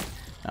anyway.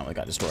 That one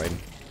got destroyed.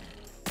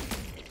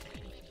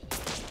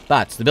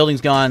 But the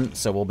building's gone,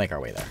 so we'll make our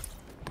way there.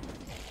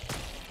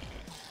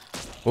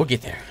 We'll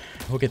get there.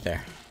 We'll get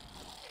there.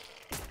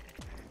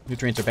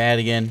 Nutrients are bad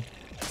again.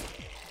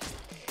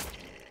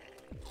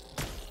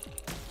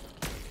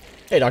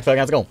 Hey, Dr. Fag,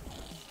 how's it going?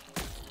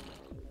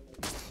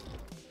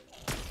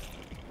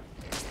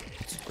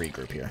 Let's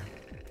regroup here.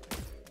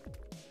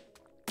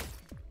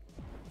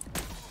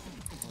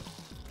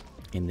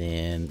 And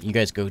then you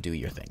guys go do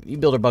your thing. You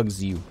builder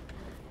bugs, you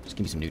just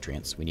give me some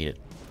nutrients. We need it.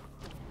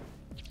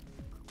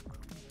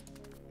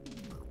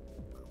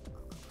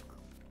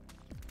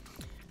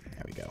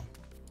 There we go.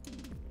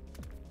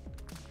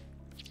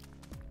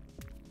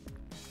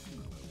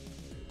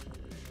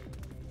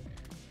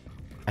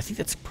 I think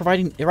that's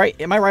providing, right?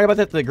 Am I right about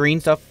that? The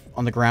green stuff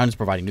on the ground is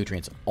providing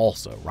nutrients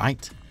also,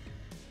 right?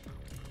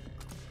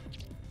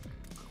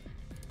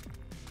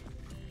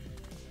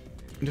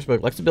 Just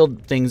likes to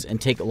build things and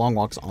take long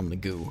walks on the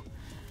goo.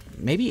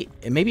 maybe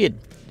it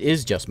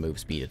is just move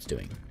speed it's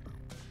doing.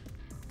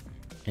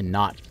 And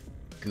not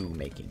goo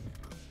making.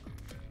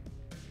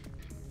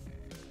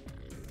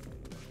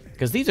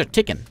 Because these are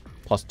ticking.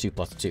 +2,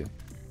 +2.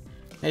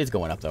 It is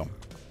going up, though.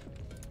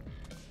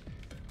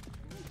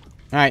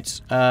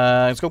 Alright,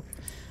 let's go.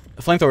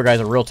 The flamethrower guys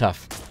are real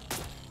tough.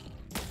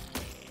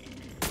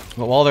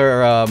 But while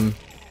they're,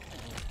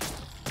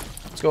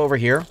 let's go over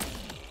here.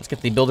 Let's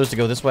get the builders to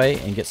go this way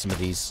and get some of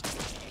these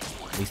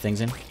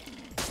things in.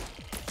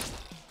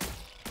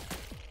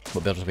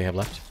 What builders do we have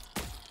left?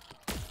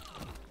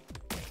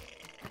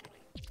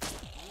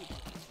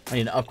 I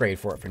need an upgrade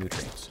for it for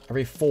nutrients.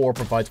 Every 4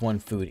 provides 1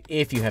 food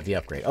if you have the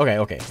upgrade. Okay,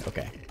 okay,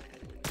 okay.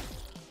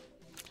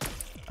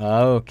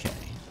 Okay.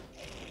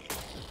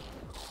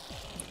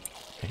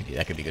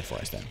 That could be good for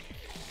us then.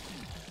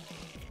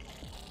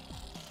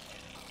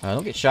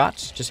 Don't get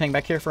shot. Just hang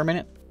back here for a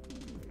minute.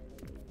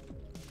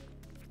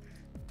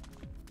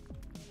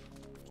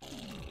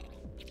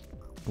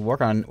 We're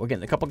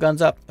getting a couple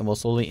guns up, and we'll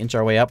slowly inch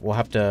our way up. We'll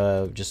have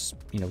to just,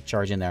 you know,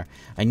 charge in there.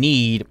 I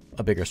need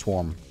a bigger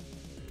swarm.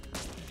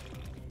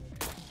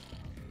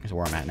 Here's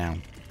where I'm at now.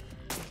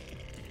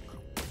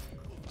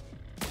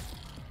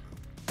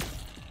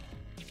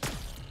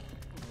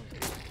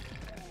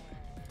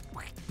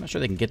 I'm not sure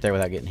they can get there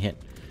without getting hit.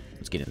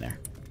 Let's get in there.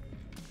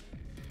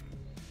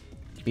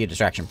 Be a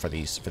distraction for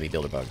the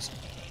builder bugs.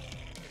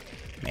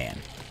 Man.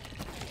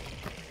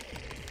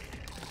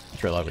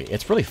 It's really ugly.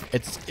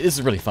 This is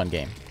a really fun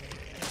game.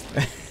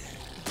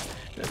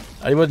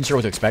 I wasn't sure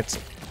what to expect.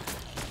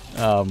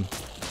 I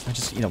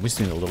just, you know, we've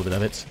seen a little bit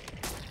of it.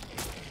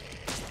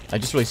 I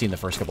just really seen the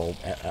first couple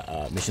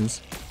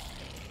missions.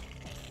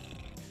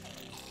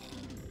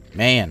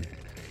 Man.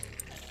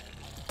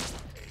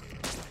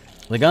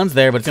 The gun's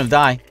there, but it's gonna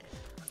die.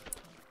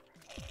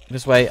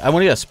 This way, I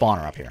want to get a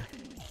spawner up here.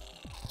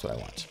 That's what I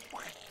want.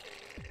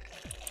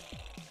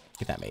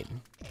 Get that made.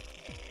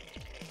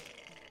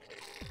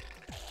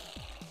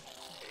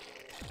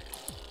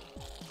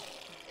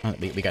 Oh,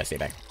 we gotta stay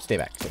back. Stay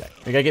back. Stay back.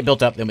 We gotta get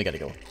built up, then we gotta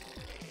go.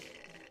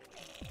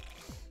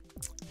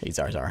 Hey,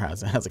 Zarzar,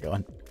 how's it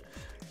going?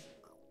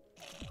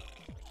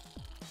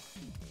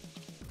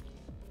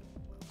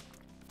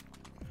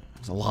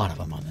 There's a lot of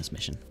them on this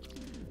mission.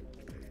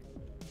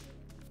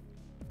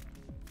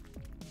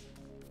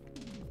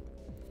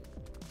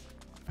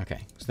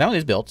 Okay, so that one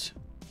is built.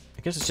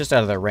 I guess it's just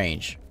out of their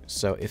range.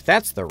 So if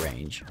that's the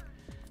range,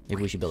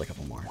 maybe we should build a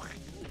couple more.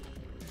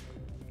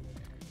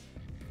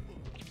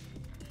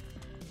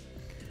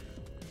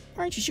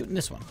 Why aren't you shooting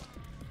this one?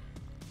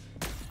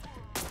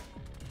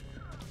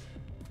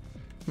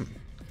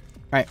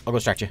 Alright, I'll go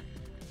distract you.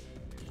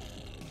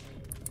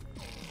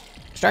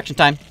 Distraction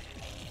time.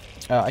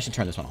 I should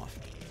turn this one off.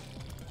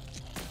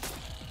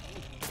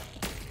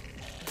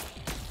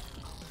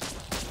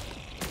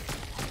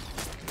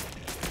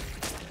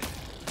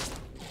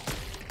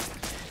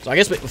 So I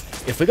guess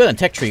if we go on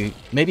tech tree,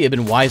 maybe it'd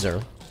been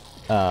wiser.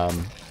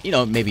 You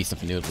know, maybe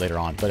something new later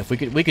on. But if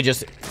we could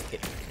just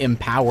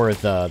empower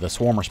the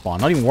swarmer spawn.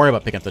 Not even worry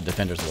about picking up the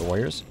defenders or the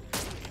warriors.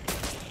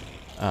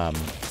 Not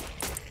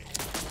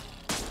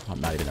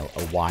even a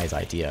wise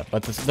idea.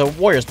 But the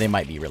warriors, they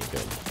might be really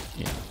good.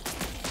 You know.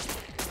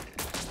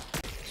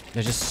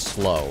 They're just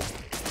slow.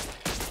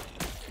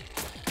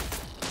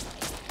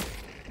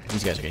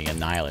 These guys are getting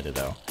annihilated,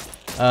 though.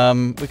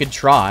 We could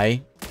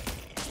try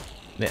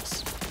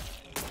this.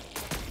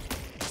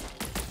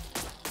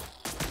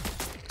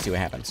 See what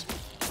happens.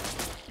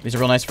 These are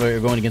real nice for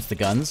going against the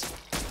guns.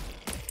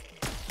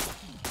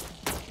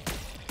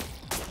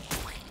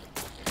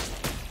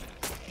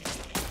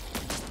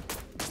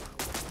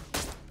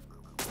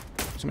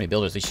 So many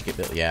builders, they should get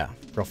built. Yeah,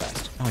 real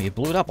fast. Oh, you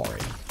blew it up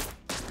already.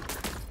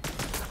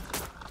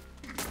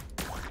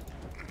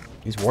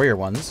 These warrior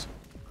ones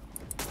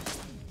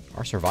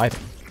are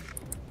surviving.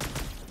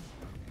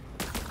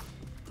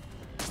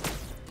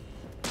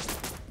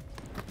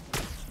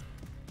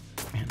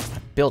 Man, my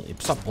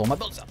build. Stop blowing my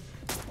builds up.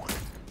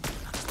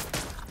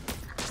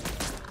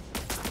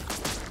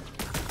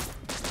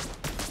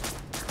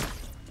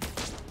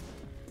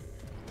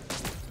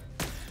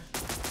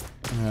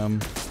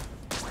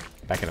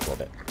 Back it up a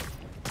little bit.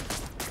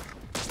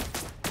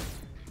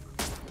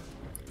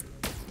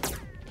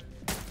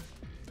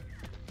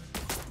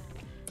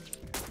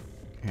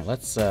 Here,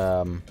 let's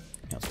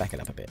back it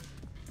up a bit.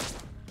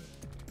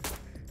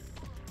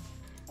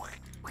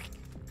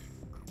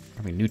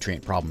 Having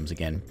nutrient problems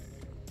again.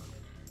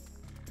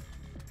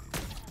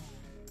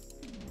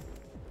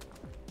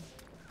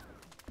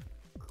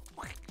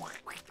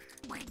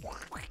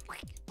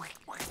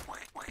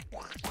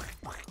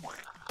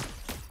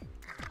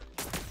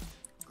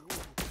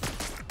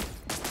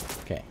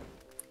 Okay.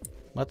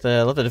 Let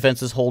the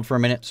defenses hold for a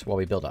minute while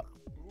we build up.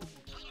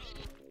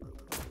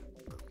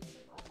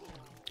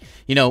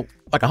 You know,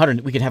 like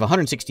 100, we could have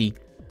 160,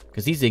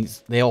 because these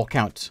things, they all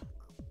count.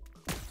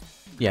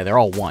 Yeah, they're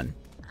all 1.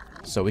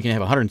 So we can have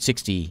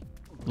 160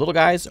 little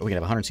guys, or we can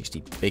have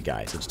 160 big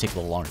guys. It just takes a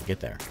little longer to get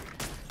there.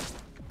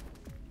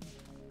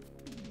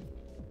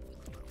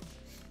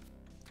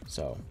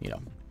 So, you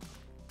know,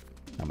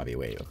 That might be a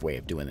way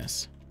of doing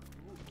this.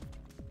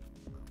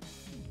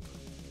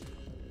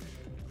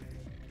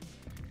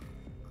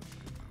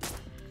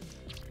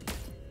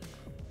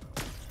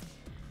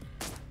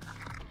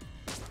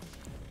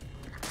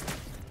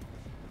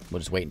 We'll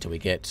just wait until we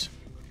get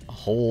a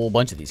whole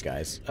bunch of these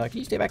guys. Can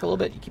you stay back a little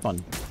bit? You keep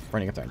on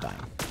running up there and dying.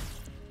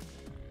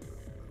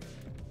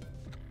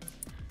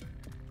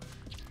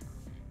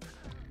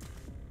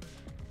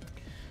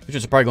 Which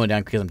is probably going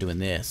down because I'm doing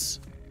this.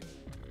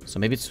 So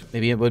maybe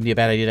it would be a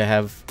bad idea to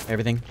have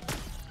everything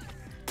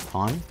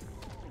on.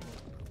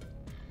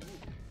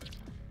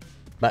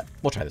 But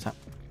we'll try this out.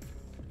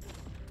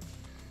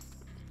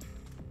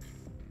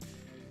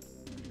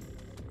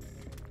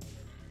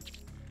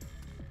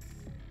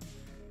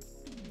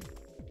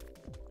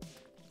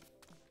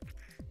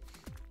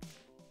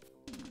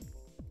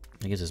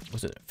 I guess it's,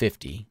 what's it,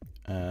 50?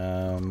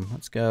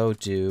 Let's go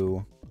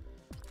do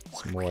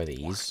some more of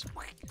these.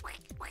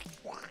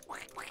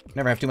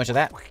 Never have too much of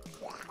that.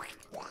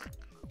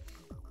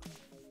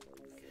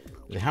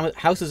 How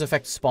houses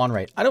affect spawn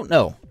rate? I don't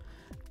know.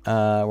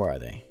 Where are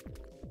they?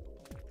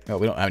 Oh,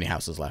 we don't have any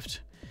houses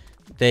left.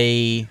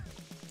 I'm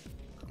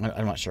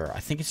not sure. I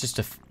think it's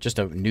just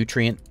a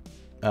nutrient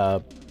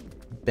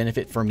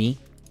benefit for me.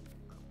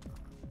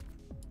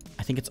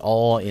 I think it's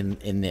all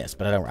in this,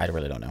 but I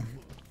really don't know.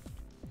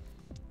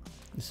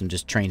 This one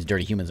just trains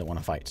dirty humans that want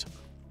to fight.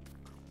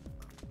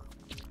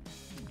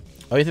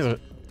 Oh, you think?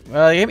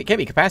 Well, it can't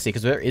be capacity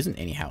because there isn't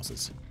any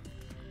houses,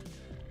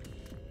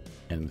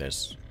 and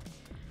there's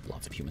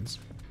lots of humans.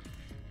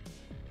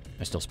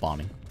 They're still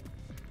spawning.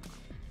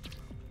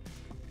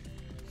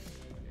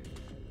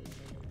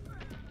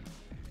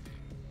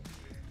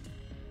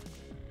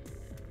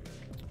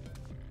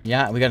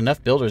 Yeah, we got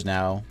enough builders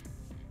now.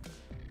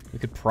 We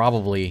could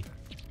probably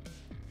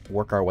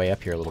work our way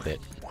up here a little bit.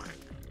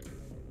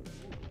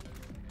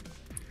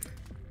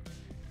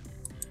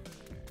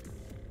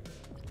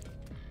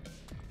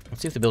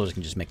 Let's see if the builders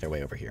can just make their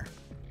way over here.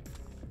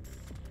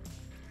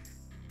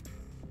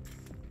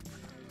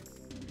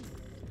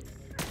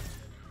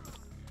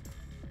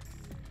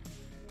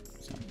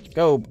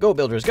 So, go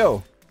builders,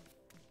 go!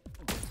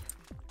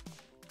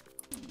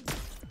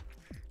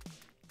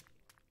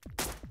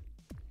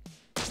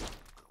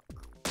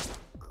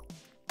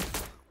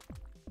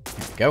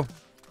 There we go.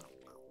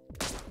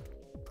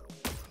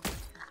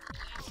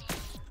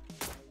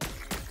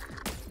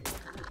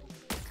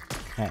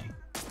 Okay.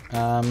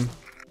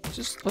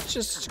 Let's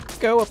just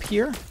go up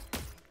here.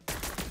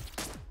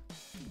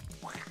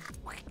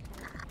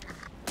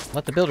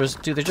 Let the builders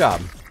do their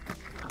job.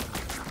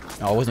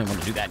 Oh, I wasn't able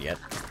to do that yet.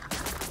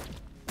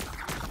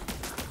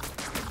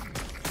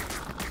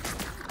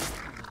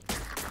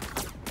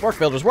 Work,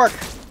 builders, work!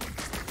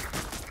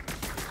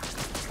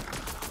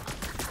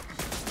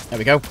 There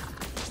we go.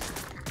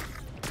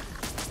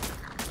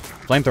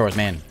 Flamethrowers,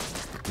 man.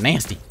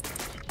 Nasty.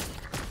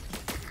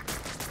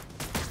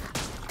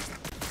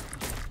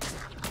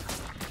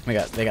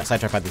 They got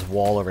sidetracked by this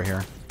wall over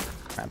here.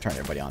 Alright, I'm turning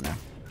everybody on now.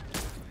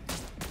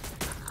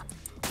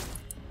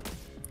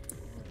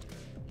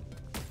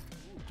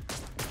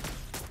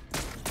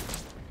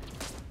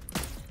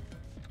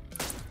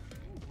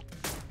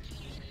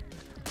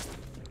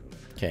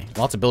 Okay,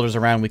 lots of builders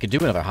around. We could do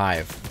another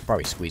hive.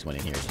 Probably squeeze one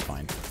in here just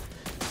fine.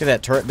 Get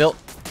that turret built,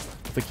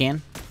 if we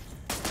can.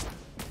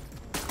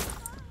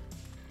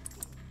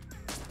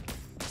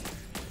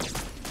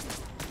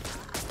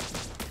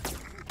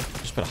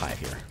 Just put a hive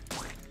here.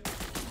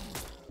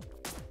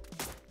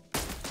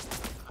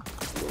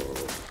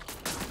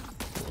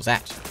 What was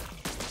that?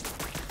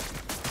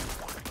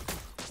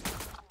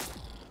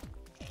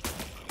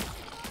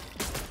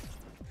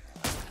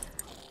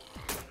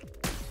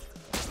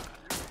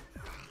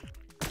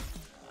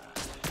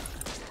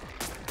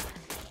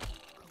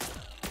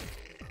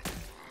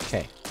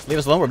 Okay, leave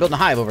us alone. We're building a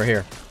hive over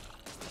here.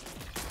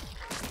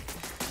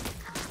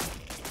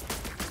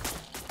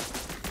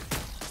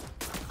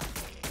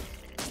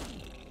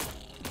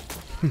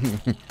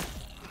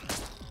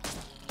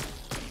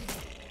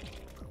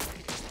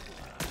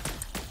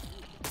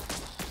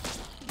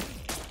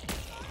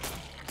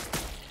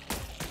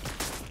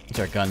 Is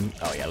there a gun?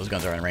 Oh yeah, those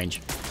guns are in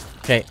range.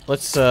 Okay,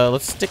 let's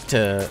stick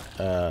to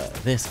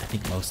this. I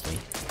think mostly.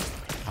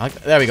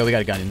 There we go. We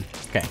got a gun in.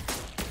 Okay.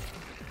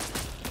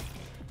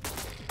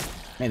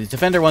 Man, these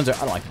defender ones are... I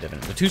don't like the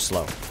defender. They're too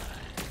slow.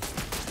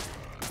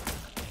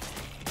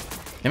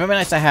 It might be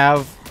nice to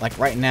have, like,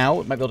 right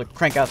now. Might be able to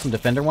crank out some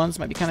defender ones.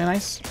 Might be kind of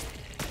nice.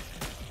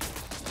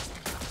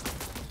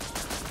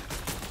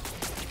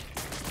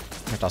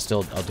 In fact, I'll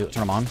turn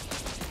them on.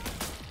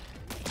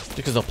 Just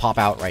because they'll pop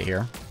out right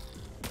here.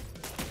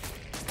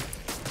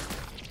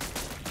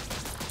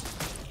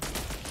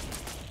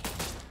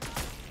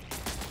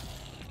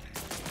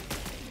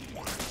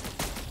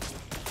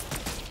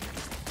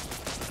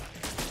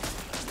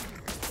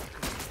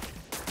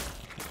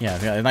 Yeah,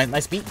 a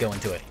nice beat going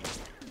to it.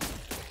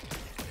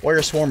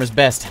 Warrior Swarm is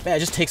best. Man, it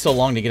just takes so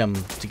long to get them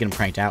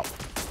cranked out.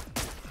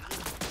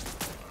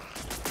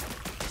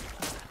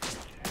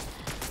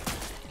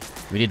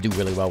 We did do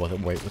really well with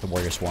the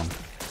Warrior Swarm.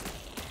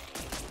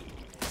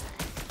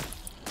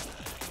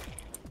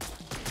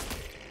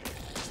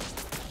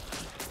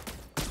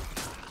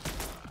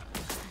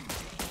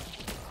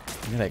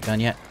 You got that gun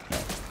yet? No.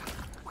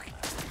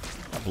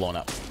 Got blown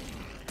up.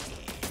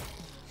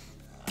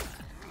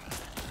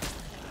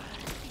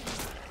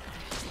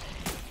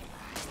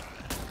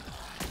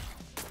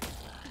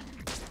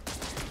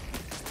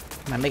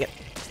 Come on, make it.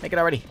 Make it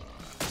already.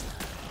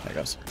 There it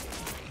goes.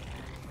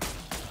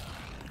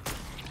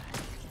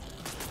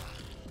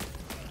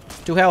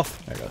 2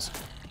 health. There it goes.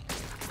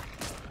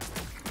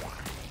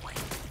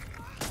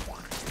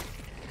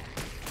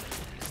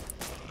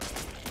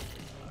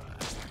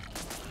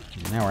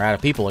 Now we're out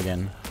of people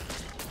again.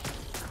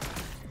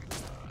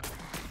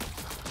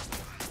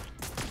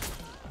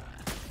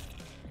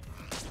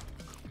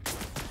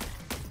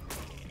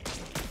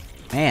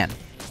 Man,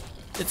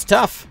 it's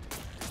tough.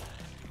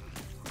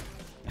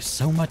 There's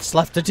so much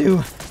left to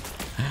do.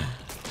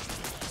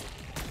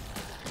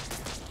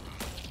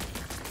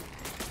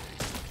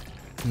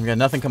 We got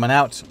nothing coming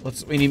out.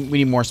 We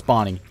need more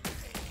spawning.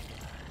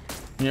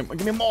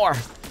 Give me more.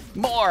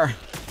 More.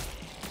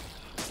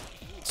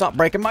 Stop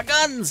breaking my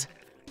guns.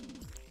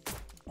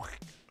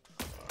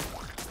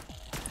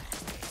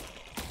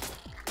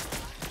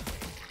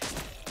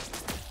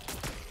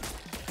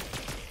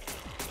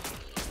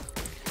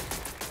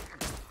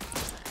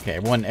 Okay,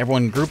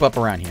 everyone group up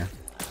around here.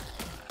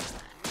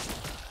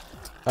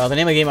 The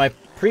name of the game I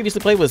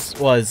previously played was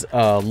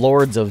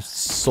Lords of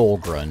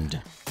Solgrund.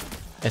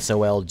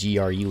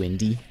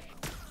 Solgrund.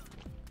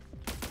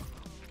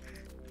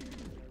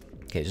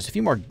 Okay, just a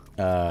few more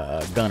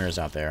gunners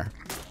out there.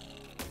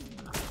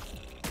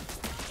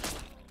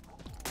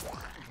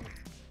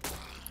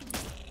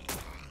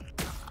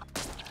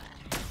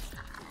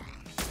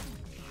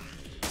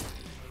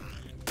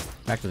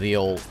 Back to the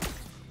old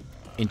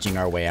inching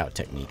our way out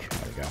technique.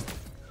 There we go.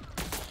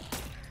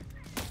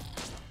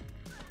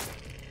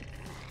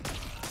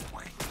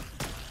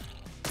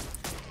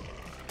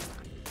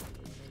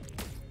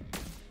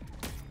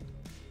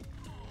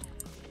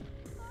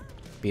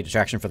 Be a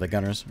distraction for the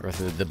gunners, or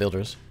for the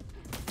builders.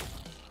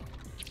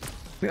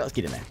 Yeah, let's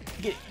get in there.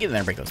 Get in there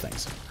and break those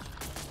things.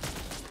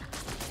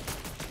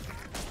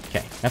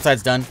 Okay, that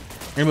side's done.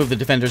 We're gonna move the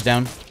defenders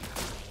down.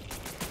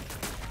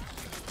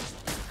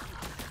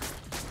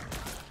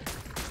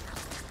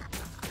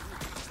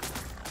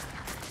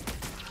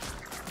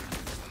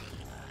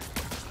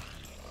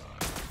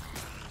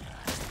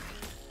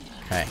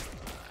 Okay.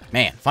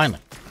 Man, finally.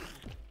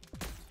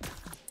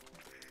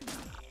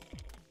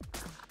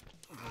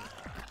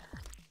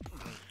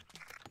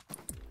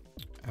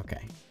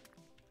 Okay.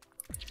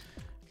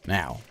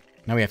 Now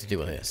we have to deal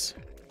with this.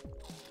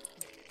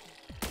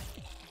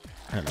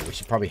 I don't know, we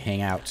should probably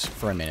hang out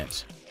for a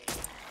minute.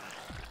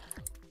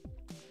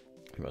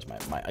 I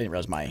didn't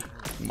realize my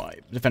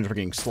defenders were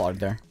getting slaughtered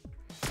there.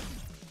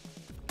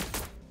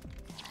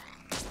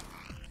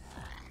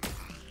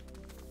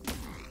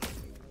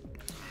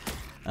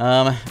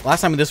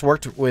 Last time this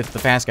worked with the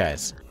fast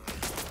guys.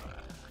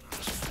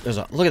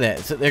 Look at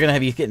that. They're gonna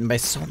have you getting by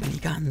so many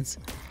guns.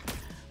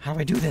 How do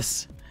I do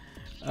this?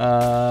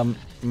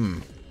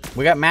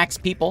 We got max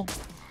people.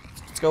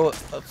 Let's go.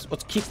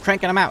 Let's keep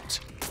cranking them out.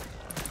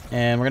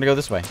 And we're gonna go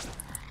this way.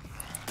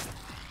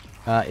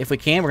 If we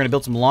can, we're gonna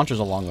build some launchers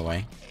along the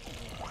way.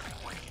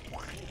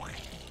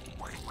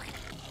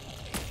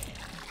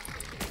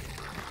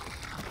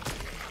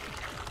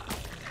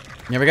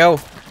 Here we go.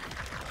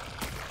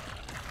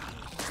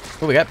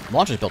 Oh, we got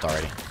launchers built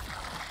already.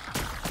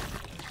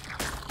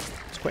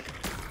 It's quick.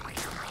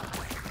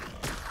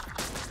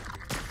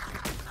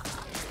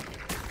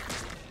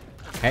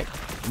 Okay,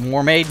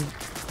 more made.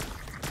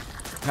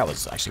 That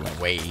was actually went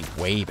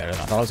way better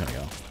than I thought it was gonna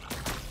go.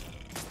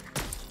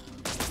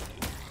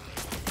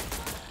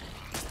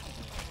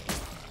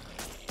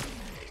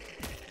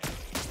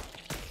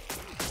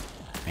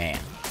 Man.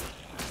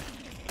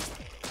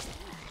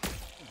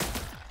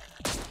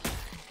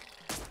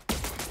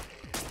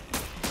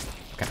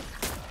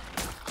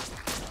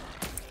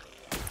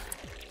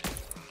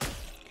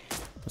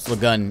 This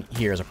little gun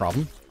here is a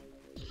problem.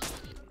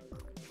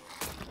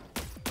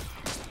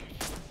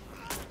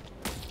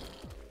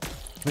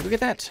 Did we get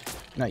that?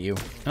 Not you.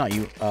 Not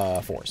you.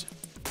 Fours.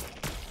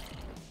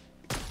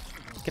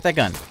 Get that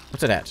gun.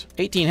 What's it at?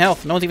 18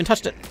 health. No one's even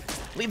touched it.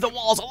 Leave the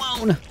walls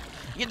alone.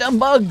 You dumb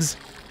bugs.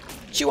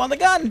 Chew on the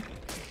gun.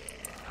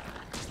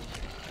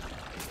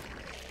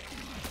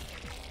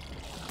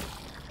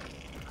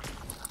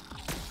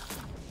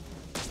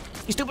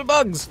 You stupid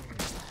bugs.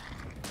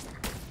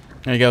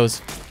 There he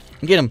goes.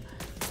 Get him.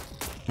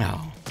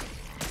 Oh.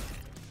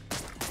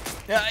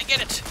 Yeah, I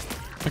get it.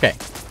 Okay.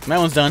 That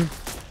one's done.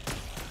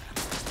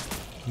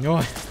 Go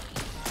on.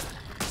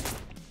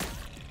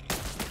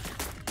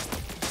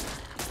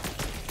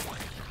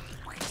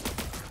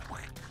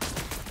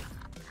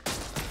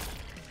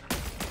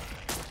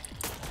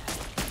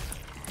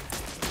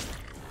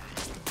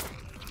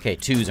 Okay,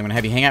 twos. I'm gonna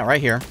have you hang out right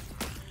here.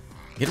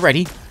 Get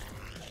ready.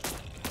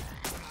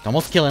 It's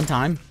almost killing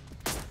time.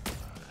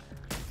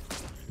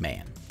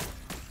 Man.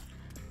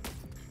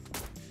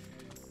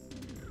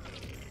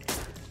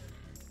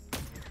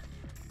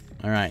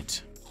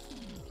 Alright.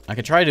 I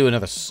could try to do a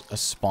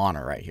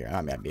spawner right here.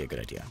 That might be a good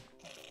idea.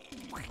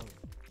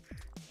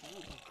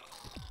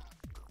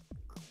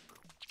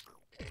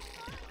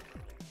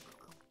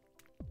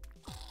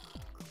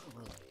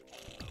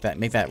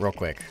 Make that real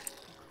quick.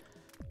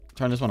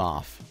 Turn this one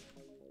off.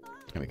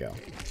 There we go.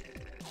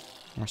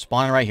 We're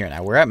spawning right here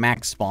now. We're at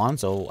max spawn,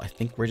 so I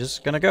think we're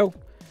just gonna go.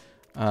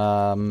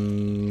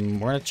 We're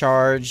gonna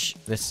charge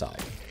this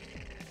side.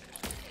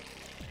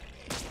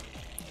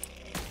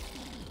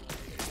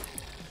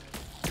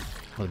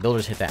 Well, the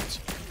builders hit that.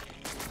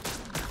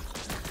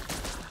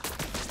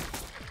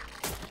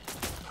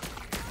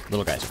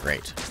 Little guys are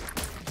great.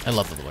 I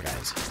love the little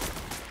guys.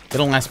 They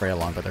don't last very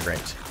long, but they're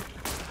great.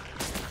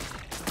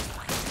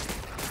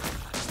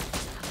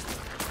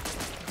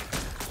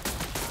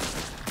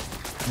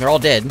 They're all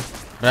dead,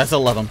 but I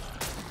still love them.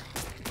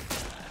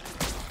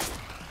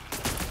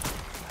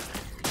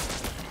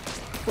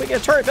 We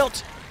get a turret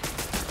built.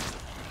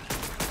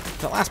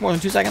 Does it last more than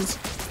 2 seconds?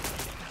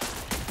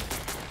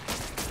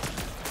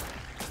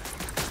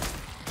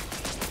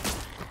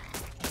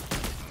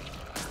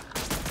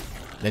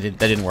 That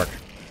didn't work.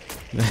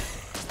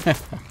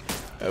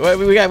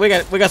 we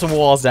got some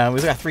walls down.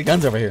 We got 3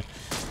 guns over here.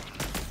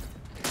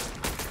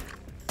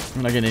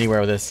 I'm not getting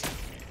anywhere with this.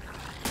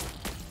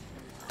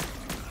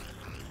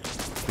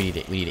 We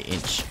need an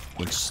inch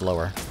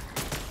slower.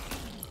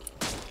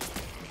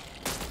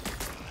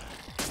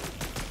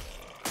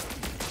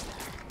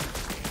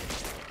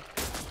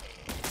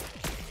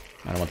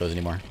 I don't want those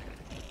anymore.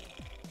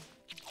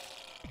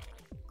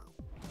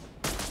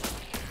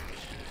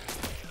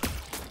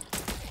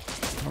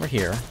 Over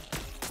here.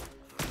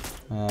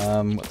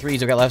 What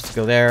 3s I've got left to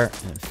go there,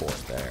 and 4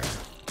 there.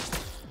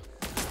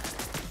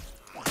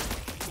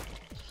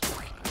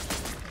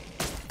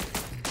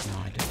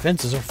 My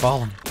defenses are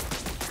falling.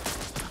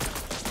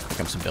 Here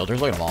come some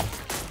builders. Look at them all.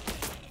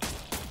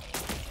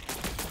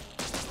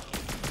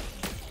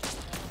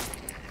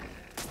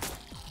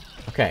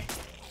 Okay.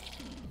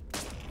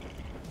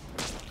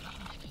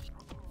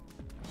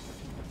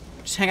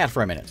 Just hang out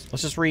for a minute.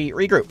 Let's just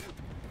regroup.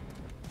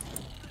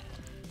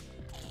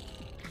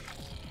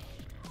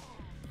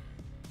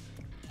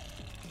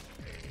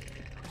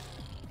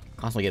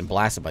 Constantly getting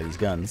blasted by these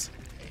guns.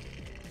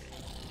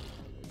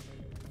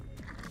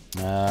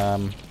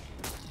 Let's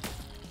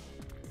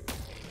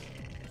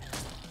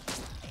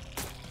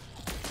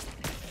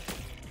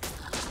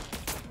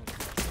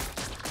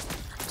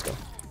go.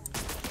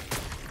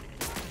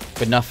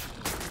 Good enough.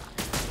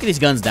 Get these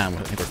guns down.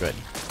 I think we're good.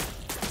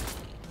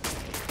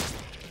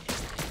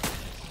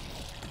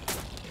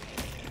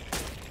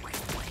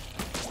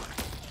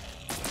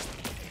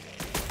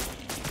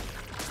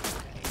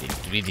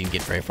 We didn't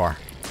get very far.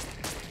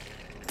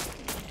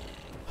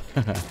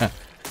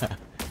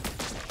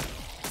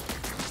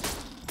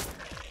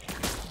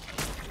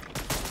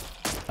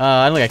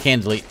 I don't think I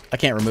can delete. I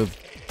can't remove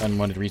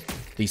unwanted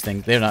these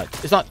things. They're not.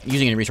 It's not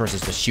using any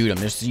resources to shoot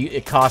them.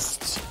 It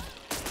costs.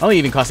 I don't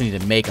even cost anything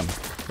to make them.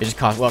 It just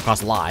costs. Well, it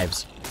costs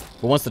lives.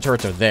 But once the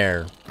turrets are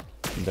there,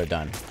 they're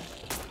done.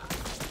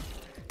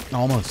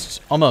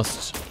 Almost.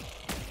 Almost.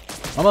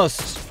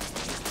 Almost.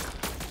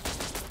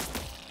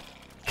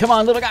 Come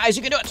on, little guys,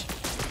 you can do it.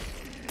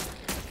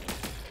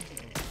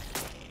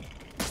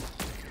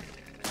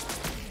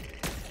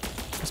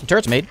 Some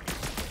turrets made.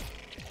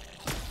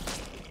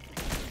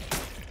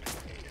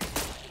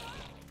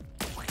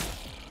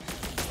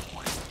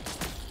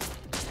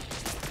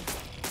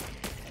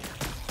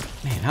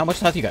 Man, how much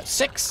health you got?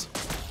 6?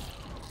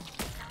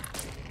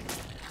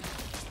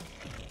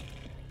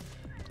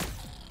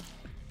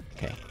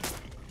 Okay.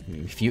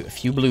 A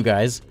few blue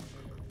guys.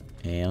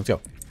 And let's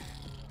go.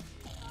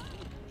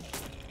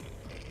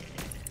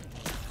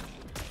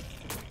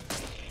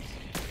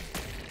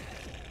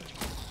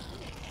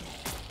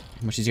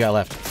 How much has he got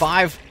left?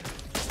 5?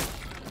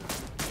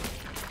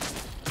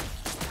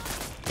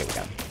 Okay, we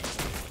got him.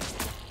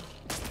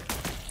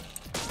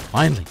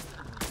 Finally.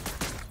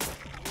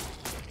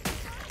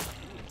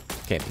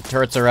 Okay, the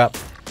turrets are up.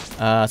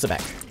 Sit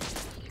back. I'm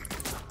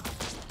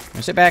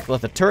gonna sit back,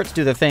 let the turrets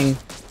do their thing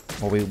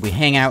while we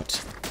hang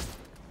out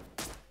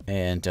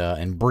and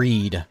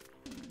breed.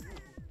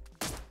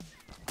 Get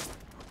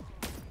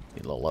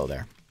a little low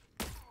there.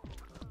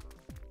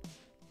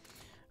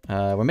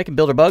 We're making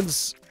builder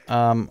bugs.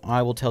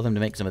 I will tell them to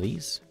make some of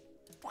these.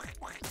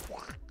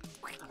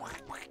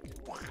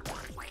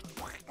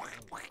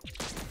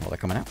 While they're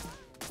coming out.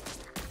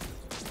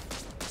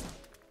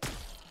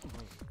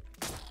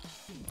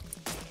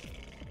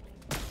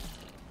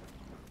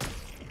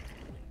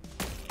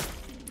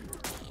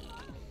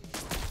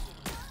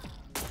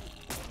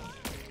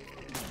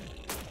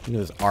 Look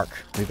at this arc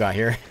we've got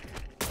here.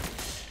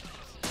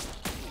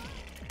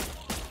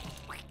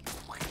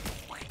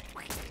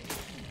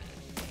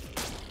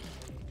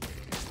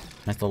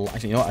 Nice little.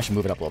 Actually, you know what? I should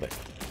move it up a little bit.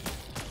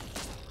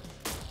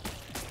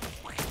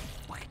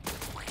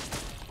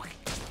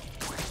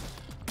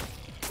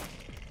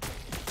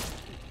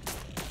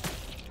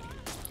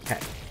 Okay.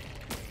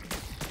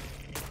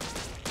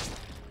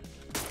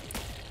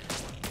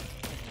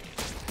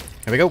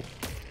 Here we go.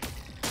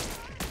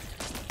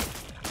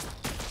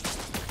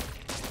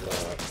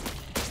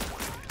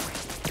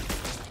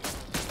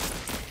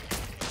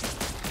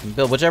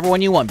 Build whichever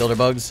one you want, builder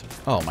bugs.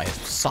 Oh, my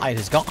side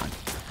is gone.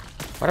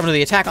 What happened to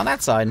the attack on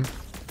that side?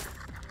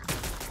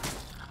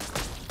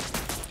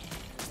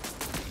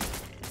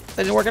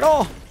 That didn't work at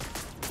all.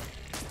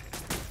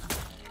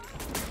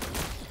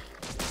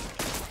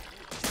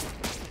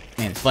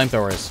 Man, it's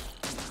flamethrowers.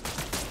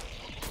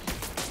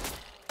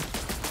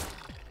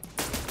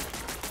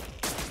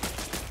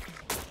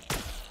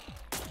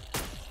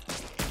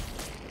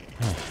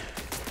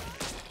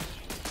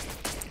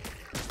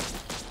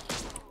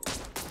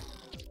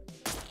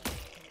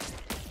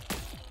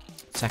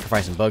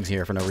 Sacrificing bugs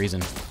here for no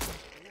reason.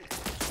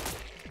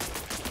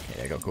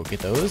 Okay, I gotta go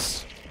get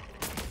those.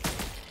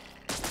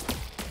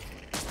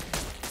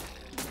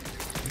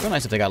 It'd be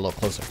nice if they got a little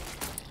closer.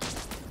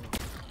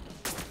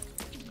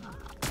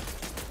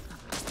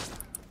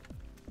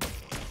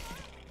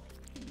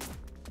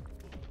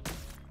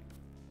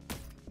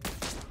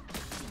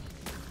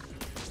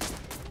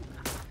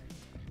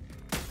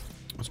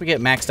 Once we get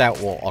maxed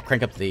out, I'll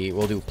crank up the.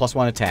 We'll do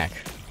 +1 attack.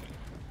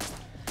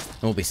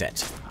 And we'll be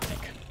set. I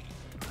think.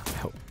 I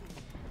hope.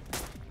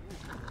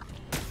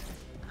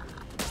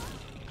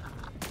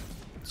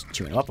 It's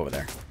chewing him up over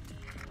there.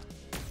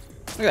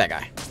 Look at that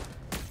guy.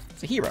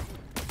 It's a hero.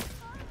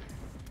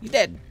 He's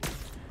dead.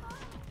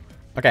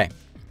 Okay.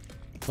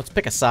 Let's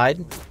pick a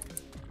side.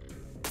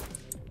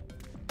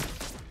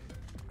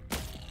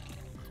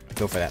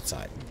 Go for that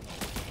side.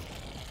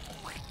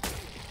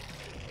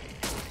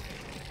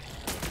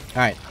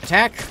 Alright,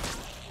 attack.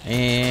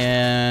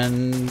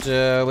 And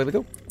away we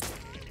go.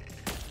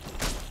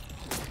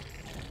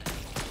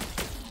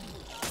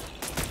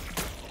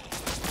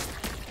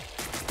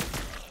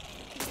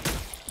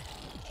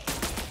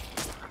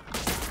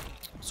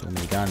 So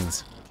many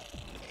guns.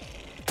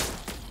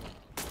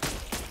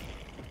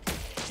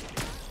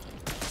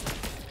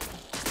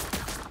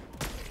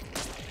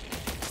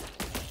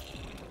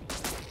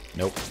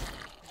 Nope.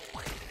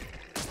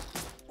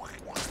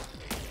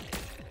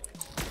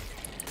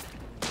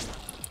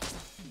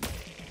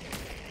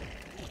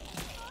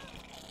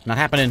 Not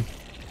happening.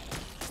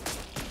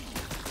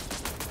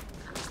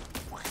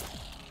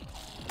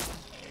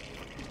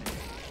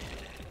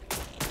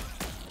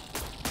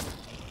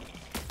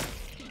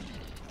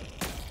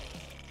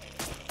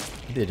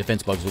 Maybe the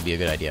defense bugs would be a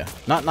good idea.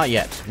 Not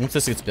yet. Once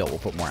this gets built, we'll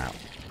put more out.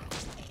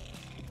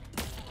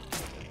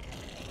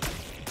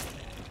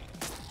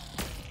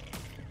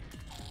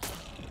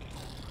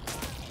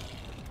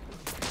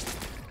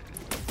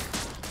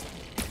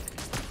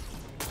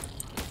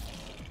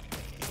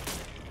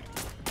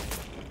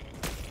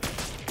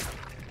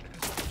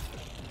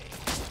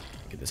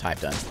 This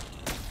hive done.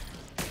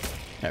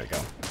 There we go.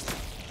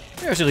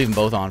 Maybe I should leave them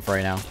both on for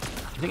right now.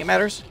 You think it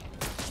matters?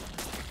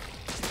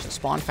 Does it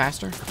spawn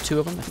faster? 2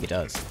 of them? I think it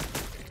does.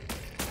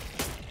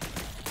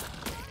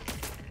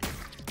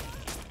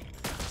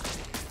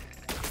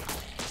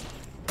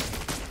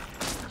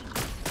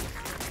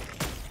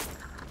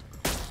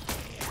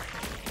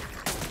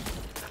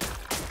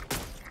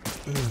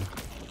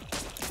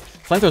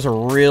 Flamethrowers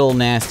are real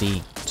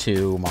nasty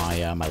to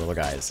my my little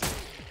guys.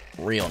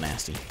 Real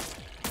nasty.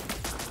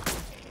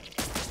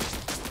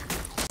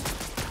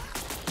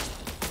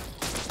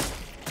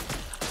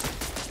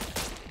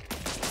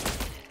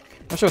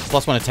 I'm not sure if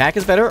the +1 attack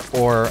is better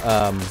or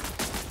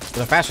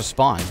the faster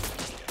spawn.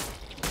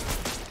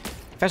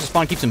 Faster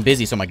spawn keeps them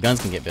busy so my guns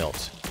can get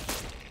built.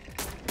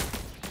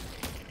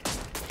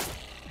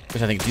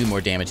 Which I think do more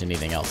damage than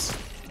anything else.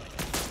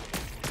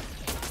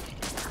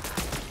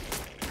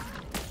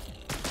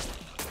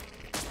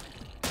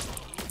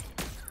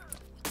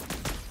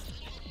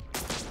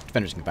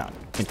 Defenders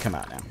can come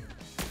out now.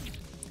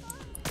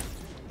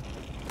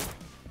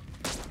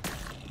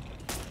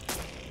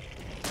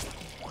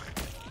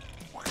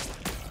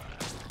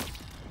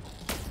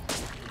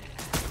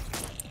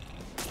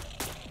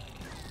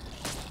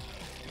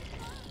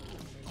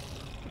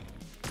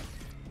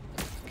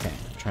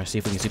 Try to see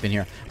if we can sleep in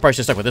here. Probably should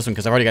have stuck with this one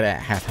because I've already got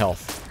half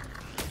health.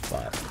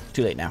 But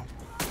too late now.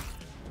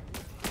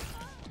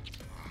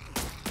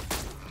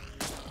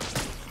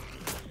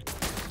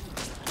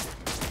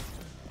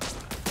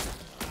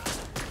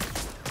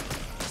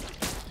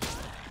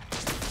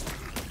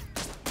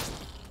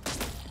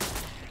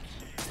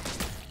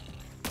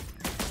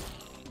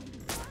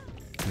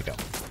 Here we go.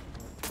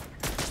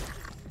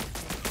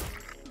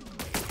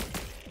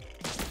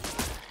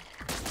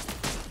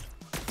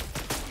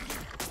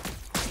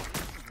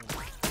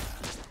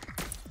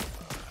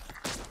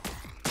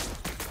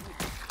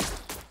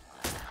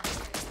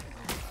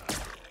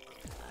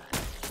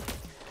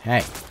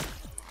 Hey.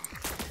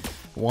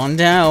 One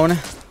down.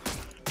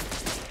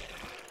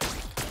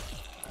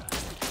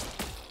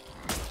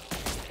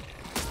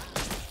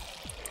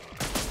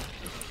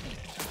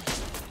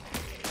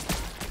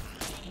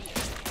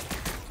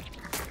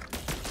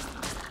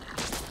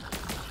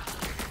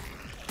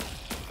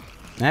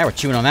 Now we're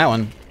chewing on that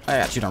one. I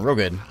got chewed on real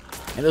good.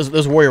 And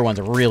those warrior ones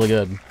are really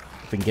good.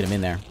 If we can get them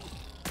in there.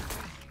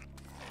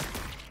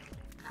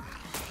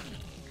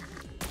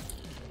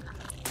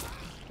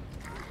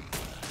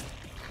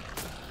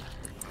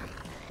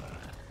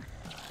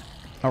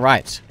 All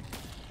right.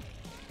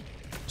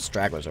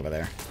 Stragglers over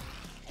there.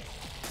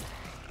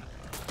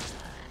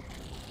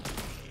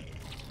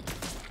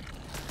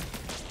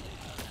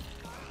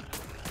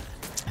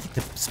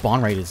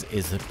 spawn rate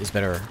is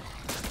better.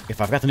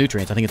 If I've got the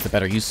nutrients, I think it's the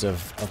better use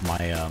of my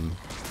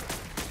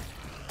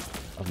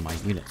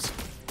units.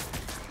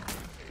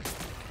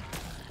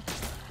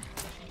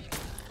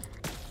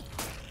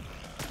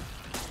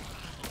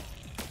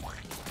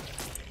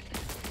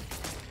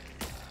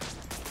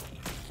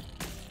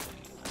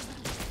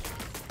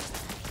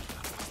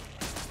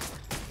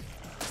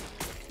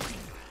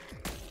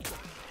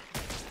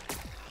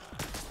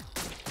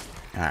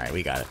 All right,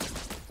 we got it.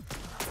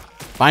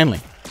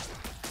 Finally.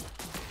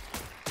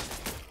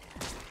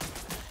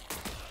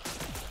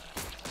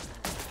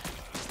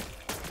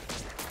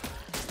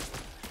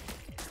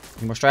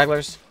 Any more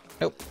stragglers?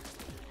 Nope.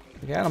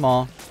 We got them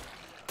all.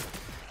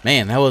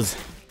 Man, that was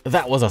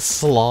a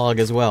slog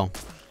as well.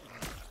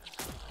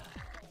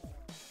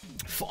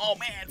 Oh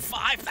man,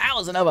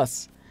 5,000 of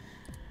us.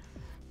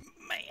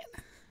 Man.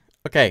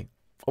 Okay.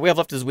 All we have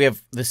left is we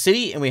have the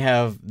city and we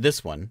have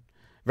this one.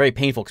 Very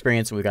painful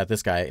experience. And we got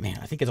this guy. Man,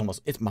 I think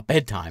it's my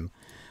bedtime.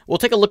 We'll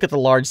take a look at the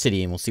large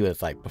city and we'll see what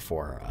it's like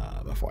before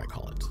I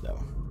call it,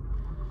 though.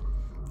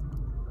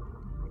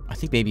 I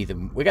think maybe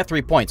we got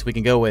 3 points. We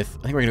can go with.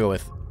 I think we're gonna go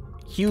with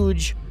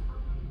huge,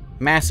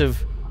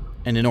 massive,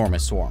 and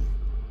enormous swarm.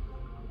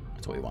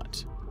 That's what we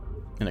want.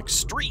 An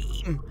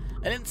extreme,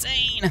 an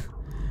insane.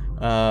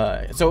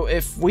 So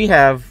if we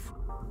have,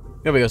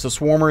 there we go. So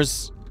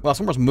swarmers. Well,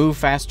 swarmers move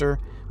faster.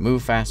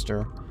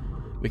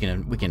 We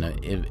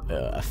can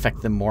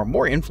affect them more.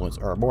 More influence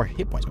or more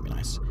hit points would be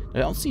nice. I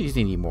don't see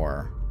any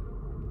more.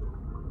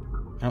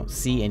 I don't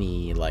see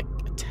any like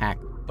attack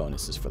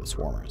bonuses for the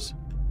swarmers.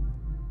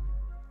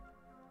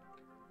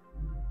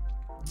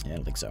 Yeah, I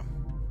don't think so.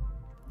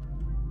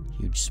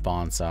 Huge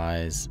spawn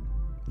size.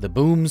 The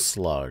boom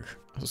slug.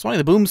 It's funny.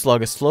 The boom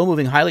slug, a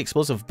slow-moving, highly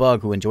explosive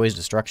bug who enjoys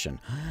destruction.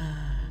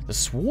 The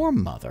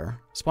swarm mother.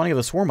 Spawning of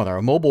the swarm mother,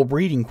 a mobile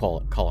breeding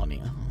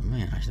colony. Oh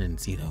man, I didn't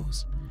see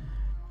those.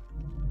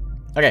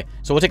 Okay,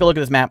 so we'll take a look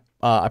at this map.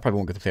 I probably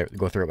won't go through it,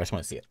 but I just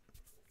want to see it.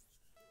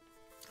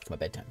 It's my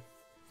bedtime.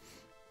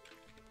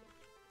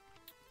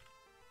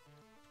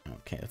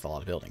 Okay, that's a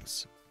lot of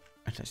buildings.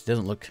 It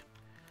doesn't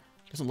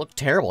look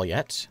terrible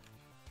yet.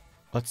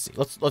 Let's see.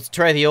 Let's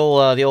try the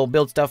old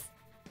build stuff.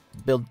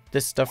 Build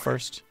this stuff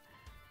first.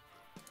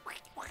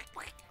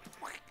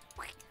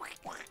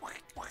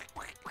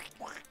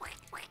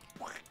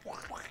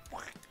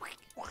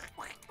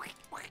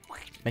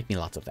 Make me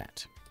lots of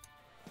that.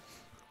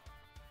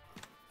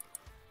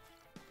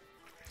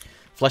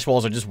 Flesh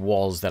walls are just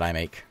walls that I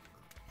make.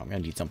 I'm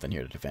gonna need something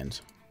here to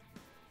defend.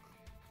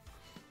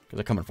 Because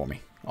they're coming for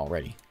me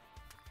already.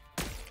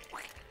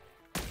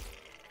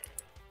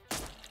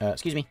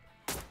 Excuse me.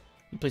 Can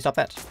you please stop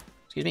that?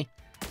 Excuse me.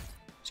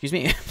 Excuse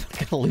me. I'm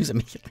gonna lose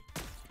immediately.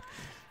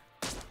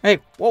 Hey,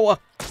 whoa, whoa.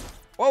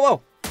 Whoa,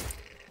 whoa. I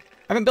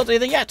haven't built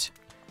anything yet.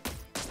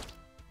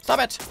 Stop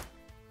it.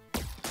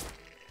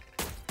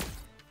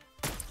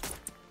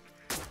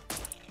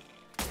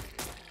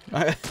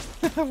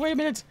 Wait a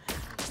minute.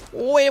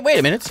 Wait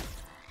a minute.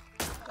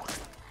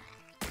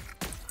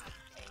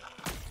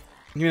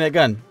 Give me that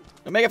gun.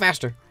 Make it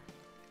faster.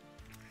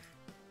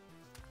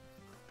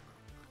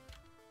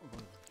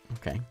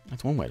 Okay,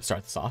 that's one way to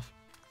start this off.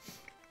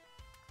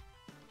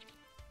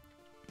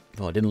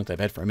 Well, it didn't look that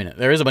bad for a minute.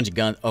 There is a bunch of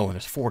guns. Oh,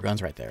 there's 4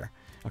 guns right there.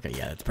 Okay,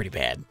 yeah, that's pretty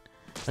bad.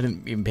 I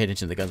didn't even pay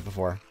attention to the guns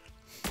before.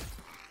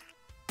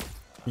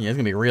 Yeah, it's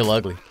gonna be real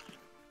ugly.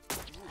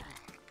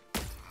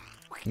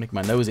 Make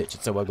my nose itch.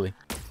 It's so ugly.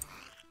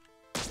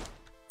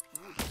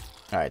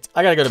 Alright,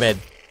 I gotta go to bed.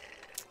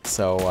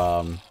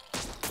 So,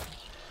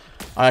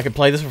 I could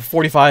play this for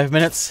 45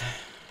 minutes.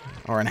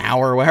 Or an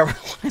hour, or whatever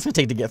it's gonna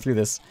take to get through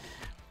this.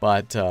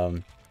 But,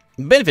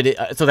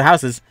 benefit, so the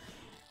houses,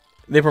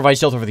 they provide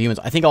shelter for the humans.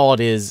 I think all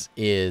it is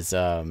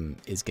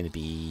gonna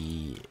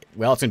be,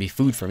 well, it's gonna be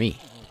food for me.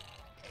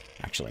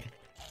 Actually.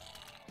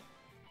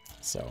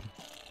 So.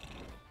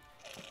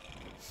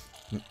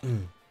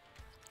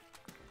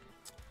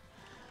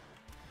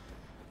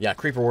 Yeah,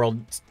 Creeper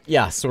World.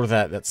 Yeah, sort of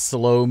that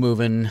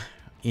slow-moving,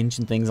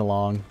 inching things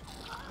along.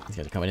 These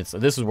guys are coming in. So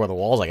this is where the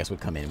walls, I guess,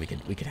 would come in. We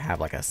could have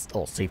like a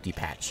little safety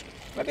patch.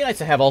 It might be nice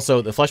to have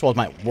also the flesh walls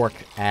might work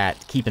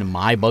at keeping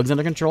my bugs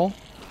under control,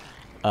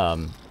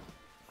 because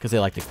they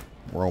like to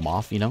roam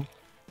off, you know.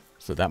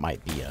 So that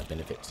might be a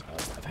benefit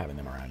of having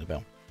them around as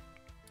well.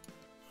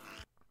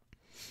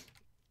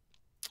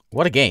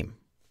 What a game!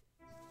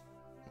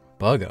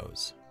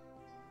 Buggos.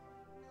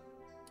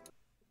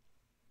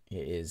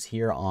 It is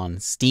here on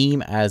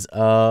Steam as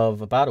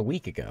of about a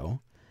week ago.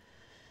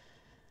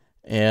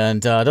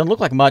 And doesn't look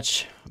like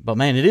much, but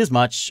man, it is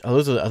much. Oh,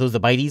 are those the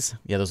biteys?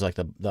 Yeah, those are like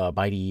the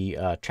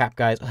bitey trap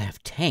guys. Oh, they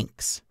have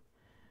tanks.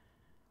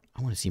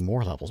 I want to see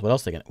more levels. What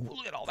else are they gonna? Ooh,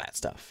 look at all that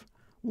stuff.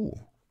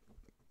 Ooh,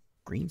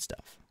 green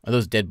stuff. Are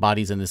those dead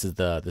bodies? And this is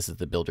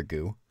the builder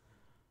goo.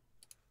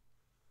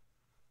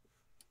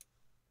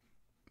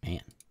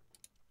 Man.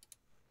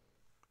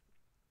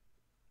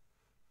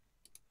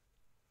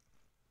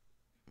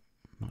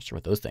 Not sure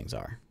what those things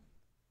are.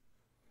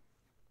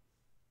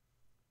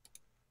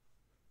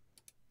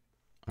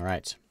 All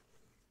right.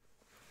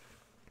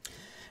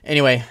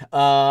 Anyway,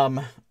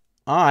 I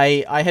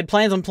had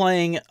plans on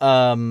playing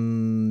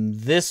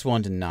this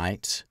one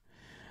tonight.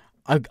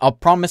 I'll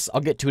promise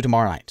I'll get to it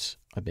tomorrow night.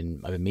 I've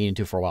been meaning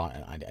to for a while,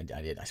 and I did.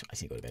 I need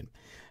to go to bed.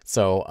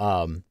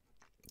 So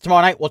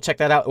tomorrow night we'll check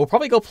that out. We'll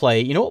probably go play.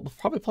 You know what? We'll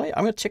probably play.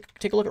 I'm gonna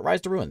take a look at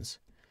Rise to Ruins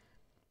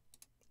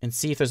and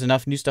see if there's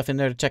enough new stuff in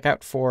there to check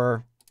out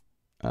for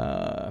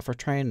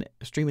trying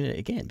streaming it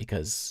again,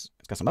 because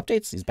it's got some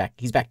updates.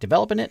 He's back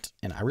developing it,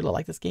 and I really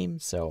like this game.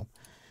 So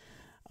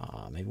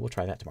maybe we'll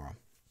try that tomorrow.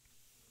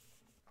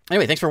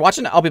 Anyway, thanks for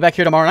watching. I'll be back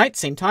here tomorrow night,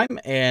 same time,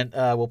 and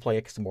we'll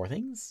play some more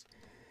things.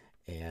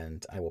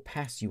 And I will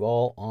pass you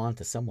all on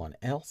to someone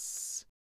else.